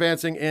Tonga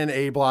advancing. In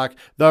A Block,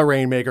 the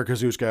Rainmaker,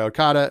 Kazuchika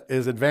Okada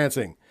is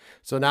advancing.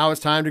 So now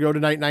it's time to go to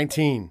night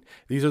 19.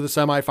 These are the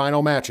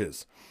semifinal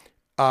matches.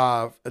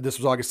 This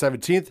was August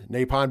 17th,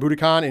 Nippon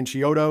Budokan in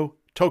Kyoto,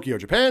 Tokyo,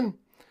 Japan.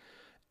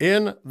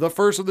 In the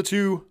first of the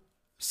two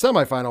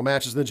semifinal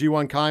matches in the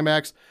G1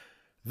 Climax,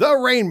 the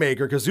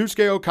Rainmaker,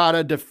 Kazuchika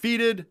Okada,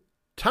 defeated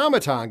Tama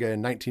Tonga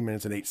in 19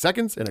 minutes and 8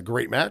 seconds in a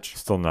great match.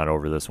 Still not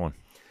over this one.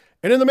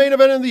 And in the main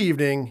event of the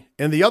evening,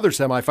 in the other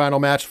semifinal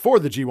match for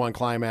the G1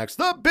 Climax,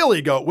 the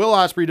Billy Goat, Will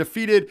Ospreay,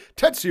 defeated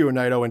Tetsuya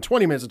Naito in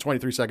 20 minutes and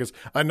 23 seconds.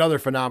 Another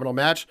phenomenal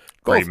match.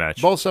 Great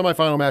match. Both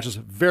semifinal matches,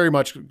 very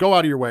much go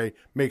out of your way.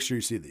 Make sure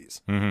you see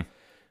these.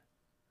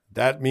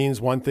 That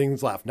means one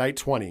thing's left. Night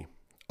 20.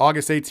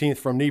 August 18th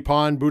from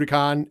Nippon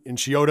Budokan in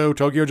Kyoto,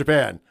 Tokyo,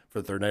 Japan,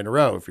 for the third night in a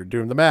row, if you're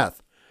doing the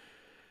math.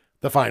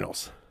 The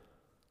finals.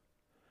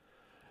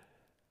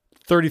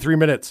 33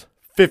 minutes,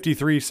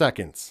 53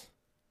 seconds.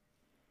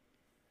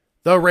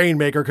 The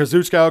Rainmaker,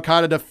 Kazuchika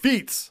Okada,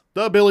 defeats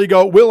the Billy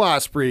Goat, Will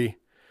Ospreay,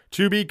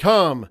 to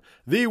become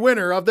the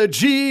winner of the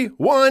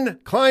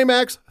G1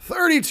 Climax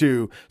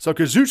 32. So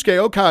Kazuchika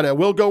Okada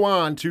will go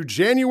on to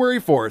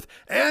January 4th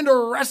and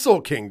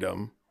Wrestle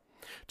Kingdom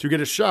to get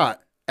a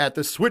shot at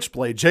the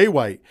Switchblade Jay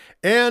White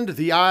and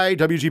the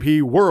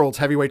IWGP World's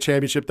Heavyweight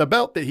Championship, the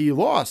belt that he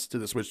lost to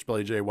the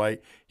Switchblade Jay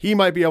White. He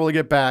might be able to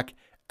get back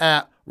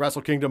at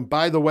Wrestle Kingdom.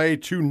 By the way,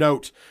 to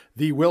note,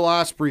 the Will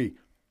Ospreay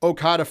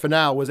Okada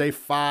finale was a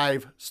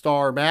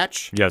 5-star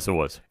match. Yes, it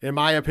was. In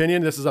my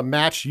opinion, this is a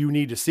match you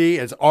need to see.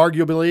 It's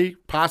arguably,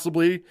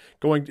 possibly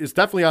it's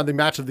definitely on the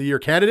match of the year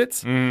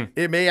candidates.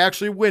 It may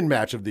actually win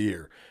match of the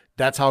year.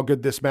 That's how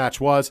good this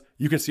match was.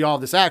 You can see all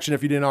this action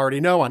if you didn't already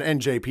know on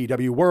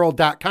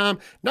njpwworld.com.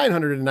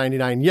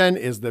 999 yen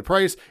is the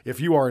price. If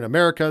you are in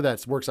America,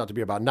 that works out to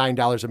be about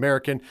 $9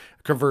 American.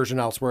 Conversion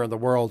elsewhere in the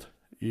world,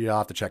 you'll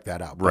have to check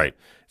that out. But right.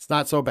 It's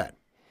not so bad.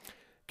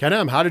 Ken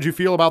M., how did you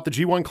feel about the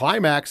G1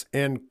 Climax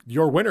and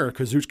your winner,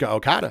 Kazuchika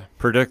Okada?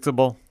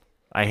 Predictable.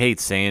 I hate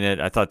saying it.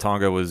 I thought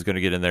Tonga was going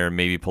to get in there and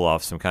maybe pull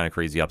off some kind of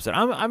crazy upset.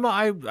 I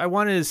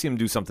wanted to see him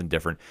do something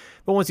different.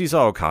 But once you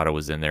saw Okada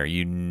was in there,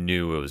 you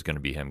knew it was going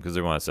to be him because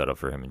they want to set up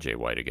for him and Jay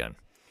White again.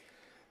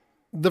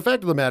 The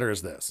fact of the matter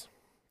is this.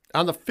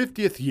 On the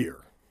 50th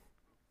year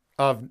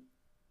of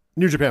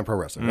New Japan Pro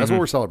Wrestling, that's what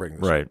we're celebrating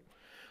this year.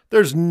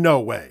 There's no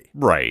way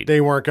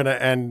they weren't going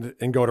to end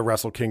and go to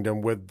Wrestle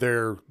Kingdom with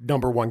their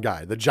number one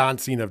guy, the John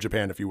Cena of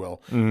Japan, if you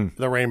will,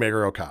 the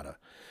Rainmaker Okada.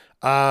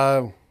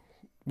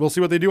 We'll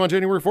see what they do on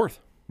January 4th.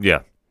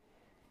 Yeah.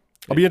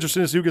 I'll be interested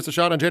to see who gets a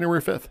shot on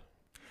January 5th.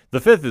 The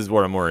 5th is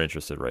where I'm more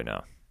interested right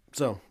now.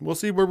 So we'll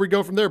see where we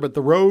go from there. But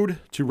the road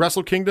to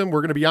Wrestle Kingdom,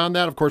 we're going to be on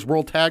that. Of course,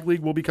 World Tag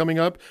League will be coming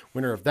up.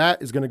 Winner of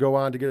that is going to go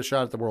on to get a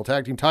shot at the World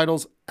Tag Team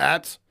titles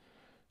at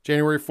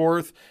January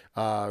 4th.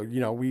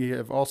 We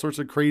have all sorts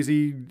of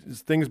crazy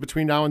things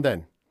between now and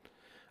then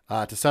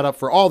to set up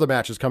for all the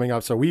matches coming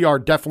up. So we are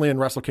definitely in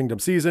Wrestle Kingdom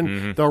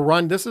season. The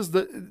run,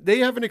 they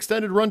have an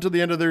extended run to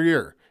the end of their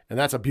year, and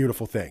that's a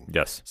beautiful thing.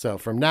 Yes. So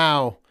from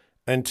now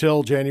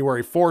until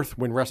January 4th,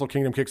 when Wrestle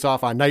Kingdom kicks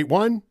off on night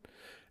 1,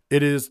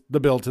 it is the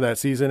build to that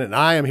season, and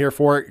I am here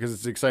for it because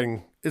it's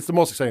exciting. It's the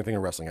most exciting thing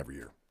in wrestling every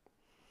year.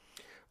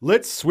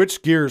 Let's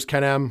switch gears,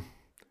 Ken M.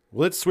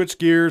 Let's switch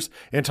gears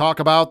and talk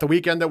about the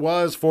weekend that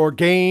was for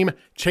Game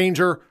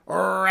Changer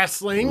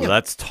Wrestling.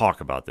 Let's talk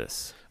about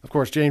this. Of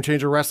course, Game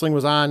Changer Wrestling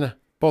was on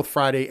both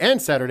Friday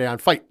and Saturday on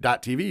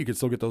FITE.tv. You can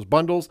still get those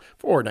bundles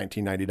for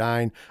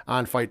 $19.99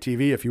 on FITE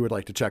TV if you would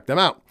like to check them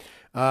out.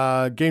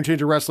 Game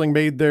Changer Wrestling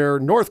made their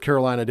North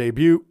Carolina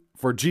debut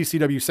for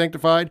GCW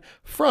Sanctified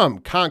from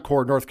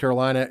Concord, North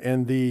Carolina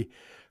in the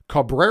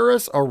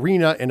Cabreras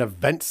Arena and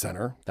Event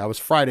Center. That was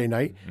Friday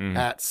night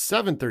at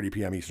 7:30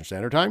 p.m. Eastern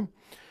Standard Time.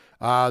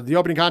 The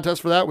opening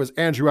contest for that was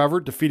Andrew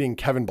Everett defeating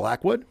Kevin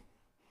Blackwood.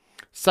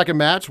 Second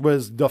match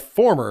was the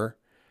former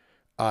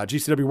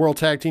GCW World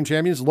Tag Team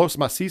Champions Los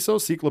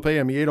Macizos, Ciclope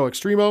and Miedo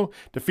Extremo,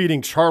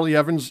 defeating Charlie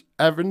Evans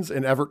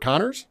and Everett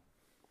Connors.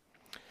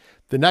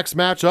 The next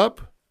match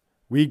up,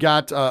 we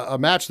got a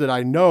match that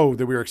I know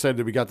that we were excited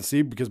that we got to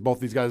see because both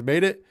these guys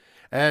made it.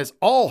 As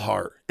All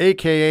Heart,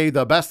 a.k.a.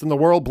 the best in the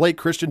world, Blake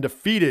Christian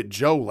defeated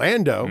Joe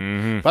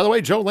Lando. By the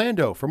way, Joe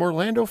Lando from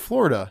Orlando,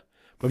 Florida,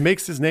 but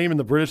makes his name in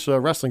the British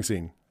wrestling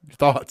scene. Your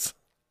thoughts?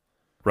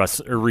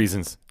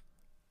 Reasons.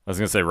 I was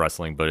going to say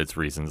wrestling, but it's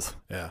reasons.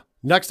 Yeah.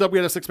 Next up, we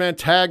had a six-man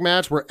tag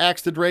match where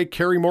Axe to Dre,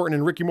 Kerry Morton,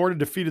 and Ricky Morton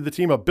defeated the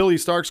team of Billy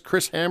Starks,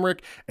 Chris Hamrick,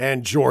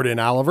 and Jordan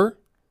Oliver.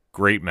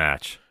 Great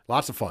match.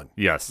 Lots of fun.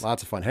 Yes.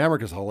 Lots of fun.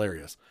 Hamrick is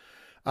hilarious.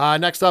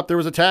 Next up, there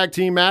was a tag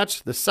team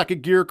match. The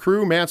Second Gear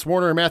Crew, Mance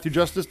Warner and Matthew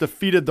Justice,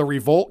 defeated the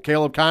Revolt,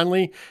 Caleb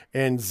Conley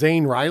and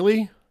Zane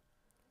Riley.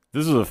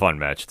 This was a fun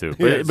match, too.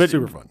 But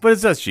super fun. But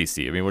it's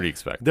SGC. I mean, what do you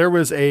expect? There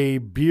was a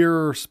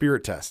beer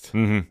spirit test.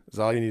 That's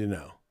all you need to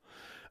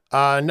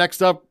know.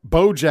 Next up,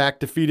 Bojack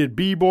defeated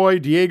B-Boy,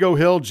 Diego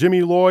Hill,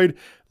 Jimmy Lloyd,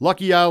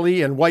 Lucky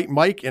Ali, and White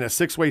Mike in a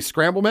six-way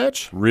scramble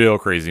match. Real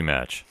crazy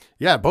match.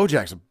 Yeah,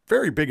 Bojack's a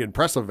very big,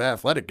 impressive,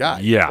 athletic guy.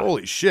 Yeah.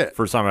 Holy shit.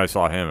 First time I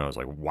saw him, I was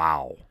like,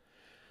 wow.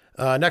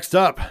 Next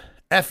up,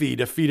 Effie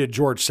defeated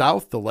George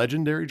South, the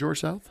legendary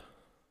George South.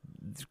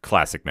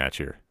 Classic match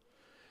here.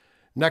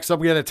 Next up,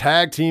 we had a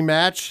tag team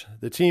match.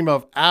 The team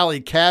of Ali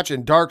Catch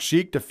and Dark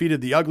Sheik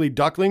defeated the Ugly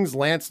Ducklings,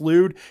 Lance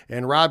Lude,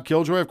 and Rob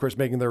Killjoy, of course,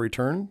 making their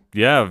return.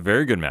 Yeah,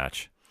 very good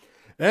match.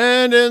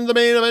 And in the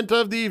main event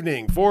of the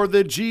evening for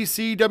the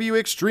GCW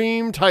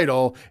Extreme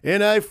title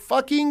in a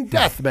fucking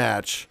death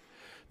match,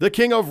 the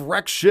king of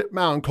Wreck Shit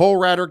Mountain, Cole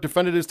Radrick,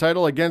 defended his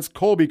title against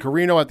Colby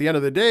Carino at the end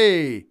of the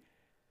day.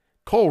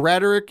 Cole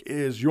Radrick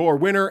is your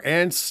winner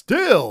and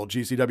still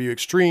GCW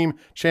Extreme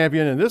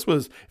champion. And this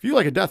was, if you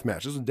like a death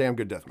match, this is a damn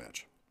good death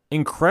match.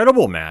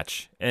 Incredible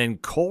match. And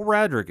Cole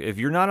Radrick, if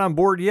you're not on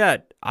board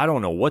yet, I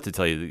don't know what to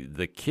tell you.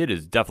 The kid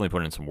is definitely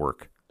putting in some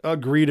work.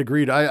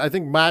 Agreed. I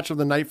think match of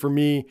the night for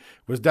me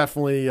was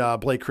definitely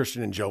Blake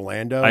Christian and Joe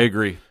Lando. I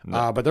agree.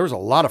 But there was a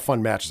lot of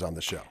fun matches on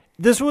the show.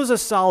 This was a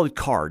solid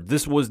card.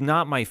 This was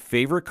not my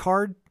favorite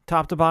card,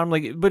 top to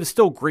bottom, but it's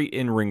still great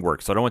in-ring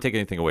work, so I don't want to take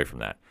anything away from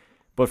that.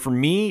 But for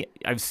me,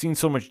 I've seen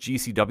so much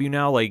GCW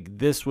now,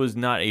 this was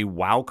not a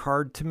wow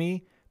card to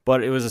me,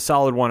 but it was a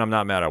solid one. I'm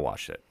not mad I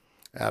watched it.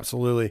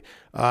 Absolutely.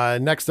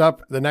 Next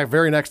up, the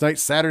very next night,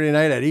 Saturday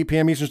night at 8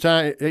 p.m.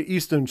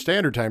 Eastern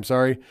Standard Time,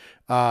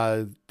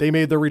 they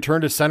made their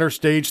return to Center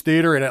Stage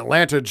Theater in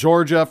Atlanta,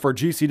 Georgia for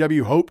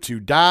GCW Hope to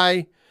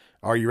Die.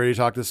 Are you ready to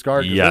talk this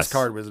card? Yes. This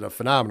card was a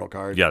phenomenal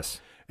card. Yes.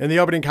 In the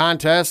opening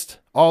contest,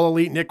 All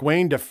Elite Nick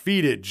Wayne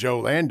defeated Joe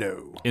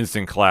Lando.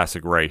 Instant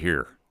classic right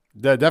here.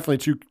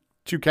 Definitely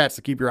two cats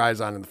to keep your eyes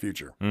on in the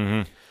future.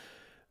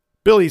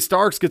 Billy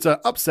Starks gets an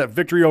upset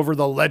victory over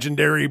the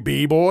legendary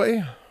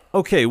B-Boy.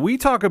 Okay, we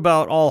talk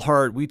about All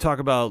Heart. We talk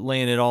about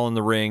laying it all in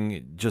the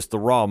ring, just the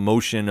raw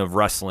emotion of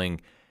wrestling.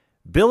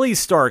 Billy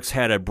Starks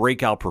had a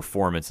breakout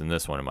performance in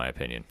this one, in my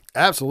opinion.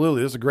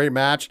 Absolutely. This is a great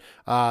match.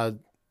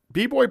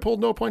 B-Boy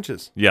pulled no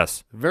punches.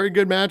 Yes. Very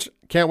good match.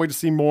 Can't wait to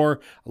see more.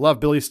 I love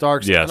Billy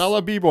Starks. Yes. And I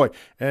love B-Boy.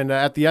 And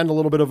at the end, a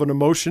little bit of an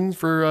emotion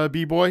for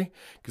B-Boy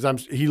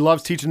because he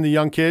loves teaching the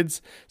young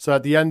kids. So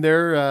at the end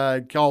there,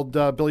 called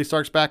Billy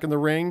Starks back in the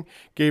ring,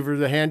 gave her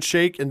the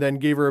handshake, and then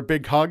gave her a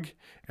big hug.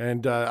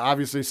 And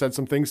obviously said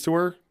some things to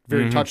her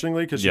very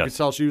touchingly because you could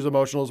tell she was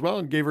emotional as well,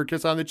 and gave her a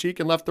kiss on the cheek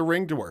and left the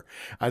ring to her.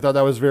 I thought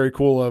that was very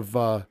cool of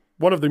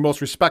one of the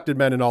most respected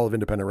men in all of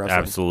independent wrestling.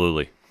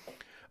 Absolutely.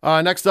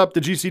 Next up,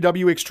 the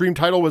GCW Extreme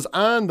title was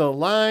on the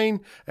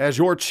line as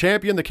your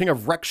champion, the king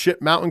of Wreck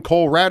Shit Mountain,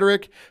 Cole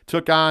Radrick,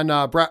 took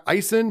on Brett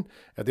Eisen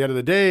at the end of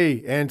the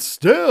day, and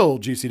still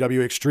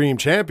GCW Extreme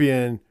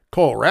champion,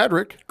 Cole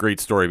Radrick. Great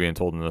story being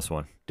told in this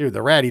one. Dude,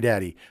 the ratty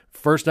daddy.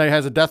 First night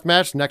has a death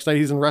match. Next night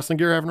he's in wrestling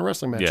gear having a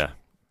wrestling match. Yeah.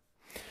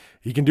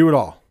 He can do it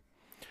all.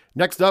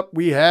 Next up,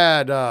 we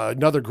had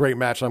another great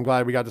match I'm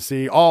glad we got to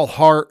see. All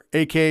Heart,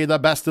 a.k.a. the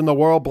best in the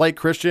world, Blake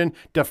Christian,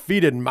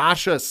 defeated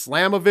Masha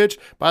Slamovich.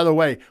 By the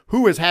way,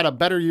 who has had a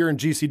better year in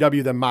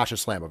GCW than Masha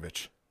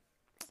Slamovich?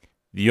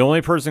 The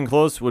only person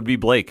close would be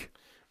Blake.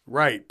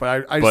 Right,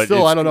 but I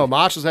don't know.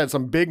 Masha's had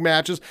some big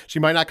matches. She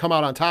might not come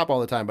out on top all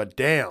the time, but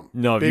damn,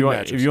 no. If big you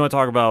matches. want to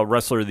talk about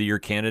Wrestler of the Year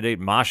candidate,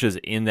 Masha's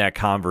in that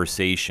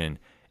conversation,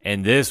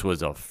 and this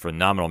was a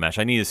phenomenal match.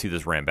 I need to see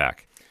this ran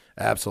back.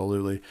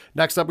 Absolutely.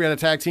 Next up, we had a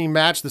tag team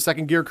match. The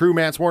Second Gear Crew,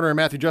 Mance Warner and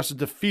Matthew Justice,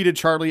 defeated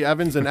Charlie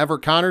Evans and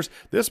Everett Connors.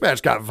 This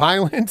match got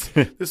violent.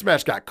 This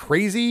match got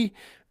crazy.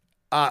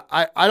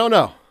 I don't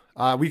know.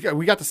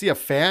 We got to see a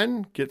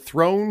fan get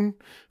thrown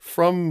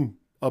from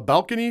a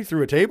balcony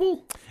through a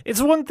table. It's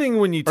one thing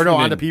when you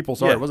onto people.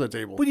 Sorry, it wasn't a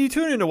table. When you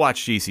tune in to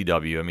watch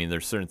GCW, I mean,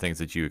 there's certain things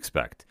that you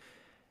expect.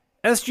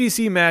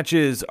 SGC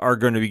matches are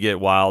going to get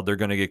wild. They're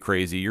going to get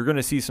crazy. You're going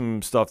to see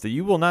some stuff that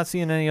you will not see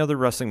in any other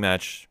wrestling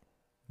match,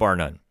 bar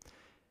none.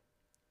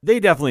 They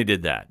definitely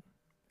did that.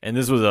 And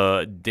this was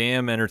a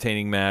damn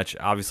entertaining match,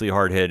 obviously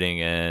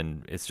hard-hitting,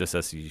 and it's just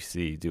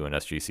SGC doing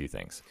SGC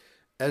things.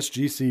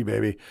 SGC,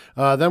 baby.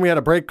 Then we had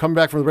a break. Coming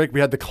back from the break, we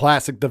had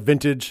the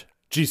vintage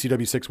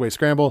GCW six-way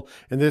scramble.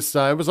 And this,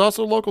 it was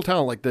also local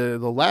talent, like the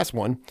last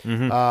one.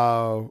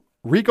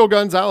 Rico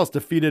Gonzalez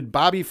defeated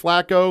Bobby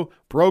Flacco,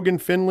 Brogan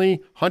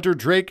Finley, Hunter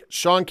Drake,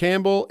 Sean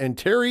Campbell, and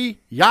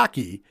Terry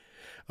Yaki.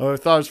 I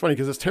thought it was funny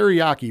because it's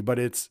teriyaki, but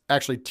it's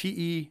actually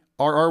Terry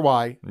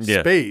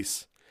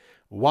space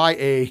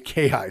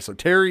Yaki. So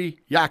Terry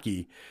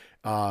Yaki.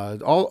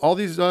 All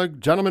these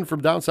gentlemen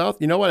from down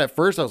south. You know what? At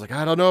first, I was like,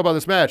 I don't know about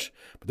this match,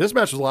 but this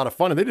match was a lot of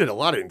fun, and they did a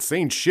lot of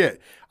insane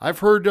shit. I've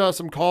heard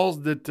some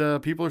calls that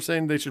people are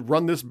saying they should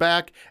run this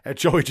back at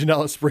Joey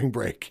Janela's spring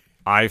break.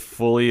 I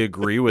fully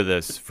agree with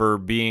this. For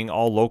being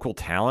all local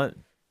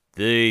talent,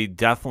 they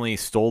definitely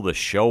stole the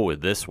show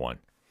with this one.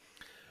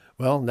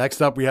 Well,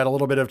 next up, we had a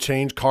little bit of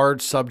change,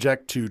 card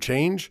subject to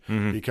change,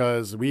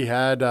 because we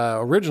had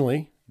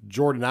originally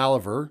Jordan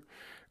Oliver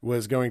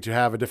was going to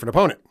have a different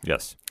opponent.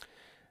 Yes.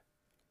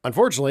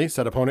 Unfortunately,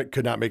 said opponent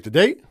could not make the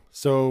date,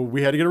 so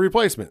we had to get a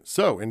replacement.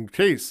 So in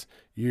case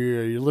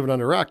you're living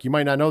under a rock, you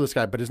might not know this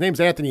guy, but his name's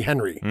Anthony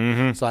Henry.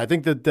 So I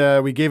think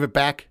that we gave it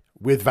back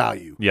with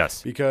value.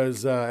 Yes.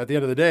 Because at the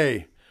end of the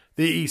day,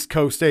 the East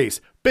Coast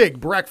Ace, Big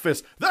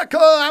Breakfast, the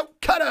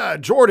Cutter,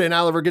 Jordan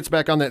Oliver gets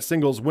back on that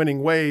singles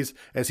winning ways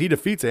as he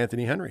defeats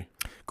Anthony Henry.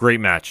 Great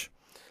match.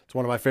 It's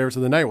one of my favorites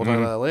of the night. We'll talk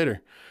about that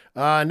later.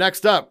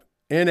 Next up,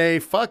 in a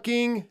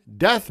fucking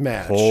death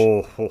match.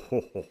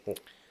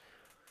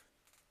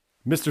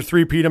 Mr.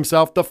 Three-Peat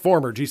himself, the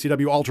former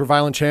GCW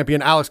Ultra-Violent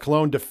Champion, Alex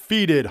Colon,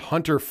 defeated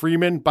Hunter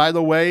Freeman. By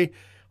the way,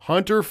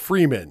 Hunter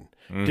Freeman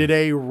did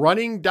a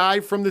running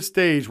dive from the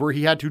stage where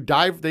he had to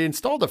dive. They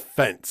installed a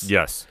fence.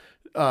 Yes.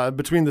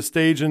 Between the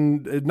stage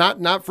and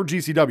not for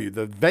GCW,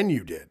 the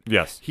venue did.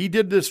 Yes. He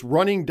did this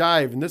running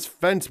dive, and this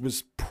fence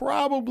was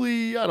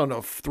probably,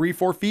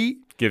 3-4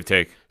 feet. Give,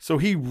 take. So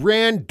he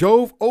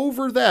dove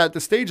over that. The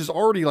stage is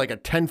already like a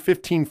 10,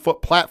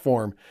 15-foot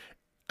platform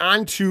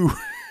onto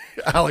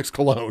Alex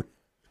Colon.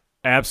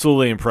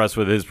 Absolutely impressed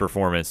with his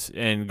performance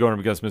and going up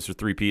against Mr.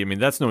 Three-Peat. I mean,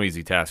 that's no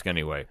easy task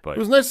anyway. But it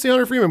was nice to see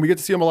Hunter Freeman. We get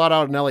to see him a lot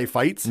out in LA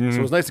fights. So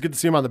it was nice to get to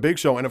see him on the big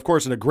show. And, of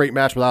course, in a great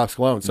match with Alex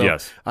Colon. So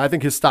yes. I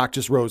think his stock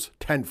just rose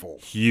tenfold.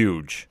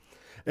 Huge.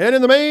 And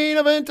in the main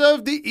event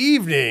of the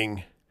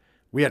evening,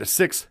 we had a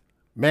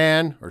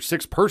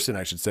six-person,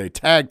 I should say,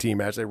 tag team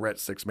match. They were at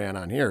 6-man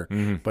on here.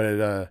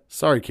 But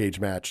cage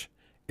match.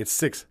 It's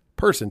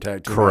 6-person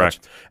tag team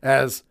Correct. match.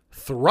 As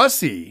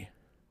Thrussie,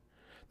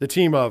 the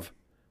team of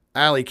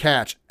Allie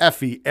Catch,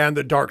 Effie, and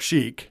the Dark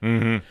Sheik,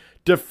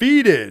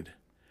 defeated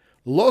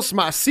Los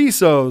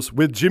Macizos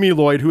with Jimmy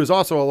Lloyd, who is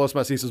also a Los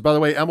Macizos. By the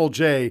way,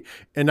 MLJ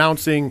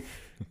announcing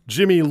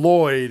Jimmy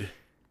Lloyd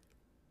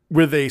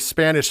with a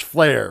Spanish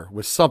flair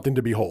was something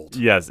to behold.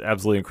 Yes,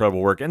 absolutely incredible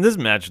work. And this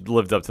match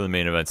lived up to the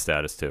main event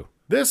status, too.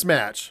 This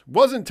match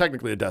wasn't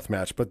technically a death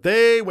match, but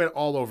they went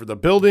all over the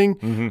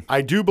building.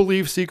 I do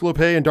believe Cyclope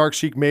and Dark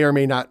Sheik may or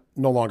may not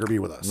no longer be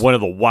with us. One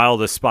of the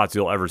wildest spots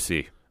you'll ever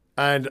see.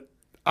 And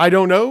I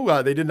don't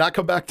know. They did not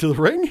come back to the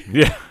ring.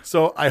 Yeah.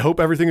 So I hope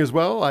everything is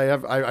well.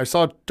 I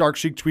saw Dark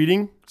Sheik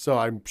tweeting, so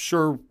I'm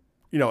sure,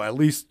 at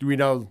least we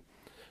know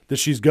that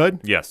she's good.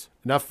 Yes.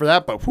 Enough for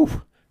that, but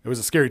it was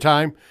a scary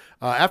time.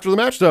 After the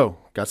match, though,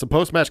 got some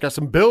post-match, got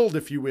some build,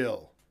 if you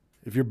will,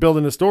 if you're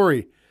building a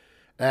story,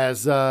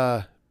 as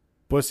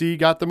Bussy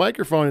got the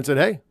microphone and said,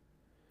 hey,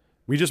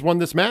 we just won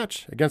this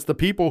match against the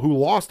people who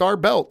lost our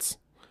belts.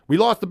 We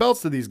lost the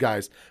belts to these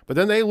guys, but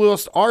then they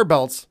lost our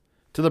belts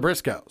to the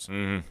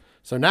Briscoes.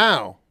 So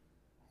now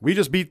we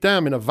just beat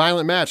them in a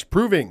violent match,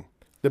 proving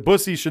that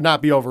Bussy should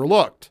not be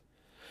overlooked.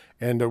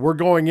 And we're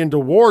going into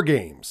War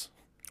Games.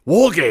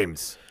 War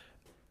Games.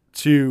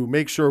 To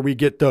make sure we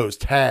get those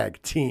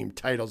tag team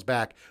titles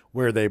back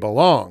where they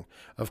belong.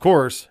 Of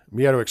course,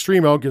 Miedo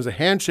Extremo gives a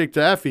handshake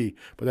to Effie,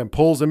 but then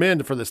pulls him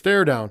in for the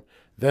stare down.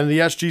 Then the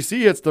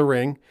SGC hits the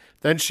ring.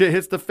 Then shit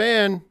hits the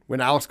fan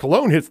when Alex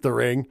Colon hits the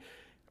ring.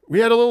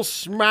 We had a little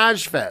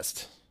smash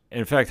fest.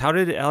 In fact, how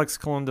did Alex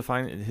Colon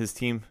define his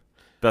team?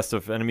 Best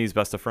of enemies,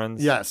 best of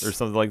friends? Yes. Or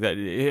something like that.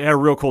 It had a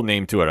real cool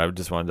name to it. I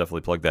just want to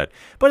definitely plug that.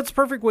 But it's a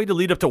perfect way to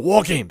lead up to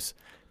War Games.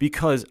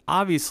 Because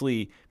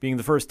obviously, being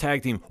the first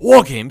tag team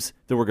War Games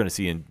that we're going to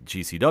see in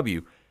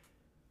GCW,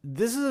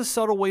 this is a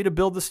subtle way to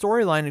build the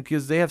storyline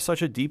because they have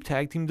such a deep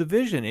tag team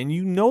division. And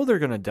you know they're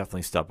going to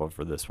definitely step up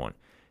for this one.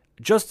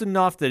 Just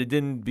enough that it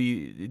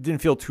didn't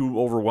feel too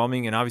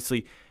overwhelming. And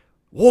obviously,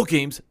 War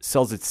Games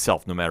sells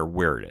itself no matter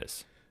where it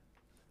is.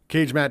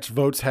 Cage Match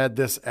votes had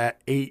this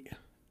at 8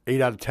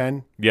 out of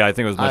 10. Yeah, I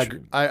think it was much.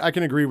 I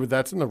can agree with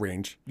that's in the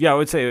range. Yeah, I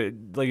would say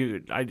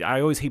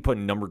I always hate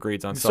putting number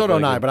grades on stuff. So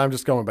don't I, but I'm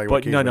just going by.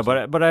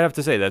 But but I have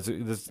to say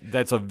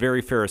that's a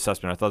very fair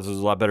assessment. I thought this was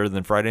a lot better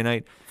than Friday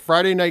night.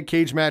 Friday night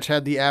Cage Match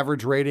had the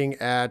average rating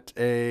at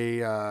a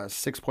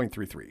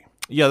 6.33.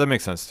 Yeah, that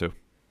makes sense too.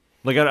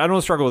 Like, I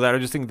don't struggle with that. I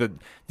just think that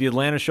the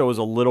Atlanta show is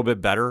a little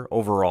bit better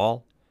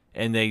overall.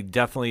 And they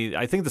definitely,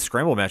 I think the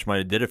Scramble match might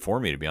have did it for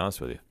me, to be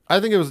honest with you. I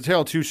think it was a tale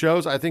of two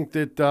shows. I think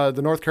that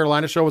the North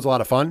Carolina show was a lot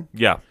of fun.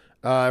 Yeah.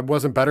 It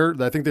wasn't better.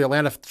 I think the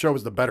Atlanta show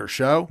was the better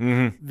show.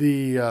 Mm-hmm.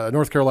 The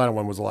North Carolina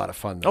one was a lot of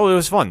fun, though. Oh, it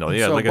was fun, though.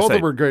 Yeah, so like both I of said.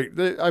 them were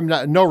great. I'm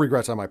not no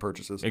regrets on my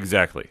purchases.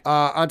 Exactly.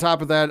 On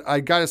top of that, I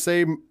got to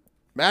say,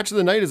 match of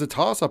the night is a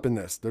toss-up in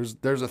this.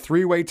 There's a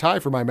three-way tie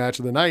for my match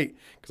of the night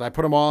because I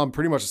put them all on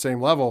pretty much the same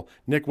level.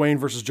 Nick Wayne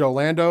versus Joe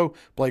Lando,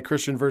 Blake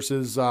Christian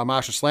versus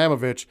Masha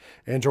Slamovich,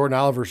 and Jordan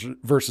Oliver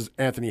versus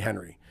Anthony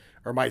Henry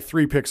are my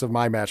three picks of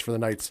my match for the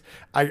nights.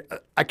 I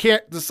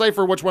can't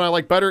decipher which one I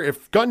like better.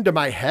 If gun to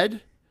my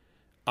head,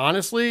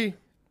 honestly,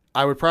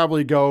 I would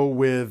probably go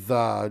with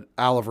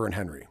Oliver and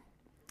Henry.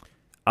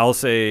 I'll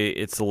say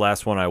it's the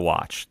last one I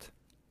watched.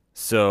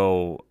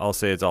 So I'll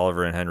say it's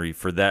Oliver and Henry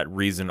for that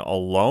reason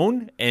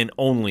alone and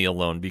only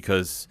alone,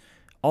 because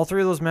all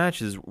three of those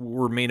matches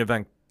were main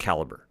event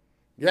caliber.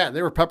 Yeah,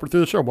 they were peppered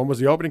through the show. One was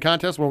the opening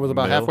contest, one was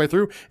about Middle. halfway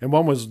through, and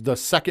one was the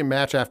second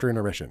match after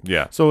intermission.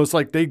 Yeah. So it's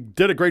like they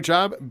did a great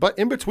job, but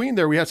in between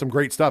there, we had some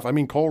great stuff. I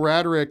mean, Cole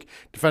Radrick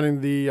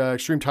defending the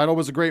Extreme title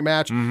was a great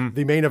match. Mm-hmm.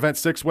 The main event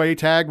six-way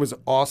tag was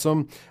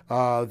awesome.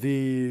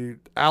 The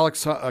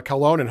Alex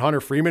Colon and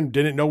Hunter Freeman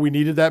didn't know we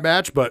needed that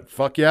match, but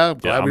fuck yeah,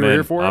 glad we were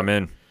here for it. I'm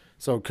in.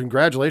 So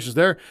congratulations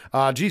there.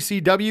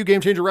 GCW, Game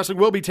Changer Wrestling,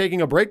 will be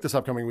taking a break this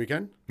upcoming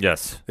weekend.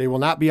 Yes. They will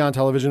not be on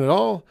television at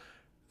all.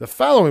 The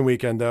following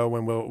weekend, though,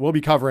 when we'll be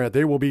covering it,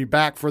 they will be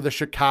back for the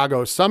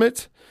Chicago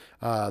Summit.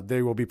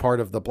 They will be part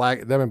of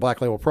them and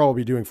Black Label Pro will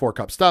be doing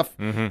 4-Cup stuff.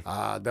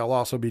 Mm-hmm. They'll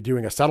also be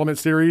doing a settlement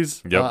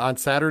series on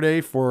Saturday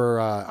for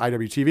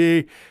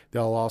IWTV.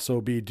 They'll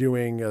also be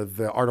doing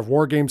the Art of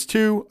War Games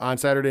 2 on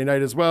Saturday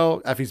night as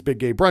well. Effie's Big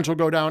Gay Brunch will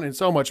go down and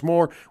so much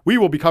more. We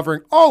will be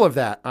covering all of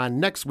that on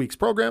next week's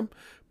program.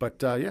 But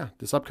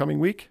this upcoming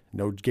week,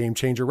 no Game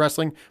Changer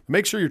Wrestling.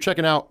 Make sure you're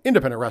checking out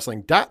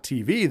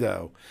independentwrestling.tv,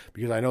 though,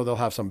 because I know they'll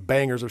have some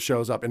bangers of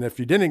shows up. And if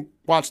you didn't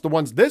watch the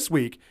ones this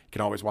week, you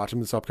can always watch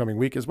them this upcoming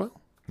week as well.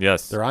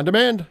 Yes. They're on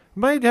demand.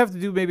 Might have to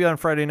do maybe on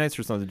Friday nights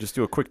or something. Just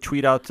do a quick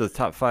tweet out to the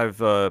top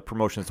 5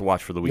 promotions to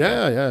watch for the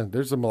weekend. Yeah.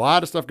 There's a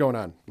lot of stuff going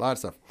on. A lot of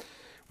stuff.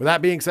 With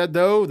that being said,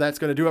 though, that's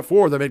going to do it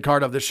for the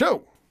mid-card of the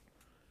show.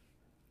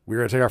 We're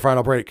going to take our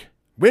final break.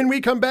 When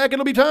we come back,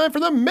 it'll be time for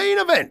the main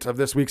event of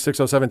this week's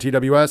 607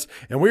 TWS,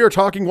 and we are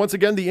talking once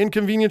again the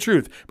Inconvenient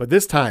Truth, but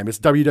this time it's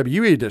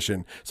WWE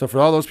edition. So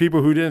for all those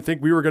people who didn't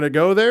think we were going to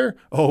go there,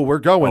 we're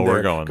going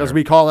there because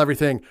we call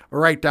everything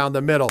right down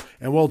the middle,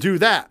 and we'll do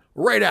that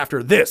right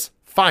after this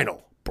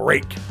final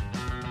break.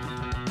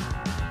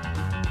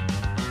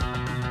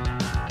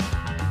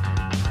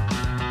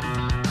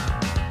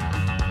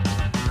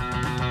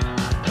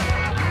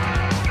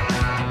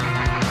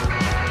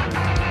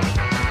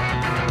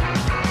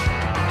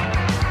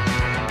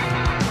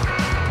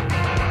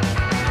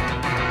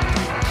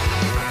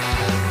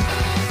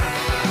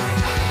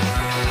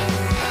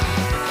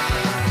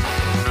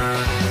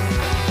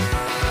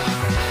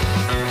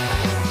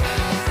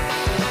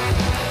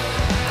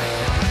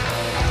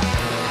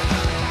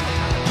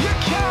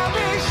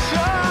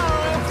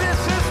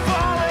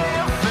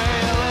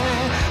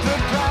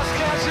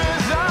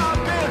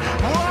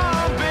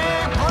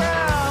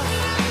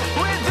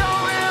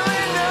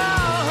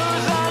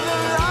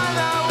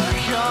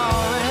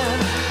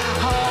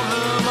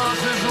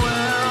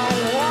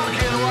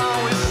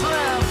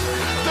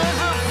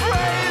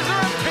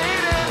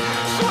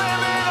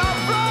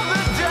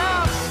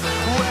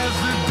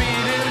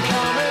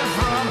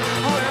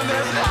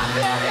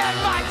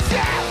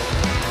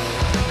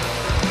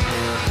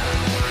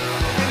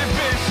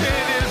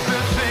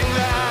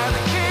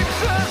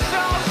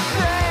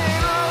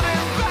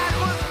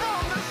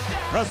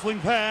 Wrestling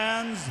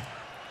fans,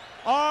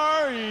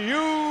 are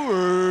you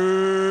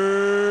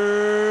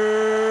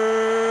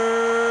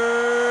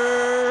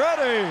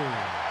ready?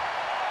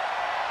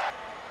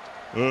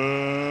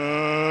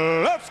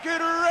 Let's get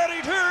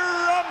ready to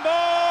rumble!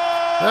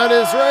 That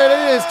is right.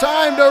 It is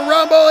time to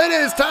rumble. It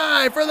is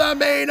time for the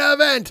main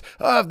event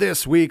of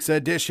this week's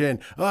edition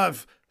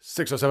of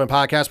 607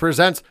 Podcast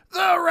Presents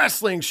The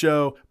Wrestling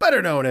Show,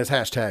 better known as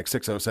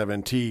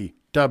hashtag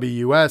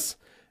 607TWS.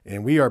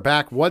 And we are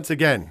back once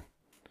again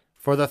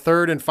for the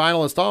third and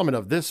final installment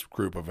of this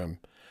group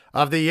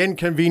of the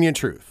Inconvenient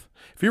Truth.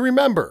 If you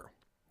remember,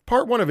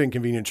 part one of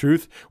Inconvenient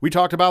Truth, we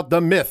talked about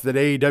the myth that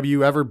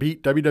AEW ever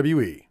beat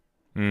WWE.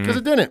 Because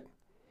it didn't.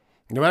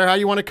 No matter how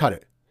you want to cut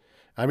it.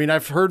 I mean,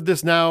 I've heard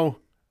this now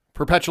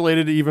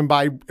perpetuated even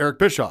by Eric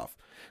Bischoff.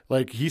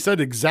 Like, he said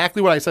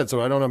exactly what I said,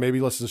 so I don't know,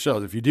 maybe listen to the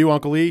shows. If you do,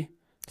 Uncle E,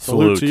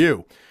 salute to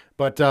you.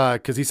 But,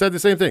 because he said the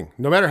same thing.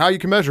 No matter how you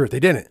can measure it,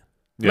 they didn't.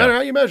 No matter how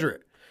you measure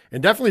it.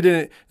 And definitely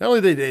didn't, not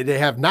only they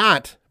have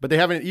not, but they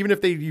haven't, even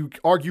if you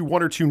argue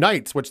one or two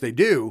nights, which they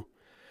do,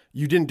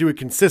 you didn't do it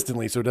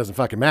consistently, so it doesn't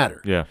fucking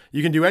matter. Yeah.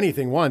 You can do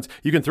anything once.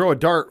 You can throw a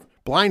dart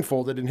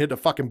blindfolded and hit a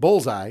fucking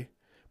bullseye,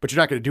 but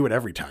you're not going to do it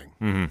every time.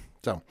 Mm-hmm.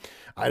 So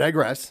I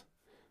digress.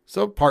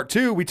 So part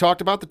two, we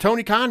talked about the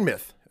Tony Khan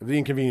myth. of The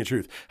Inconvenient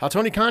Truth. How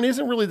Tony Khan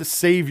isn't really the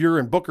savior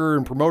and booker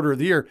and promoter of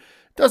the year.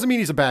 Doesn't mean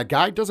he's a bad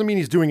guy. Doesn't mean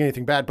he's doing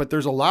anything bad, but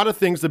there's a lot of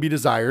things to be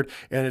desired.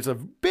 And it's a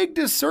big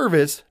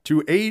disservice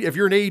to if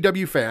you're an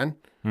AEW fan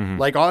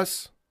like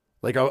us,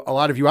 like a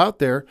lot of you out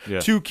there,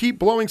 to keep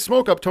blowing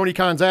smoke up Tony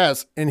Khan's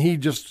ass, and he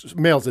just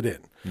mails it in.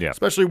 Yeah.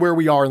 Especially where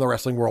we are in the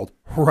wrestling world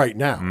right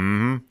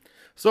now.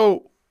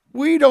 So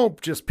we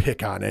don't just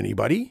pick on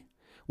anybody.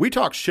 We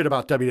talk shit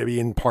about WWE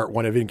in part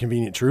 1 of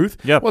Inconvenient Truth.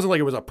 Yep. It wasn't like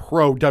it was a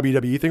pro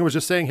WWE thing. It was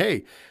just saying,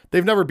 hey,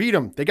 they've never beat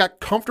them. They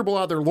got comfortable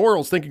out of their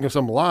laurels thinking of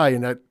some lie,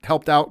 and that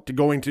helped out to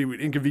going to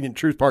Inconvenient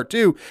Truth part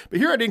 2. But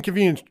here at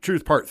Inconvenient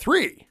Truth part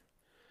 3,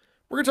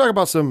 we're going to talk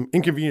about some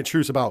inconvenient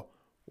truths about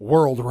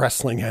World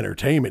Wrestling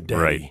Entertainment Day.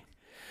 Right.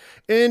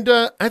 And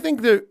I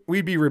think that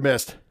we'd be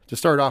remiss to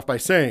start off by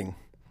saying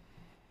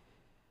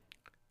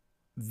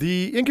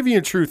the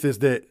inconvenient truth is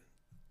that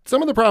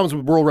some of the problems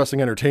with World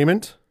Wrestling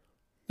Entertainment,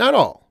 not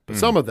all, but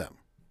some of them,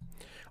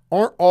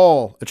 aren't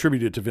all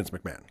attributed to Vince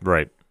McMahon.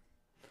 Right.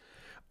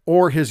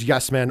 Or his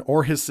yes men,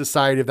 or his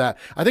society of that.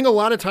 I think a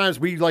lot of times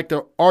we like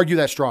to argue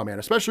that straw man,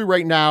 especially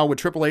right now with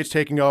Triple H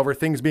taking over,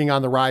 things being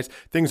on the rise,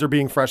 things are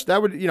being fresh.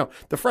 That would,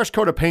 the fresh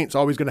coat of paint is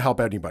always going to help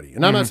anybody.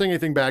 And I'm not saying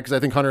anything bad because I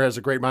think Hunter has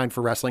a great mind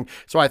for wrestling.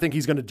 So I think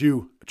he's going to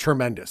do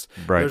tremendous.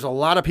 Right. There's a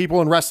lot of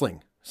people in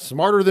wrestling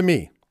smarter than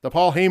me, the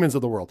Paul Heymans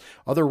of the world,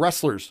 other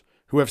wrestlers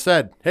who have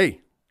said,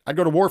 hey, I'd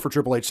go to war for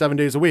Triple H 7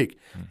 days a week.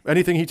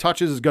 Anything he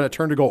touches is going to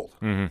turn to gold.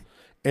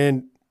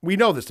 And we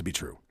know this to be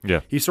true.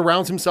 Yeah. He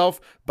surrounds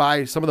himself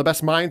by some of the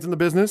best minds in the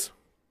business.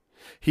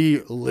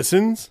 He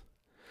listens.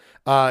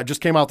 Just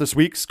came out this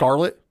week,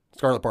 Scarlett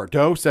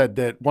Bordeaux said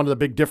that one of the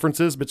big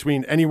differences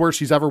between anywhere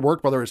she's ever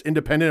worked, whether it's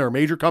independent or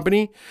major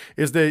company,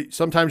 is that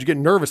sometimes you get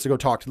nervous to go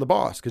talk to the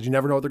boss because you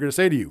never know what they're going to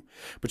say to you.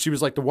 But she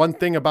was like, the one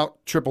thing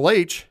about Triple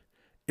H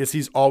is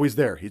he's always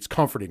there. It's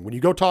comforting. When you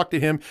go talk to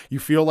him, you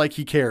feel like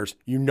he cares.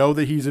 You know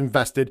that he's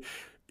invested.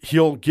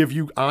 He'll give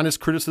you honest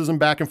criticism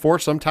back and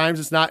forth. Sometimes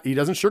it's not, he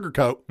doesn't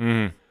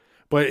sugarcoat,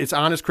 but it's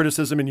honest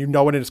criticism and you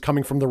know it and it's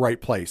coming from the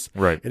right place.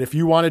 Right. And if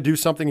you want to do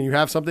something and you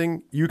have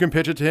something, you can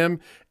pitch it to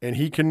him and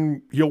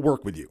he'll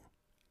work with you.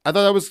 I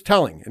thought that was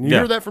telling. And you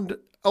hear that from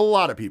a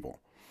lot of people.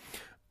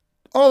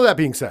 All of that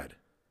being said,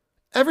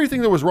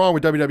 everything that was wrong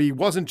with WWE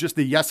wasn't just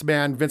the yes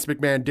man, Vince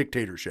McMahon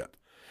dictatorship.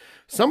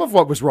 Some of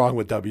what was wrong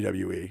with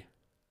WWE,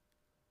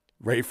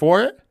 ready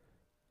for it?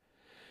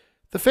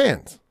 The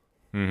fans.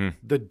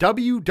 The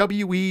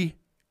WWE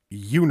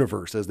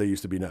universe, as they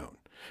used to be known.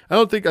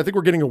 I think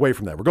we're getting away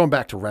from that. We're going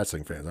back to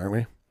wrestling fans, aren't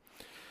we?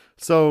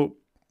 So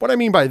what I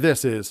mean by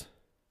this is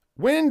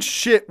when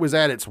shit was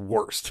at its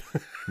worst,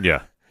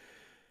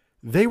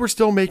 they were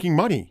still making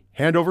money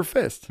hand over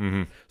fist.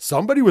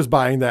 Somebody was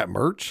buying that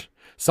merch.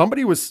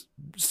 Somebody was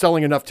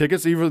selling enough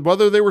tickets, even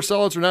whether they were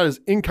sellouts or not is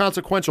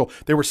inconsequential.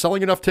 They were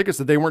selling enough tickets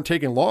that they weren't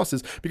taking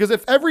losses, because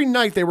if every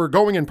night they were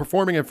going and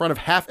performing in front of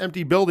half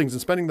empty buildings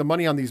and spending the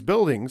money on these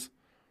buildings,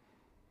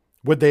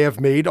 would they have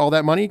made all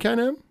that money,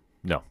 Ken?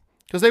 No.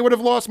 Because they would have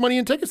lost money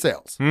in ticket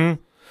sales.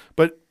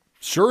 But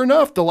sure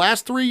enough, the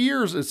last 3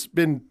 years, it's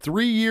been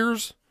 3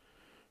 years,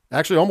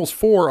 actually almost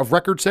 4 of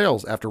record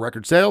sales after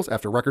record sales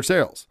after record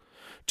sales.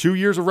 2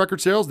 years of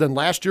record sales. Then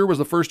last year was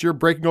the first year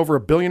breaking over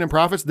 $1 billion in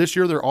profits. This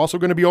year, they're also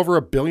going to be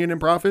over $1 billion in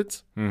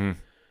profits.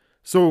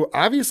 So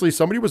obviously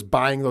somebody was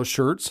buying those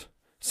shirts.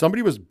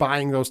 Somebody was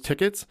buying those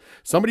tickets.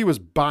 Somebody was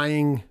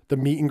buying the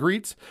meet and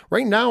greets.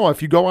 Right now,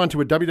 if you go onto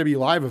a WWE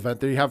Live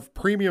event, they have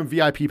premium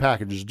VIP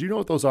packages. Do you know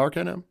what those are,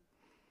 Ken?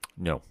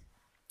 No.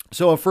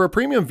 So for a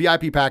premium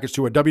VIP package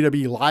to a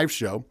WWE Live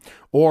show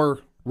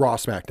or Raw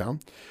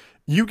SmackDown,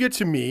 you get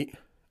to meet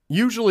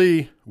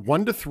usually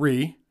 1 to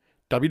 3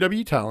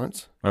 WWE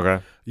talents.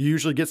 Okay. You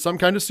usually get some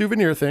kind of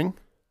souvenir thing.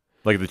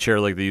 Like the chair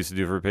like they used to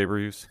do for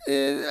pay-per-views?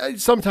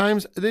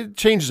 Sometimes it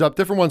changes up.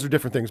 Different ones are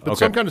different things, but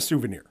some kind of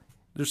souvenir.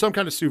 There's some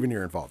kind of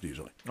souvenir involved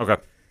usually. Okay.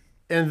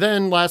 And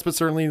then last but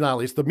certainly not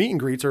least, the meet and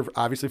greets are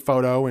obviously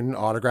photo and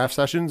autograph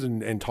sessions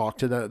and talk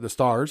to the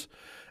stars.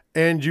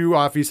 And you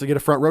obviously get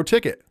a front row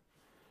ticket.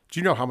 Do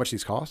you know how much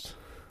these cost?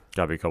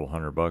 Gotta be a couple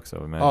 $100, I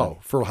would imagine. Oh,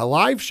 for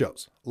live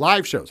shows,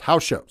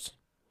 house shows.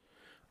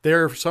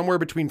 They're somewhere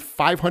between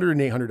 $500 and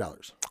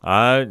 $800.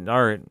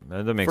 All right.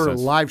 That makes sense.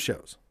 For live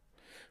shows.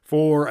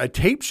 For a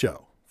tape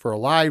show, for a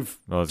live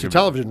to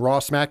television, Raw,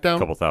 SmackDown, a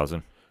couple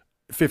thousand.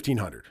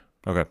 $1,500.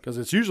 Okay. Because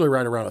it's usually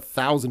right around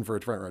 $1,000 for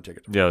a front row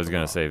ticket. Yeah, I was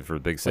going to say for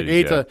the big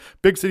cities.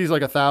 Big cities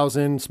like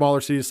 $1,000,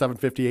 smaller cities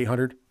 $750,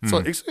 $800. So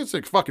it's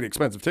a fucking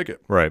expensive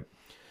ticket. Right.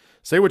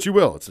 Say what you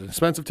will, it's an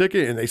expensive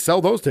ticket, and they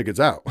sell those tickets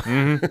out.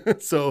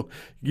 So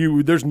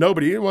there's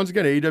nobody. Once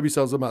again, AEW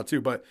sells them out too,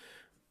 but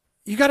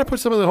you got to put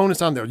some of the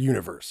onus on the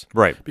universe,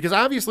 right? Because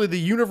obviously the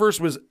universe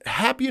was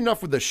happy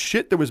enough with the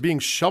shit that was being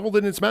shoveled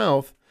in its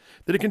mouth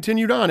that it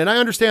continued on. And I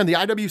understand the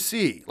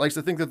IWC likes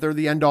to think that they're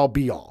the end-all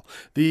be-all.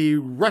 The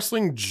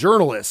wrestling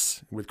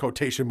journalists, with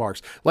quotation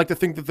marks, like to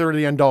think that they're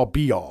the end-all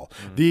be-all.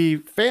 The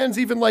fans,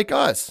 even like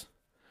us,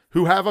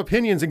 who have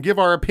opinions and give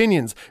our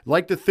opinions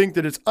like to think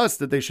that it's us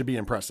that they should be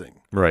impressing.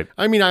 Right.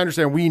 I mean, I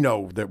understand we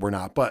know that we're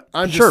not, but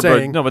I'm Sure, just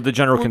saying. but the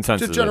general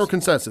consensus. The general is.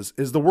 consensus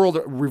is the world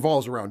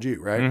revolves around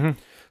you, right?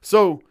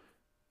 So,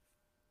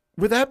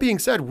 with that being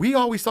said, we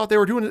always thought they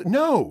were doing it.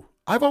 No,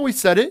 I've always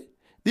said it.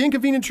 The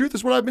inconvenient truth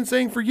is what I've been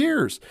saying for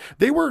years.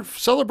 They were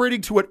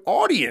celebrating to an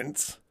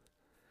audience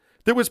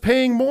that was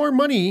paying more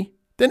money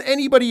than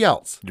anybody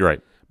else. You're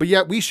right. But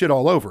yet we shit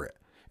all over it.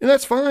 And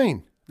that's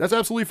fine. That's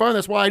absolutely fine.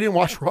 That's why I didn't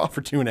watch Raw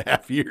for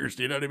 2.5 years.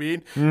 Do you know what I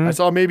mean? I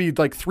saw maybe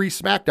like 3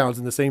 SmackDowns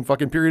in the same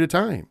fucking period of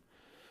time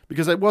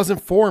because it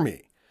wasn't for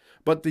me.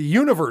 But the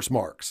universe,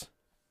 Marks,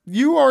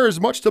 you are as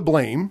much to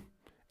blame.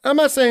 I'm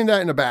not saying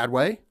that in a bad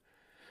way.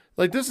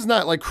 Like, this is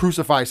not like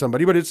crucify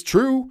somebody, but it's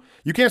true.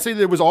 You can't say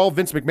that it was all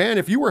Vince McMahon.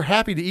 If you were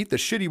happy to eat the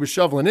shit he was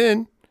shoveling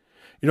in,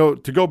 you know,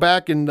 to go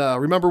back and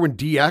remember when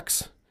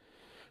DX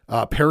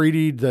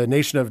parodied the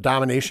Nation of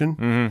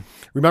Domination.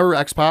 Remember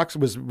X-Pac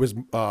was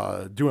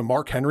doing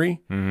Mark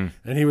Henry, and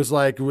he was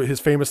like,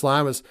 his famous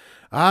line was,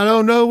 "I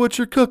don't know what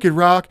you're cooking,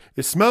 Rock.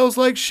 It smells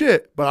like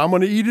shit, but I'm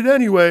gonna eat it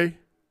anyway."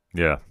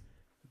 Yeah.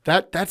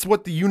 That's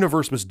what the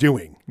universe was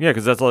doing. Yeah,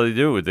 because that's all they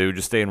do. They would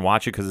just stay and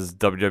watch it because it's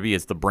WWE.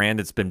 It's the brand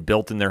that's been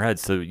built in their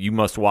heads. So you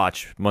must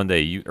watch Monday,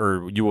 you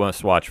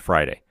must watch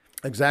Friday.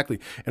 Exactly.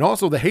 And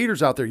also the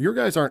haters out there, your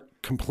guys aren't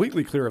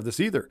completely clear of this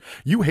either.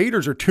 You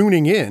haters are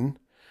tuning in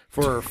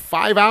for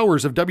 5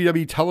 hours of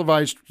WWE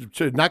televised,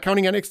 not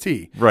counting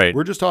NXT. Right.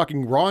 We're just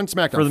talking Raw and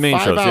SmackDown. For the main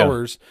 5 shows,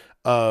 hours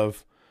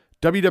of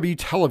WWE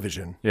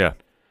television. Yeah.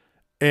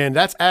 And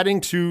that's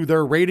adding to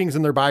their ratings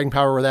and their buying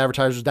power with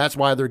advertisers. That's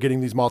why they're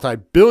getting these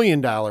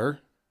multi-billion-dollar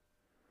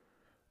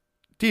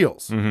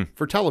deals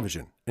for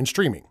television and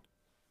streaming.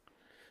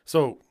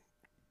 So,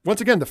 once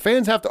again, the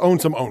fans have to own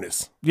some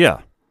onus. Yeah.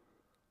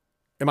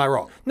 Am I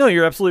wrong? No,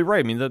 you're absolutely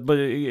right. I mean, but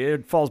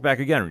it falls back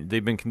again.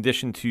 They've been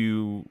conditioned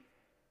to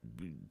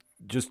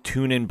just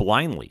tune in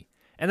blindly.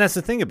 And that's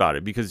the thing about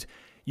it, because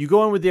you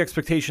go in with the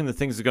expectation that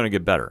things are going to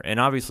get better. And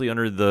obviously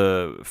under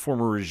the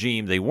former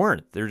regime, they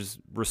weren't. They're just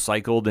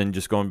recycled and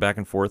just going back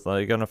and forth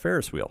like on a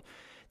Ferris wheel.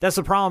 That's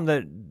the problem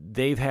that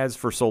they've had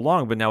for so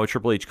long. But now with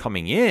Triple H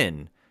coming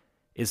in,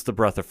 it's the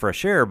breath of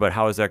fresh air. But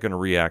how is that going to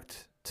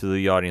react to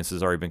the audience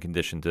that's already been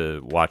conditioned to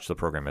watch the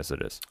program as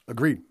it is?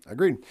 Agreed.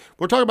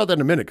 We'll talk about that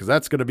in a minute because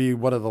that's going to be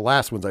one of the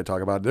last ones I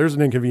talk about. There's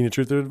an inconvenient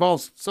truth that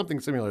involves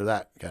something similar to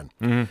that,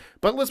 Ken.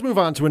 But let's move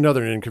on to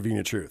another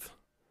inconvenient truth.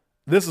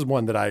 This is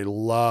one that I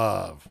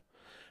love.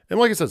 And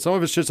like I said, some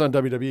of it's shit's on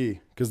WWE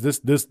because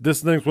this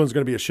next one's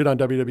going to be a shit on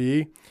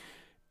WWE.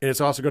 And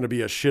it's also going to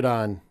be a shit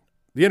on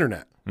the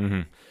internet.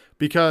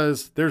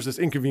 Because there's this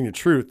inconvenient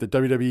truth that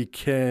WWE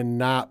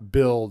cannot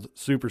build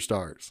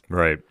superstars.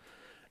 Right.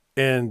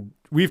 And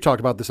we've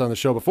talked about this on the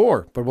show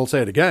before, but we'll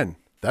say it again.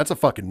 That's a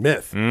fucking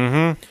myth.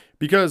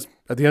 Because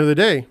at the end of the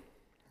day,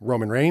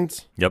 Roman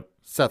Reigns, Yep.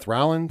 Seth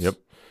Rollins, Yep.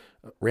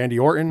 Randy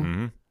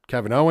Orton,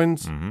 Kevin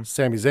Owens,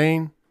 Sami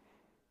Zayn.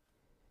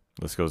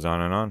 This goes on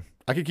and on.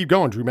 I could keep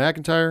going. Drew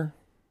McIntyre.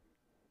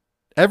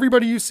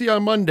 Everybody you see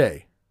on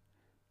Monday,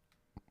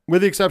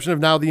 with the exception of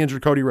now the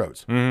injured Cody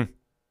Rhodes.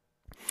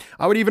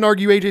 I would even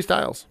argue AJ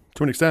Styles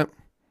to an extent.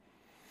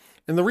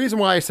 And the reason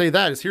why I say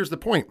that is here's the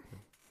point.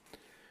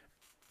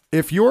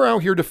 If you're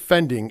out here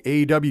defending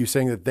AEW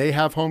saying that they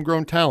have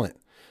homegrown talent,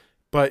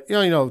 but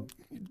you know,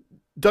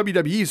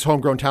 WWE's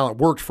homegrown talent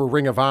worked for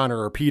Ring of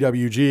Honor or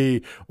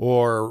PWG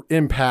or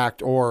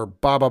Impact or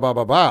blah, blah, blah,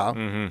 blah,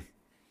 blah.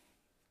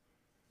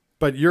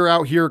 But you're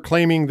out here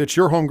claiming that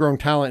your homegrown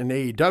talent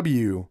in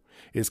AEW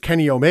is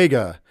Kenny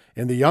Omega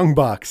and the Young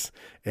Bucks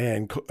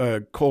and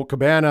Colt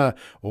Cabana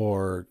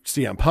or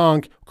CM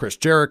Punk, Chris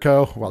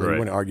Jericho. Well, they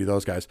wouldn't argue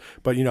those guys.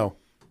 But, you know,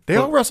 they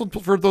all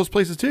wrestled for those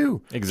places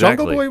too.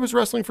 Exactly. Jungle Boy was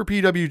wrestling for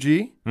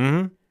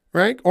PWG.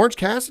 Right? Orange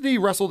Cassidy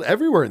wrestled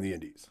everywhere in the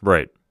Indies.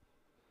 Right.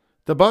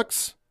 The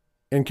Bucks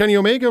and Kenny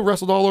Omega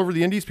wrestled all over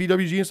the Indies,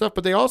 PWG and stuff,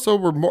 but they also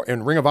were more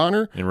in Ring of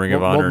Honor.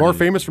 More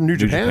famous from New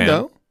Japan,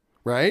 though.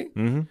 Right?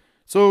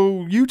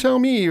 So you tell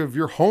me if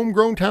your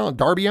homegrown talent,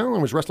 Darby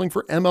Allin was wrestling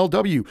for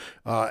MLW.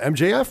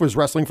 MJF was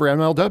wrestling for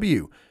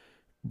MLW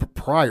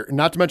prior,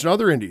 not to mention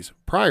other indies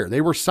prior.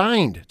 They were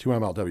signed to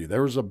MLW.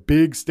 There was a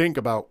big stink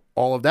about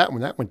all of that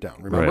when that went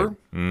down, remember?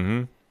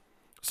 Right.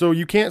 So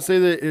you can't say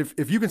that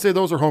if you can say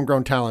those are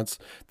homegrown talents,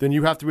 then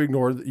you have to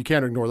you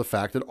can't ignore the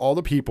fact that all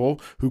the people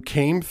who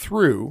came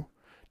through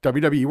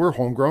WWE were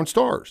homegrown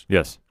stars.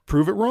 Yes.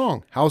 Prove it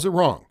wrong. How's it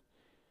wrong?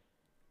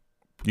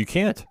 You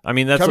can't. I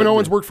mean, that's Kevin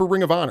Owens worked for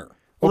Ring of Honor.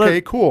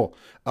 Okay, cool.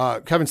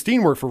 Kevin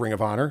Steen worked for Ring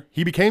of Honor.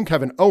 He became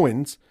Kevin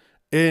Owens.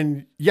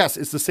 And yes,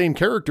 it's the same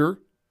character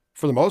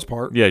for the most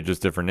part. Yeah,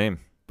 just different name.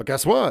 But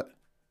guess what?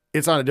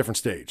 It's on a different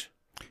stage.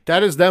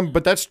 That is them,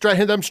 but that's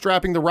them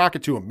strapping the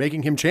rocket to him,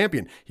 making him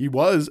champion. He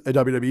was a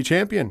WWE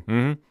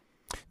champion.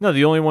 No,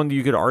 the only one that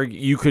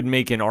you could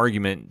make an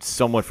argument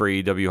somewhat for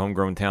AEW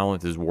homegrown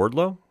talent is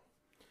Wardlow.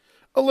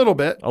 A little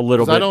bit. A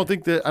little bit. I don't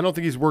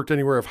think he's worked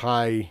anywhere of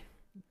high.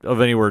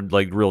 Of anywhere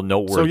like real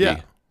noteworthy. So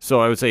yeah. So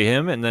I would say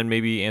him and then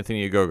maybe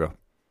Anthony Ogogo.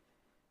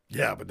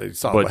 Yeah, but they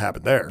saw what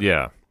happened there.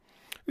 Yeah.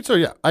 So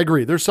yeah, I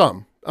agree. There's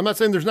some, I'm not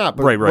saying there's not,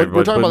 but Right.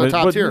 we're talking about the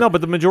top tier. No,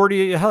 but the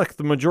majority of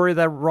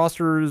that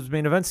roster's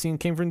main event scene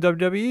came from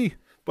WWE.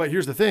 But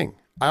here's the thing.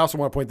 I also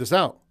want to point this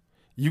out.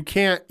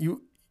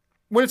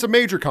 When it's a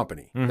major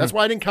company, that's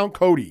why I didn't count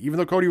Cody. Even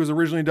though Cody was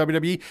originally in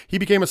WWE, he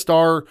became a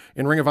star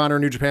in Ring of Honor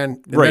and New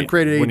Japan, and then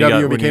created AEW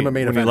and became a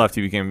main event. When he left,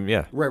 he became,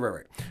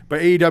 Right.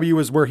 But AEW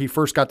is where he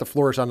first got to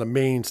flourish on the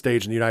main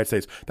stage in the United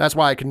States. That's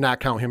why I cannot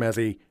count him as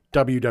a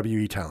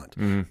WWE talent.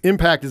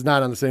 Impact is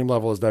not on the same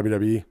level as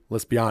WWE.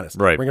 Let's be honest.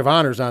 Right. Ring of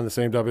Honor is not on the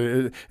same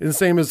the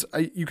same as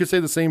you could say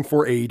the same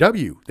for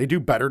AEW. They do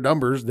better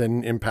numbers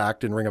than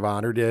Impact and Ring of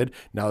Honor did.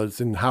 Now that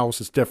it's in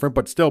house, it's different,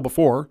 but still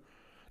before.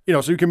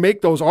 So you can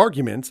make those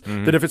arguments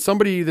that if it's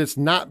somebody that's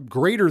not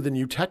greater than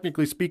you,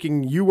 technically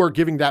speaking, you are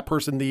giving that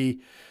person the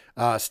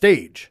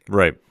stage.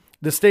 Right.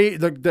 The stage,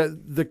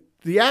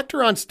 the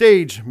actor on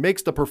stage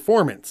makes the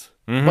performance,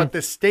 but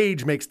the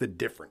stage makes the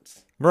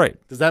difference. Right.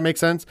 Does that make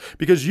sense?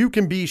 Because you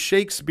can be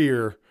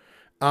Shakespeare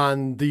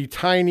on the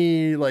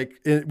tiny,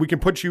 we can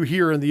put you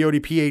here in the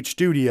ODPH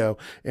studio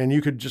and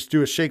you could just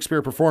do a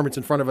Shakespeare performance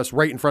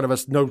right in front of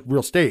us, no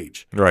real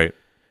stage. Right.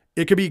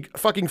 It could be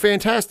fucking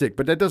fantastic,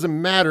 but that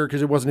doesn't matter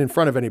because it wasn't in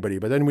front of anybody.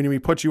 But then when we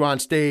put you on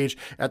stage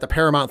at the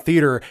Paramount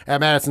Theater at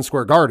Madison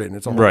Square Garden,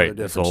 it's a whole different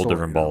It's a whole story,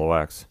 different ball of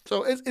wax.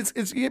 So it's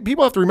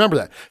people have to remember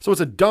that. So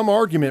it's a dumb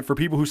argument for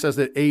people who says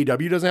that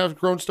AEW doesn't have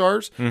grown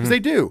stars because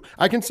they do.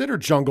 I consider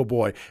Jungle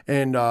Boy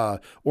and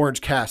Orange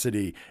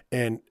Cassidy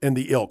and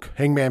the Ilk,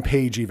 Hangman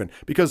Page even,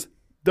 because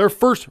their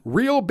first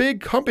real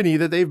big company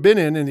that they've been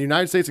in the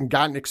United States and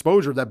gotten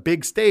exposure, that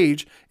big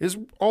stage, is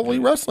All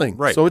Elite Wrestling.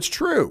 Right. So it's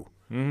true.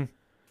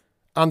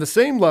 On the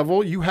same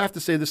level, you have to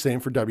say the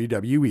same for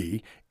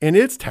WWE and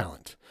its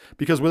talent.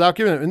 Because without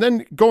giving it, and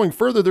then going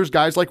further, there's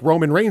guys like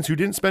Roman Reigns who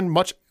didn't spend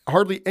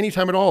hardly any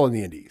time at all in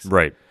the Indies.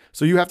 Right.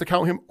 So you have to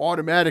count him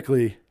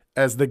automatically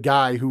as the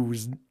guy who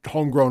was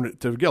homegrown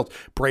to guilt.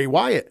 Bray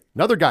Wyatt,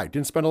 another guy,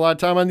 didn't spend a lot of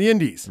time on the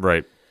Indies.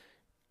 Right.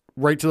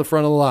 Right to the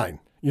front of the line.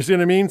 You see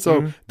what I mean?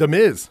 So The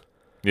Miz.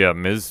 Yeah,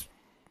 Miz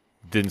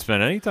didn't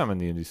spend any time in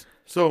the Indies.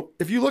 So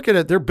if you look at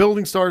it, they're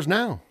building stars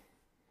now.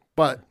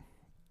 But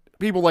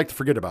people like to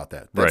forget about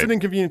that. That's an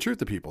inconvenient truth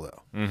to people,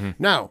 though.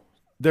 Now,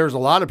 there's a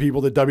lot of people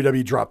that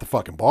WWE dropped the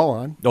fucking ball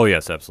on. Oh,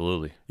 yes,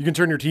 absolutely. You can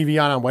turn your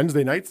TV on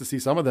Wednesday nights to see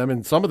some of them,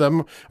 and some of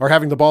them are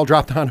having the ball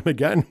dropped on them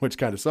again, which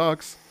kind of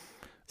sucks.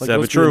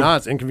 Sad but true.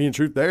 It's inconvenient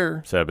truth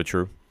there. Sad but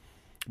true.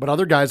 But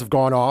other guys have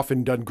gone off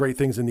and done great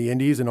things in the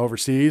Indies and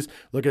overseas.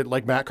 Look at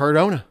Matt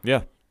Cardona.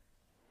 Yeah.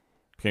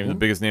 Became the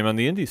biggest name on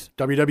the Indies.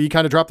 WWE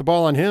kind of dropped the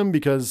ball on him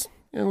because,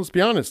 let's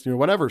be honest,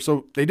 whatever.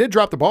 So they did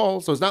drop the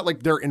ball, so it's not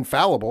like they're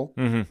infallible.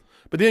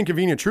 But the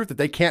inconvenient truth that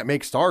they can't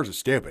make stars is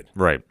stupid.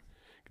 Right.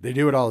 They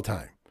do it all the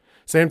time.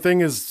 Same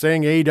thing as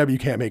saying AEW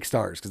can't make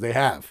stars because they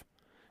have.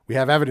 We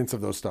have evidence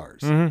of those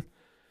stars.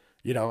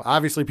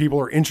 Obviously people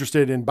are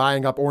interested in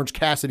buying up Orange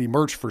Cassidy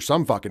merch for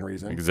some fucking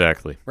reason.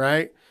 Exactly.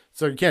 Right?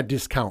 So you can't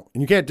discount.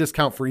 And you can't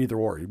discount for either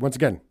or. Once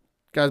again,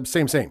 guys,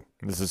 same. This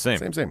is the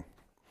same. Same.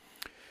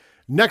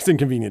 Next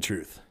inconvenient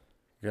truth.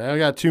 I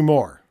got two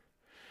more.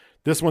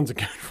 This one's a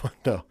good one,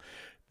 though.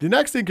 The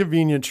next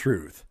inconvenient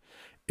truth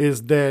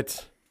is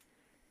that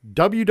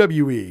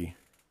WWE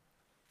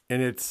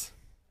and its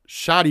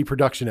shoddy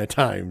production at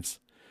times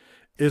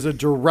is a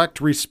direct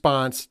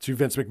response to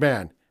Vince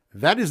McMahon.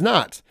 That is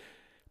not,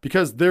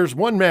 because there's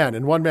one man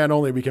and one man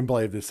only we can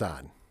blame this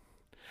on.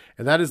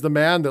 And that is the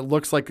man that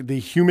looks like the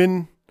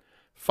human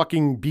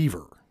fucking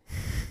beaver.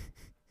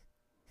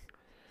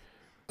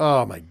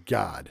 Oh my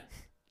God.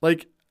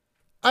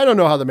 I don't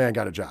know how the man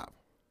got a job,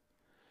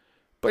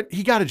 but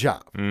he got a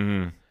job.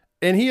 And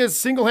he is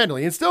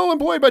single-handedly and still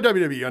employed by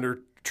WWE under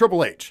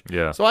Triple H.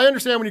 Yeah. So I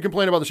understand when you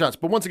complain about the shots.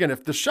 But once again,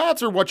 if the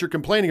shots are what you're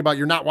complaining about,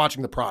 you're not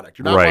watching the product.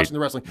 You're not watching the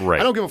wrestling. Right.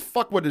 I don't give a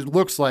fuck what it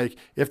looks like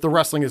if the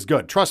wrestling is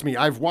good. Trust me,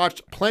 I've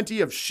watched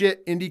plenty of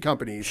shit indie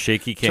companies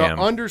Shaky cam.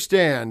 to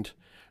understand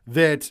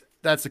that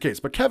that's the case.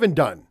 But Kevin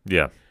Dunn.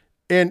 Yeah.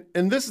 And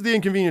this is the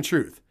inconvenient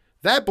truth.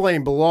 That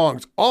blame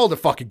belongs all to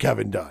fucking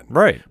Kevin Dunn.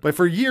 Right. But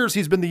for years,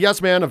 he's been the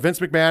yes man of Vince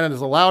McMahon and has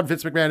allowed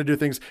Vince McMahon to do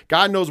things.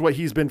 God knows what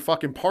he's been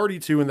fucking party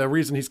to and the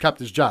reason he's kept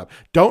his job.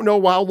 Don't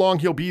know how long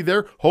he'll be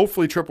there.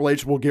 Hopefully Triple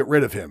H will get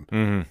rid of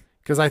him.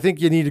 Because I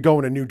think you need to go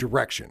in a new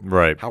direction.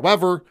 Right.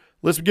 However,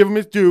 let's give him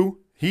his due.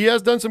 He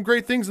has done some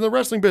great things in the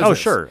wrestling business. Oh,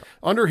 sure.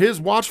 Under his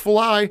watchful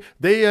eye,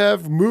 they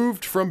have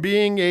moved from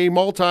being a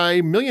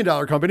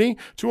multi-million-dollar company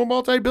to a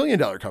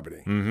multi-billion-dollar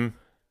company.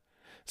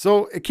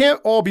 So it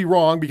can't all be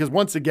wrong because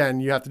once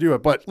again, you have to do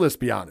it. But let's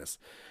be honest.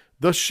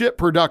 The shit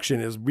production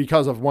is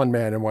because of one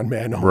man and one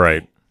man only.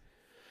 Right.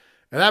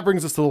 And that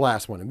brings us to the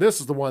last one. And this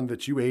is the one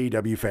that you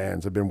AEW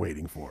fans have been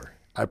waiting for.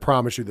 I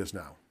promise you this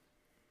now.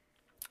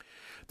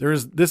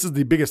 This is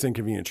the biggest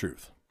inconvenient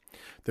truth.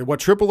 That what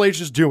Triple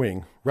H is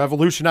doing,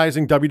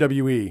 revolutionizing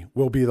WWE,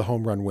 will be the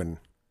home run win.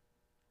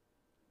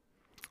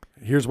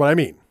 Here's what I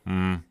mean.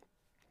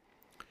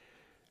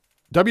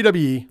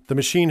 WWE, the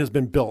machine has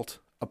been built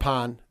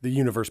upon the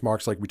universe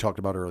marks like we talked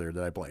about earlier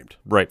that I blamed.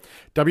 Right.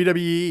 WWE,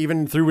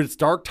 even through its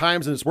dark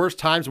times and its worst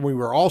times when we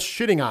were all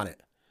shitting on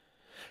it,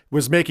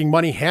 was making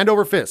money hand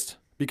over fist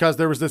because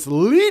there was this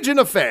legion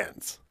of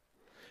fans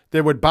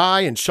that would buy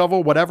and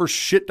shovel whatever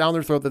shit down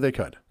their throat that they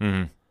could.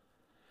 Mm-hmm.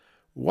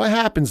 What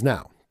happens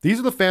now? These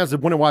are the fans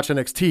that wouldn't watch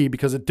NXT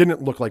because it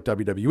didn't look like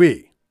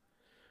WWE.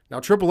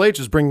 Now, Triple H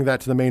is bringing that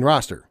to the main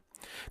roster.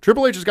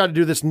 Triple H has got to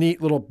do this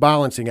neat little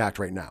balancing act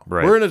right now.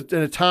 Right. We're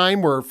in a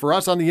time where for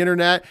us on the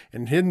internet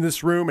and in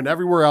this room and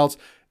everywhere else,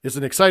 it's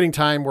an exciting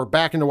time. We're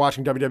back into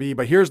watching WWE,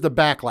 but here's the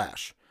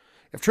backlash.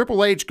 If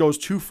Triple H goes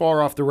too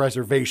far off the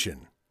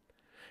reservation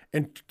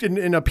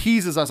and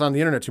appeases us on the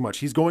internet too much,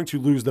 he's going to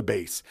lose the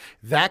base.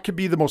 That could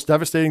be the most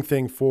devastating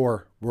thing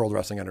for World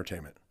Wrestling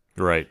Entertainment.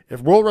 Right.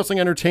 If World Wrestling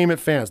Entertainment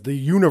fans, the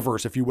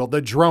universe, if you will,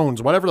 the drones,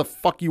 whatever the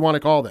fuck you want to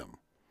call them,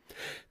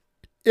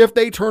 if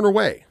they turn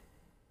away,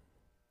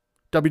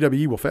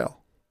 WWE will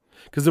fail.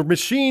 Because the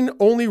machine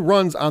only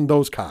runs on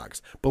those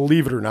cogs,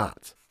 believe it or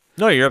not.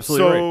 No, you're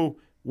absolutely right. So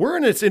we're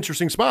in this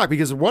interesting spot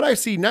because what I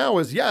see now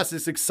is, yes,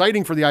 it's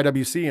exciting for the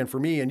IWC and for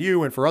me and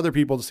you and for other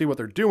people to see what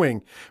they're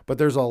doing. But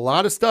there's a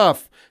lot of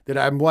stuff that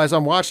as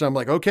I'm watching, I'm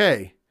like,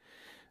 okay,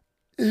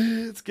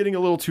 it's getting a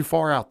little too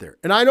far out there.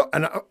 And I know,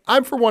 and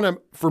I'm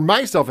for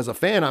myself as a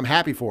fan, I'm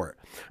happy for it.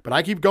 But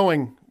I keep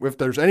going, if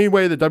there's any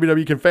way that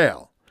WWE can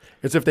fail,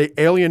 it's if they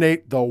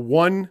alienate the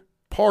one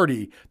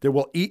party that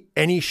will eat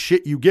any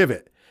shit you give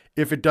it.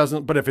 If it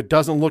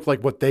doesn't look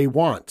like what they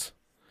want,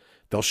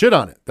 they'll shit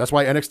on it. That's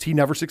why NXT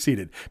never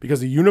succeeded, because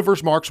the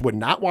universe marks would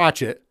not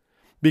watch it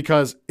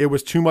because it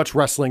was too much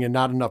wrestling and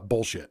not enough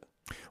bullshit.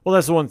 Well,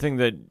 that's the one thing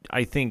that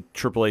I think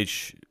Triple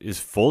H is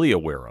fully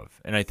aware of.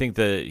 And I think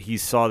that he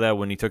saw that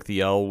when he took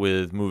the L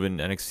with moving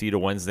NXT to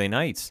Wednesday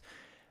nights.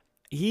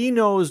 He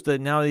knows that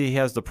now that he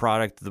has the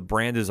product, the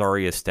brand is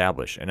already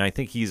established. And I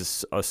think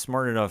he's a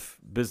smart enough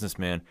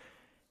businessman.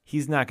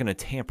 He's not going to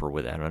tamper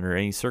with that under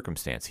any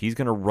circumstance. He's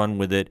going to run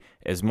with it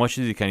as much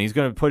as he can. He's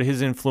going to put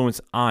his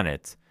influence on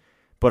it.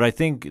 But I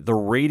think the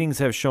ratings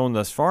have shown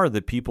thus far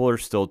that people are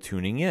still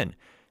tuning in.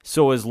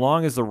 So as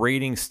long as the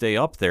ratings stay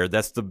up there,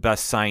 that's the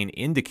best sign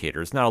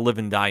indicator. It's not a live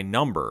and die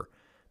number,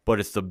 but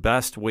it's the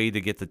best way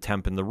to get the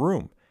temp in the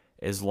room.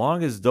 As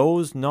long as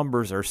those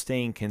numbers are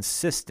staying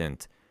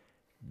consistent,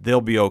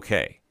 they'll be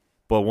okay.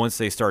 But once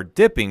they start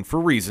dipping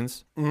for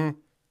reasons,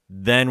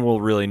 then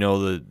we'll really know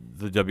that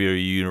the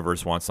WWE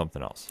universe wants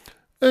something else.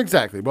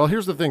 Exactly. Well,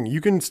 here's the thing.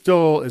 You can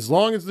still, as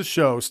long as the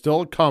show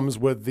still comes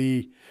with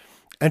the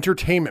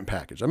entertainment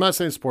package. I'm not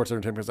saying sports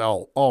entertainment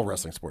because all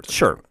wrestling sports.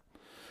 Sure.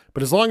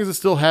 But as long as it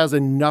still has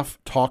enough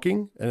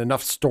talking and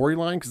enough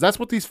storyline, because that's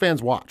what these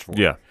fans watch for.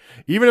 Yeah.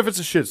 Even if it's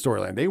a shit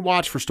storyline, they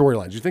watch for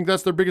storylines. You think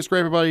that's their biggest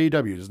gripe about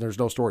AEW is there's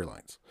no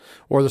storylines.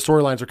 Or the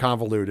storylines are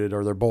convoluted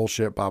or they're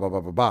bullshit, blah, blah,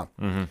 blah, blah, blah.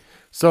 Mm-hmm.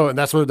 So, and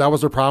that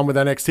was their problem with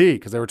NXT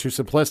because they were too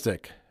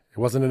simplistic. It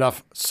wasn't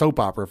enough soap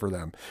opera for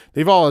them.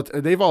 They've all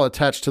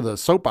attached to the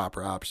soap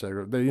opera opposite.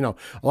 A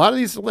lot of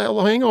these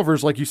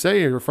hangovers, like you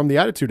say, are from the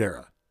Attitude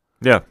Era.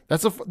 Yeah.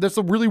 That's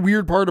a really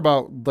weird part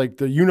about like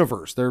the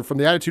universe. They're from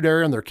the Attitude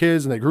Era and they're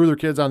kids and they grew their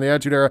kids on the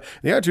Attitude Era.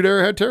 The Attitude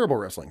Era had terrible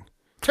wrestling.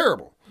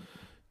 Terrible.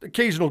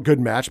 Occasional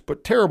good match,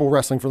 but terrible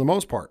wrestling for the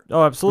most part.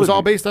 Oh, absolutely. It was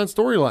all based on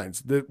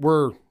storylines that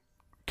were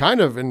kind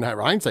of, in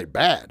hindsight,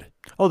 bad.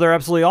 Oh, they're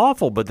absolutely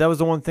awful, but that was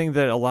the one thing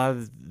that a lot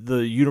of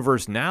the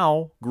universe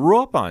now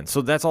grew up on.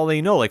 So that's all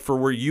they know. Like for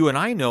where you and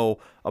I know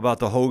about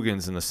the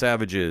Hogans and the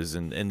Savages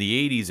and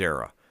the 80s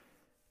era.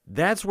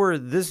 That's where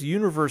this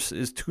universe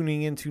is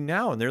tuning into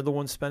now, and they're the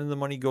ones spending the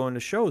money going to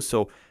shows.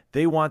 So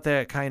they want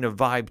that kind of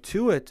vibe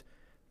to it.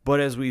 But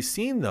as we've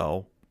seen,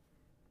 though,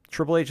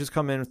 Triple H has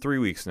come in 3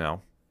 weeks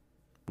now.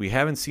 We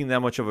haven't seen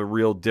that much of a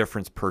real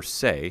difference per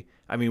se.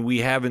 I mean, we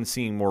haven't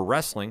seen more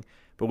wrestling,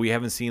 but we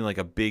haven't seen like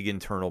a big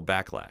internal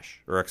backlash,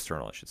 or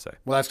external, I should say.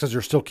 Well, that's because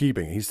you're still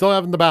keeping. He's still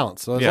having the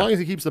balance. So as long as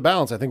he keeps the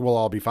balance, I think we'll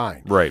all be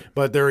fine. Right.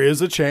 But there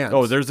is a chance.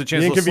 Oh, there's a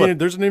chance it'll slip.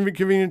 There's an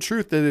inconvenient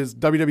truth that is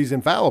WWE's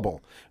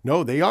infallible.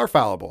 No, they are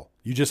fallible.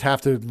 You just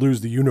have to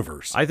lose the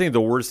universe. I think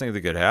the worst thing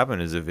that could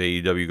happen is if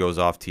AEW goes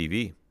off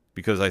TV,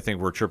 because I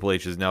think where Triple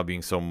H is now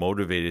being so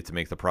motivated to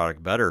make the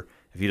product better,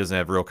 if he doesn't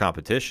have real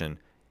competition,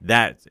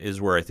 that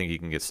is where I think he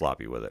can get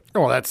sloppy with it.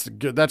 Oh, that's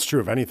good. That's true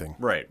of anything.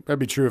 Right. That'd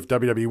be true if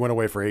WWE went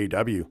away for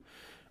AEW.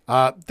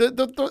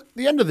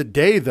 The end of the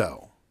day,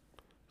 though,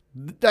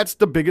 that's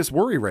the biggest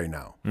worry right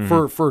now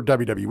for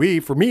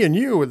WWE. For me and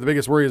you, the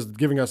biggest worry is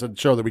giving us a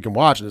show that we can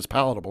watch and is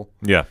palatable.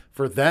 Yeah.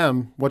 For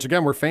them, which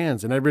again, we're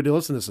fans, and everybody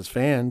listening to this is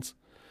fans.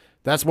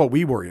 That's what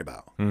we worry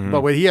about.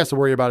 But what he has to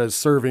worry about is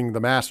serving the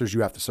masters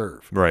you have to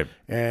serve. Right.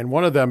 And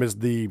one of them is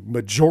the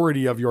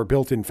majority of your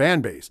built-in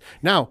fan base.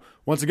 Now,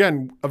 once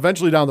again,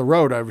 eventually down the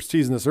road, I was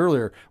teasing this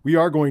earlier, we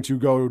are going to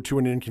go to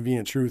an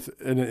inconvenient truth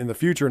in the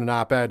future in an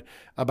op-ed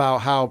about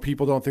how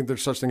people don't think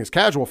there's such thing as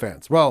casual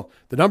fans. Well,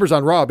 the numbers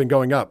on Raw have been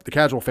going up. The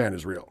casual fan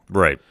is real.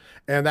 Right.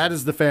 And that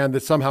is the fan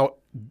that somehow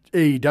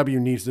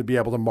AEW needs to be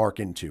able to mark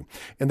into.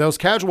 And those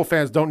casual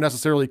fans don't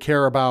necessarily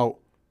care about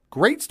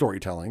great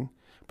storytelling,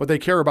 but they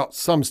care about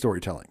some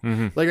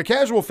storytelling. Like a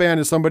casual fan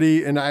is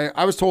somebody, and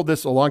I was told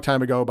this a long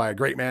time ago by a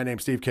great man named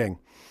Steve King.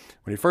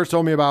 When he first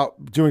told me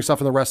about doing stuff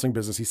in the wrestling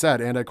business, he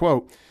said, and I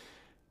quote,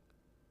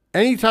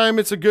 anytime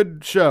it's a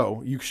good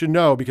show, you should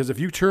know, because if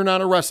you turn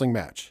on a wrestling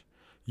match,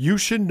 you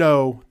should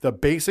know the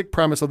basic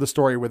premise of the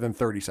story within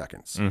 30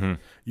 seconds. Mm-hmm.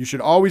 You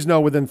should always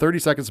know within 30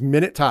 seconds,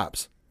 minute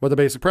tops, what the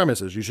basic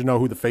premise is. You should know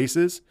who the face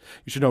is.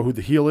 You should know who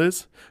the heel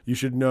is. You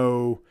should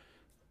know,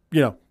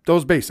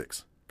 those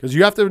basics, because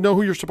you have to know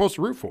who you're supposed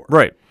to root for.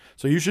 Right.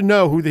 So you should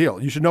know who the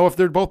heel. You should know if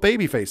they're both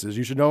baby faces.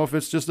 You should know if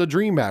it's just a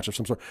dream match of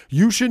some sort.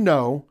 You should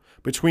know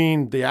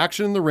between the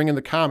action in the ring and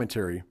the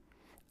commentary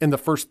in the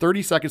first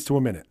 30 seconds to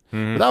a minute.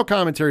 Mm-hmm. Without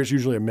commentary, it's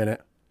usually a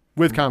minute.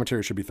 With commentary,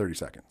 it should be 30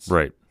 seconds.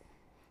 Right.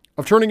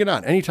 Of turning it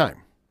on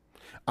anytime.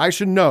 I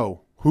should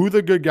know who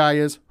the good guy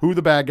is, who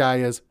the bad guy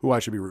is, who I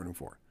should be rooting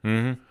for.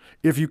 Mm-hmm.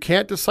 If you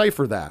can't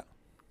decipher that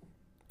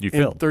You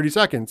in failed. 30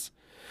 seconds,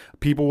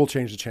 people will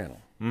change the channel.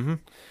 Mm-hmm.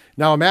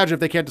 Now imagine if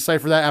they can't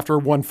decipher that after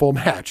one full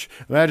match.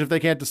 Imagine if they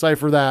can't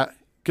decipher that.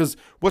 Because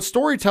what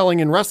storytelling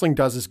in wrestling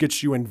does is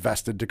gets you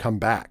invested to come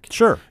back.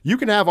 Sure. You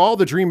can have all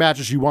the dream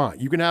matches you want.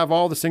 You can have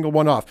all the single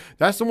one-off.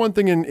 That's the one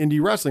thing in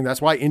indie wrestling.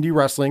 That's why indie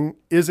wrestling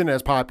isn't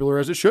as popular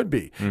as it should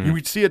be. Mm-hmm. You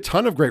would see a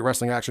ton of great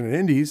wrestling action in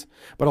indies,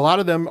 but a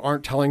lot of them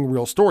aren't telling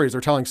real stories.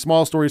 They're telling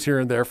small stories here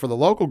and there for the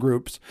local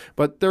groups,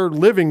 but they're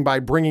living by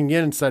bringing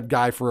in said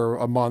guy for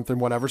a month and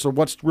whatever. So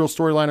what's real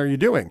storyline are you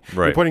doing?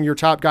 Right. You're putting your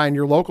top guy in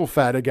your local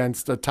fed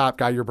against a top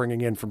guy you're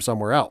bringing in from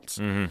somewhere else.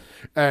 Mm-hmm.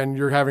 And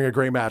you're having a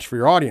great match for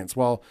your audience.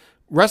 Well,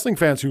 wrestling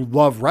fans who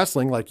love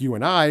wrestling like you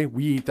and I,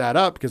 we eat that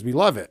up because we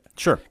love it.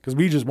 Sure. Because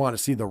we just want to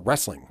see the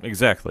wrestling.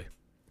 Exactly.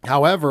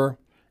 However,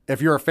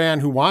 if you're a fan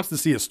who wants to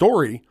see a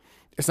story,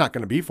 it's not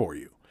going to be for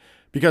you.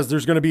 Because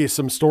there's going to be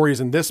some stories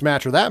in this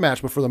match or that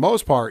match, but for the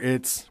most part,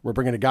 we're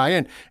bringing a guy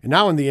in. And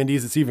now in the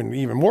indies, it's even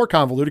more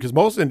convoluted because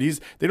most indies,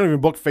 they don't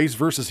even book face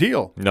versus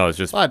heel. No, it's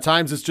just A lot of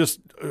times it's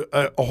just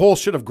a whole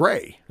shit of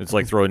gray. it's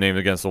like throw a name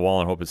against the wall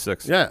and hope it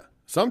sticks. Yeah,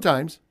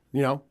 sometimes,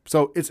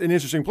 so it's an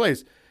interesting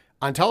place.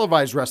 On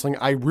televised wrestling,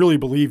 I really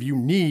believe you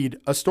need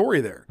a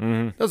story there.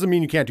 Mm-hmm. Doesn't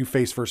mean you can't do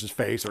face versus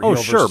face or heel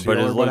sure, versus but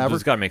heel or whatever.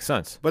 it's got to make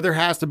sense. But there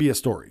has to be a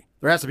story.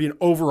 There has to be an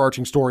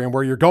overarching story and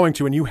where you're going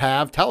to, and you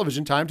have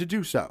television time to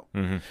do so.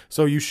 Mm-hmm.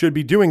 So you should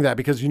be doing that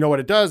because you know what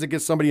it does? It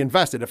gets somebody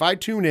invested. If I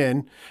tune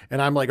in and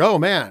I'm like, oh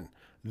man,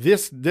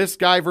 this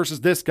guy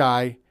versus this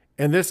guy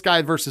and this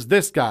guy versus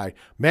this guy,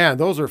 man,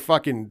 those are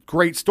fucking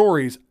great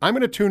stories. I'm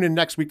going to tune in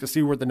next week to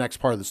see where the next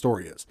part of the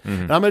story is.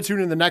 Mm-hmm. And I'm going to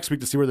tune in the next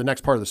week to see where the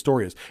next part of the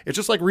story is. It's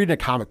just like reading a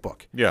comic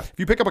book. Yeah. If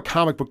you pick up a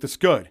comic book that's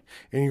good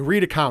and you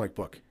read a comic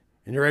book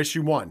and you're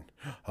issue 1,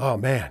 oh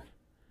man,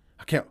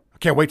 I can't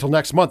wait till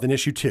next month in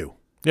issue 2.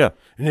 Yeah.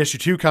 And issue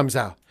 2 comes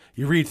out.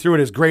 You read through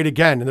it, it's great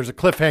again, and there's a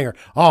cliffhanger.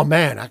 Oh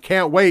man, I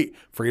can't wait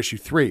for issue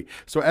 3.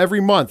 So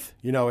every month,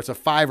 it's a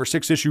 5 or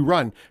 6 issue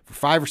run for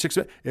 5 or 6.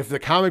 If the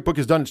comic book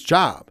has done its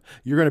job,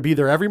 you're going to be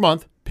there every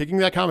month picking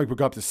that comic book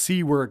up to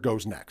see where it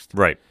goes next.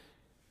 Right.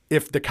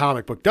 If the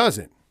comic book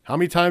doesn't, how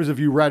many times have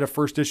you read a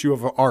first issue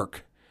of an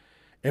arc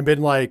and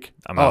been like,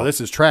 out. This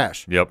is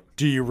trash? Yep.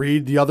 Do you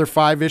read the other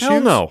 5 issues? Hell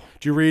no.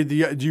 Do you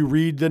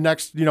read the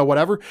next,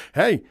 whatever?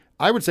 Hey,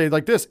 I would say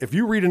like this, if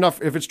you read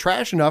enough, if it's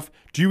trash enough,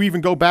 do you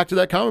even go back to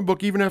that comic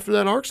book even after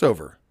that arc's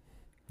over?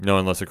 No,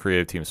 unless a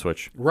creative team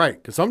switch. Right.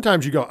 Because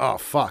sometimes you go, oh,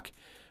 fuck.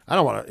 I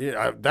don't want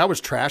to, that was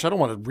trash. I don't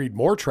want to read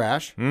more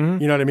trash.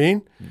 Mm-hmm. You know what I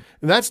mean?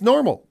 And that's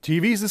normal.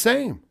 TV's the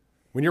same.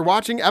 When you're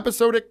watching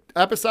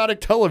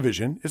episodic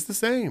television, it's the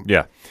same.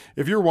 Yeah.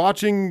 If you're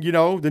watching,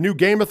 the new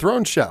Game of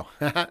Thrones show,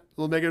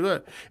 we'll make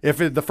it. If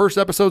the first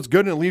episode's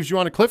good and it leaves you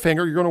on a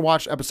cliffhanger, you're going to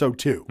watch episode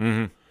 2.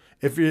 Mm-hmm.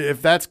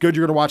 If that's good,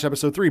 you're going to watch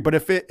episode 3. But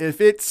if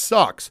it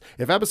sucks,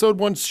 if episode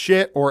 1's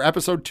shit or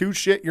episode 2's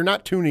shit, you're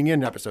not tuning in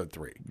to episode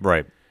 3.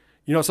 Right.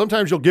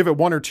 Sometimes you'll give it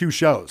 1 or 2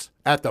 shows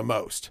at the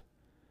most.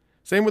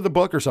 Same with a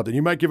book or something.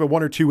 You might give it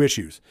 1 or 2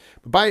 issues.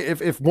 But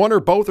if one or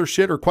both are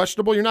shit or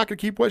questionable, you're not going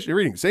to keep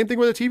reading. Same thing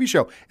with a TV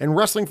show. And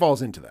wrestling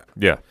falls into that.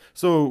 Yeah.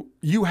 So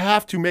you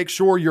have to make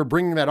sure you're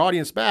bringing that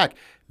audience back.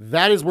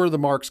 That is where the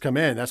marks come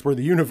in. That's where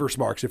the universe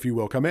marks, if you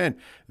will, come in.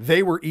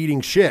 They were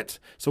eating shit.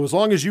 So as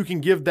long as you can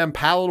give them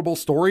palatable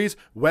stories,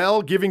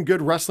 while giving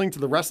good wrestling to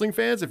the wrestling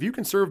fans, if you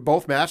can serve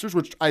both masters,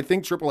 which I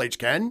think Triple H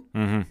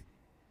can,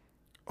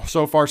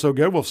 so far so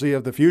good. We'll see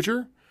of the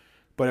future.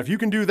 But if you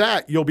can do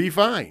that, you'll be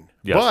fine.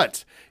 Yes.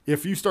 But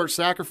if you start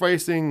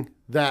sacrificing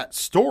that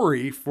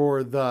story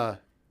for the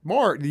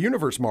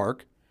universe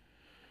mark,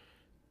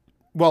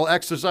 while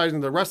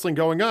exercising the wrestling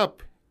going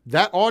up,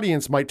 that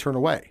audience might turn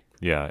away.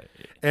 Yeah.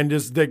 And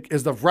is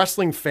the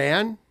wrestling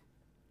fan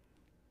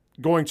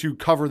going to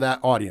cover that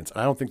audience?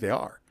 I don't think they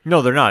are.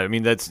 No, they're not. I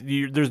mean,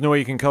 there's no way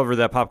you can cover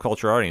that pop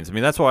culture audience. I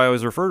mean, that's why I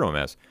always refer to them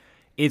as.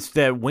 It's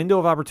that window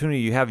of opportunity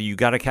you have. You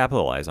got to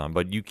capitalize on,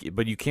 but you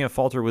can't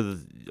falter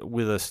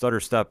with a stutter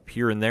step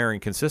here and there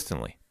and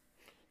consistently.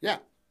 Yeah,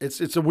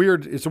 it's a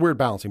weird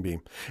balancing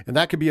beam, and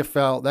that could be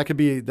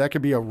that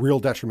could be a real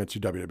detriment to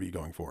WWE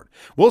going forward.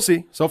 We'll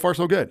see. So far,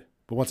 so good.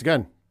 But once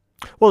again,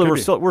 well, we're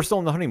still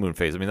in the honeymoon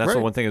phase. I mean, that's right.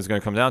 The one thing it's going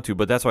to come down to.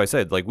 But that's why I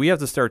said, like, we have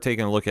to start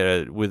taking a look at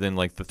it within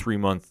like the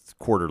 3-month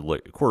quarter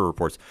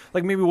reports.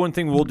 Like maybe one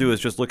thing we'll do is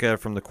just look at it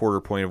from the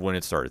quarter point of when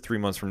it started. 3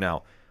 months from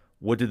now,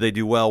 what did they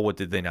do well? What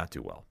did they not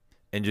do well?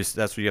 And just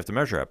that's what you have to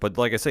measure at. But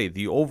like I say,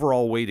 the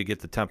overall way to get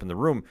the temp in the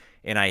room,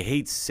 and I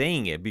hate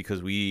saying it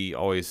because we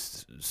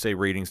always say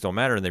ratings don't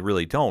matter, and they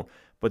really don't.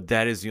 But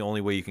that is the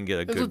only way you can get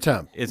a good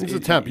temp. It's a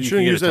temp. You can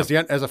shouldn't get use a it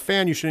temp. as a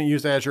fan. You shouldn't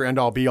use that as your end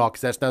all be all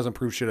because that doesn't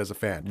prove shit as a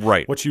fan.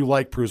 Right. What you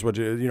like proves what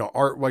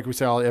art. Like we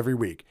say every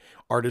week,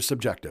 art is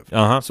subjective.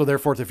 Uh-huh. So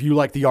therefore, if you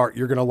like the art,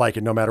 you're gonna like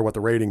it no matter what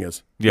the rating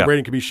is. Yeah. The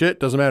rating can be shit.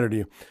 Doesn't matter to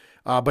you.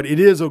 But it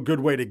is a good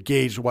way to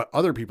gauge what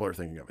other people are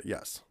thinking of it.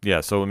 Yes.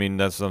 Yeah, so I mean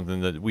that's something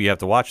that we have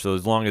to watch. So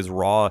as long as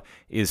Raw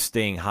is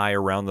staying high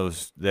around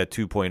that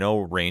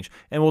 2.0 range,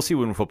 and we'll see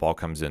when football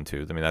comes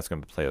into. I mean that's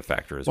going to play a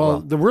factor as well. Well,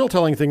 the real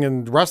telling thing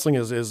in wrestling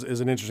is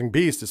an interesting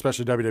beast,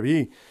 especially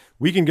WWE.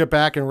 We can get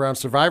back in around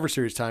Survivor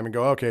Series time and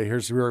go, okay,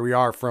 here's where we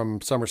are from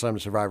SummerSlam to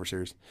Survivor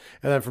Series,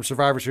 and then from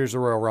Survivor Series to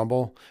Royal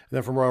Rumble, and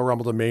then from Royal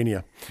Rumble to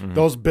Mania. Mm-hmm.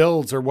 Those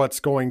builds are what's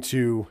going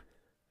to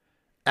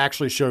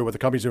actually show you what the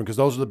company's doing because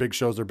those are the big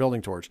shows they're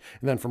building towards.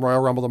 And then from Royal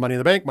Rumble to Money in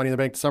the Bank to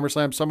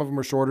SummerSlam, some of them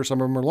are shorter, some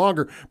of them are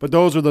longer, but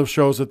those are the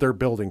shows that they're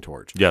building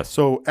towards. Yes.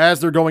 So as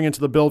they're going into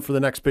the build for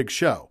the next big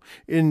show,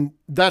 and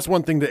that's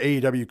one thing that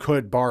AEW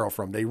could borrow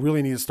from. They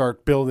really need to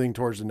start building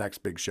towards the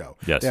next big show.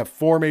 Yes. They have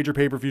 4 major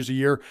pay-per-views a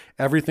year.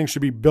 Everything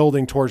should be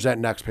building towards that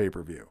next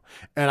pay-per-view.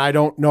 And I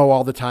don't know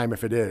all the time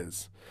if it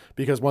is.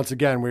 Because once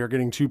again, we are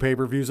getting 2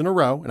 pay-per-views in a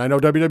row. And I know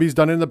WWE's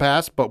done it in the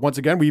past, but once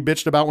again, we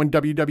bitched about when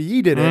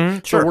WWE did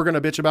it. Sure. So we're going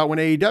to bitch about when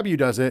AEW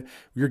does it.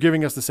 You're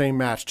giving us the same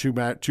match, 2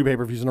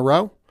 pay-per-views in a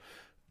row.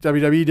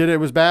 WWE did it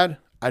was bad.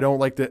 I don't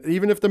like that.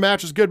 Even if the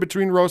match is good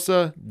between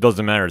Rosa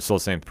doesn't matter. It's still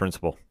the same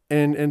principle.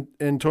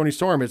 and Tony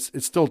Storm, it's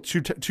still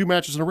two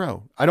matches in a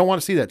row. I don't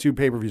want to see that 2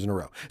 pay-per-views in a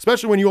row,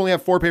 especially when you only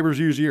have 4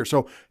 pay-per-views a year.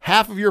 So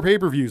half of your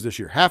pay-per-views this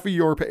year,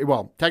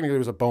 well, technically it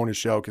was a bonus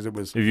show because it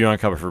was. If you want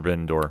to cover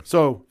Forbidden Door.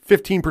 So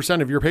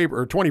 15% of your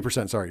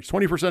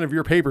 20% of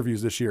your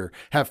pay-per-views this year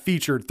have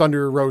featured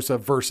Thunder Rosa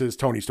versus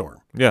Tony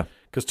Storm. Yeah.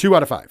 Because 2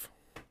 out of 5,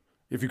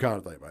 if you count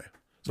it that way.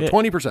 So Yeah.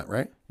 20%,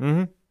 right?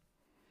 Mm-hmm.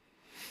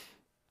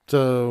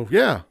 So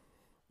yeah,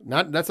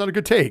 that's not a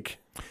good take.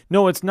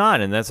 No, it's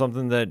not, and that's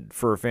something that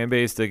for a fan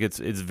base that it's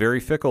very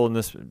fickle in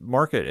this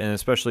market, and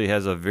especially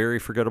has a very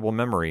forgettable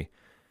memory.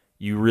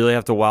 You really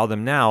have to wow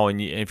them now,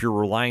 and if you're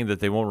relying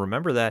that they won't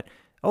remember that,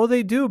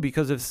 they do,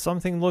 because if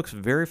something looks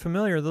very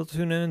familiar, they'll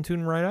tune in and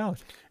tune right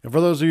out. And for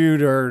those of you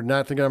that are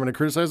not thinking I'm going to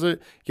criticize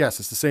it, yes,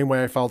 it's the same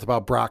way I felt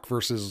about Brock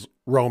versus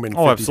Roman.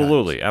 Oh, 50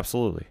 absolutely, times.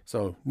 absolutely.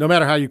 So no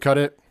matter how you cut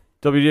it,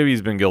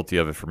 WWE's been guilty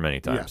of it for many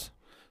times. Yeah.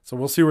 So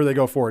we'll see where they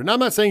go forward. And I'm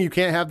not saying you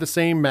can't have the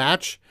same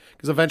match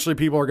because eventually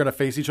people are going to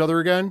face each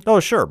other again. Oh,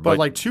 sure, But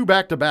like 2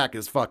 back-to-back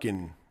is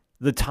fucking.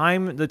 The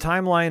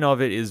timeline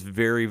of it is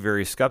very,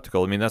 very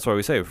skeptical. I mean, that's why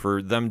we say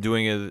for them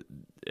doing it,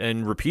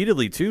 and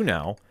repeatedly too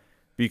now,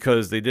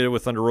 because they did it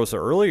with Thunder Rosa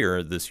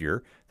earlier this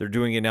year. They're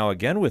doing it now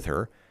again with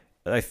her.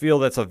 I feel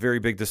that's a very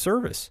big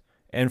disservice.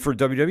 And for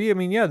WWE, I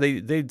mean, yeah,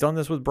 they've done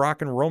this with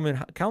Brock and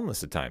Roman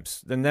countless of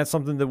times. And that's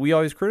something that we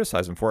always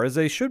criticize them for, as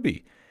they should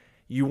be.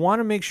 You want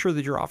to make sure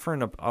that you're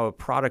offering a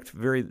product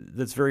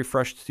that's very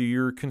fresh to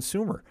your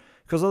consumer,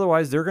 because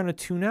otherwise they're going to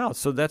tune out.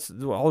 So that's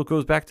all. It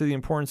goes back to the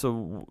importance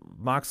of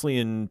Moxley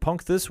and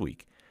Punk this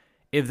week.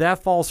 If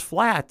that falls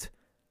flat,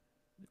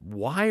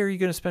 why are you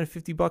going to spend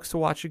 $50 to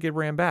watch it get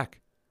ran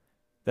back?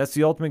 That's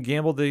the ultimate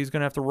gamble that he's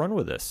going to have to run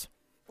with this.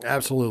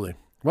 Absolutely.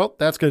 Well,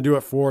 that's going to do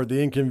it for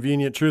the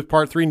Inconvenient Truth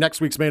Part 3. Next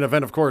week's main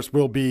event, of course,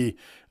 will be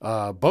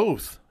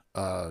both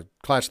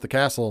Clash at the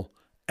Castle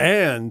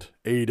and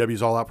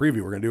AEW's All Out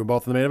Preview. We're going to do them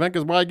both in the main event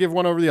because why give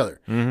one over the other?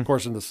 Mm-hmm. Of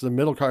course, in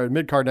the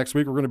mid card next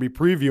week, we're going to be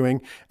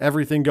previewing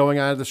everything going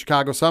on at the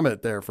Chicago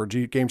Summit there for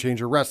Game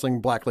Changer Wrestling,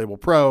 Black Label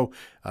Pro,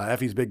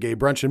 Effie's Big Gay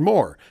Brunch, and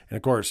more. And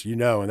of course, in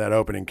that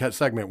opening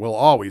segment, we'll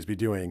always be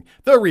doing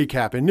the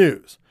recap and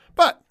news.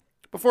 But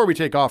before we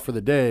take off for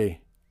the day,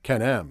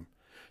 Ken M.,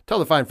 tell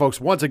the fine folks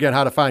once again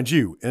how to find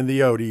you in the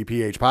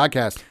ODPH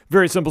podcast.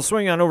 Very simple.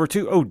 Swing on over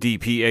to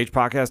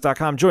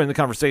odphpodcast.com. Join the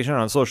conversation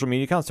on social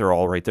media accounts. They're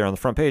all right there on the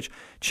front page.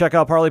 Check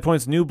out Parlay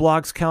Point's new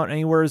blogs. Count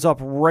Anywhere is up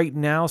right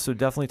now, so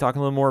definitely talking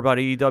a little more about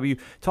AEW,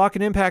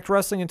 talking Impact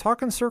Wrestling, and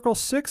talking Circle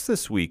 6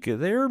 this week.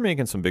 They're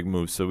making some big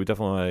moves, so we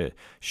definitely want to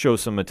show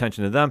some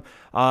attention to them.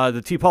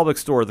 The TeePublic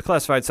store, the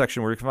classified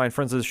section where you can find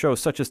friends of the show,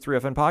 such as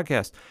 3FN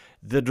Podcast.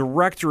 The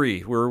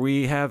directory where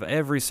we have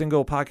every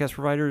single podcast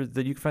provider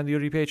that you can find the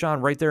ODPH on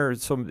right there.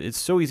 So it's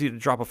so easy to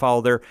drop a follow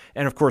there.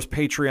 And of course,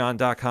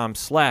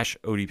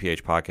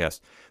 patreon.com/ODPH podcast.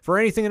 For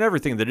anything and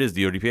everything that is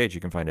the ODPH, you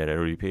can find it at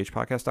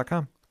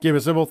odphpodcast.com. Give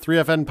it simple,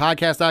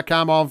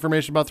 3FNpodcast.com. All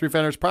information about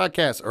 3FNers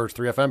podcast, or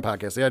 3FN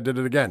podcast. Yeah, I did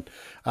it again.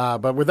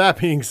 But with that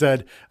being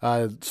said,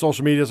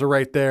 social medias are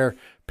right there.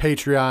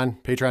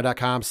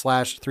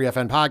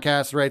 patreon.com/3FN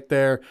podcast right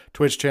there.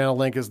 Twitch channel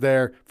link is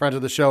there. Friends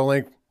of the show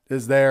link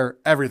is there.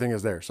 Everything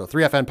is there. So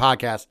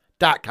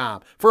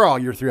 3FNpodcast.com for all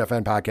your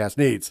 3FN podcast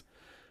needs.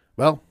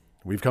 Well,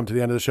 we've come to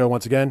the end of the show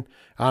once again.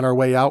 On our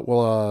way out,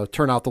 we'll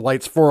turn out the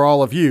lights for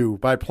all of you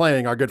by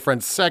playing our good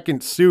friend's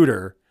second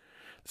suitor,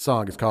 The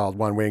song is called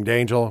One Winged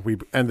Angel. We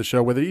end the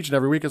show with it each and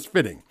every week as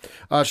fitting.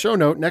 Show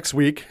note, next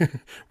week,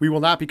 we will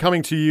not be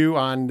coming to you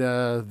on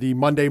the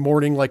Monday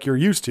morning like you're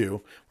used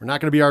to. We're not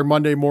going to be our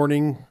Monday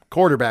morning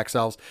quarterback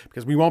selves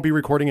because we won't be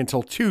recording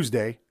until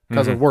Tuesday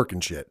because of work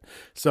and shit.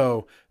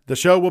 So the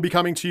show will be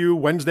coming to you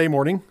Wednesday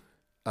morning.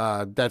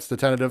 That's the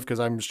tentative because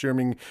I'm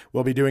assuming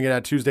we'll be doing it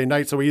at Tuesday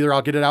night. So either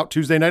I'll get it out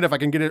Tuesday night if I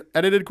can get it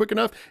edited quick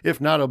enough.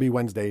 If not, it'll be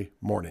Wednesday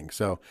morning.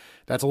 So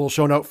that's a little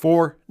show note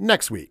for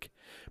next week.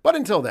 But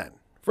until then,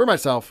 for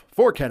myself,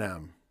 for Ken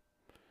M,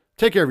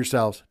 take care of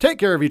yourselves, take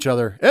care of each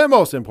other, and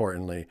most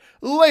importantly,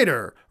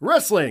 later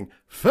wrestling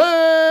fans.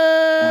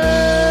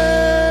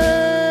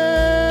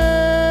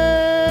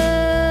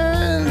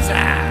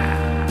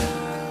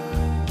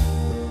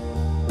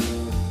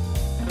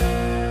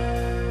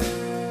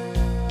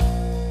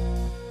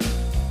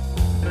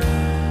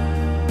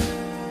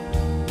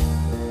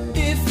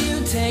 If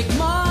you take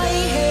my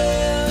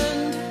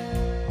hand,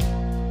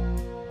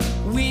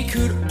 we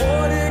could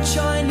order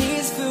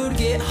Chinese food,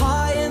 get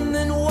high, and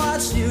then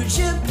watch New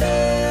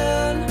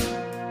Japan.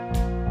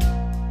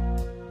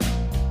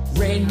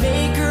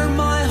 Rainmaker,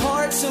 my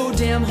heart so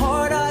damn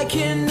hard I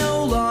can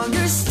no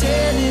longer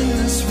stand in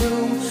this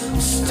room.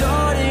 I'm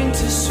starting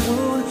to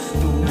swoon.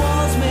 The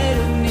walls made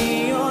of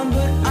neon,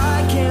 but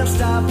I can't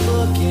stop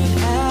looking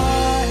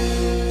at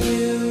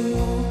you.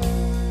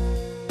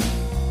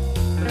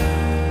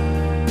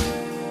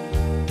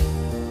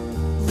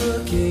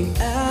 Looking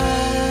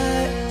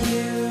at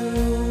you.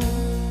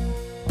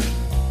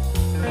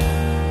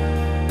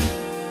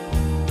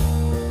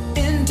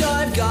 And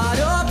I've got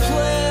a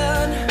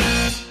plan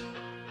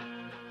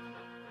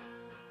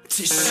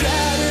to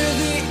shatter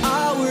the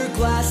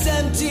hourglass,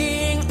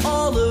 emptying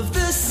all of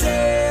the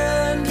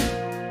sand.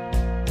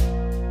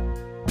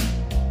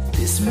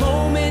 This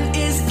moment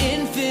is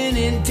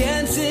infinite,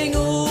 dancing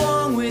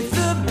along with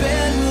the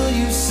band. Will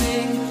you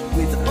sing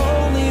with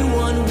only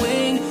one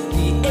wing?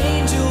 The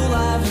angel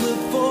I've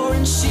looked for,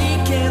 and she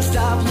can't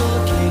stop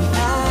looking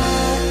at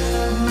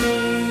me.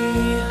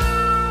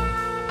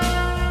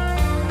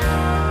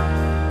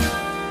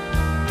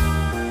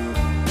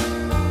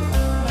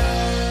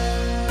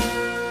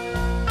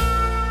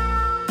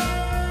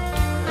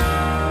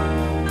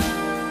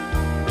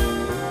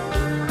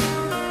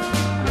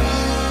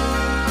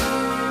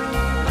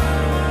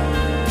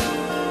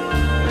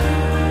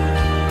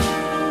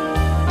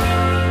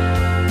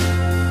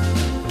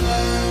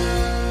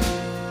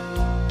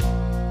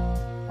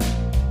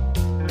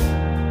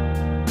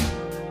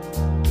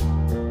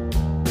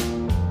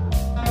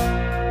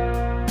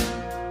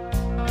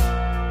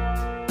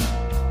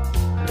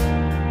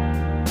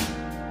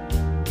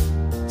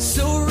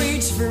 So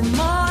reach for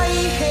my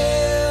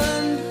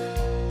hand.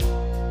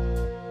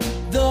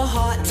 The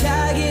hot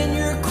tag in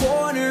your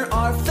corner,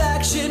 our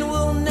faction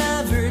will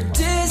never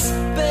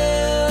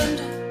disband.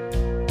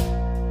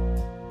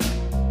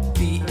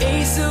 The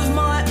ace of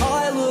my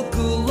eye, look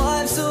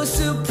alive, so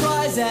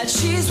surprised that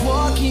she's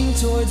walking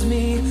towards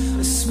me.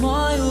 A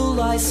smile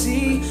I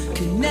see,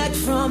 connect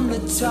from the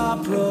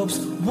top ropes.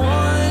 1,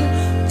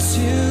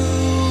 2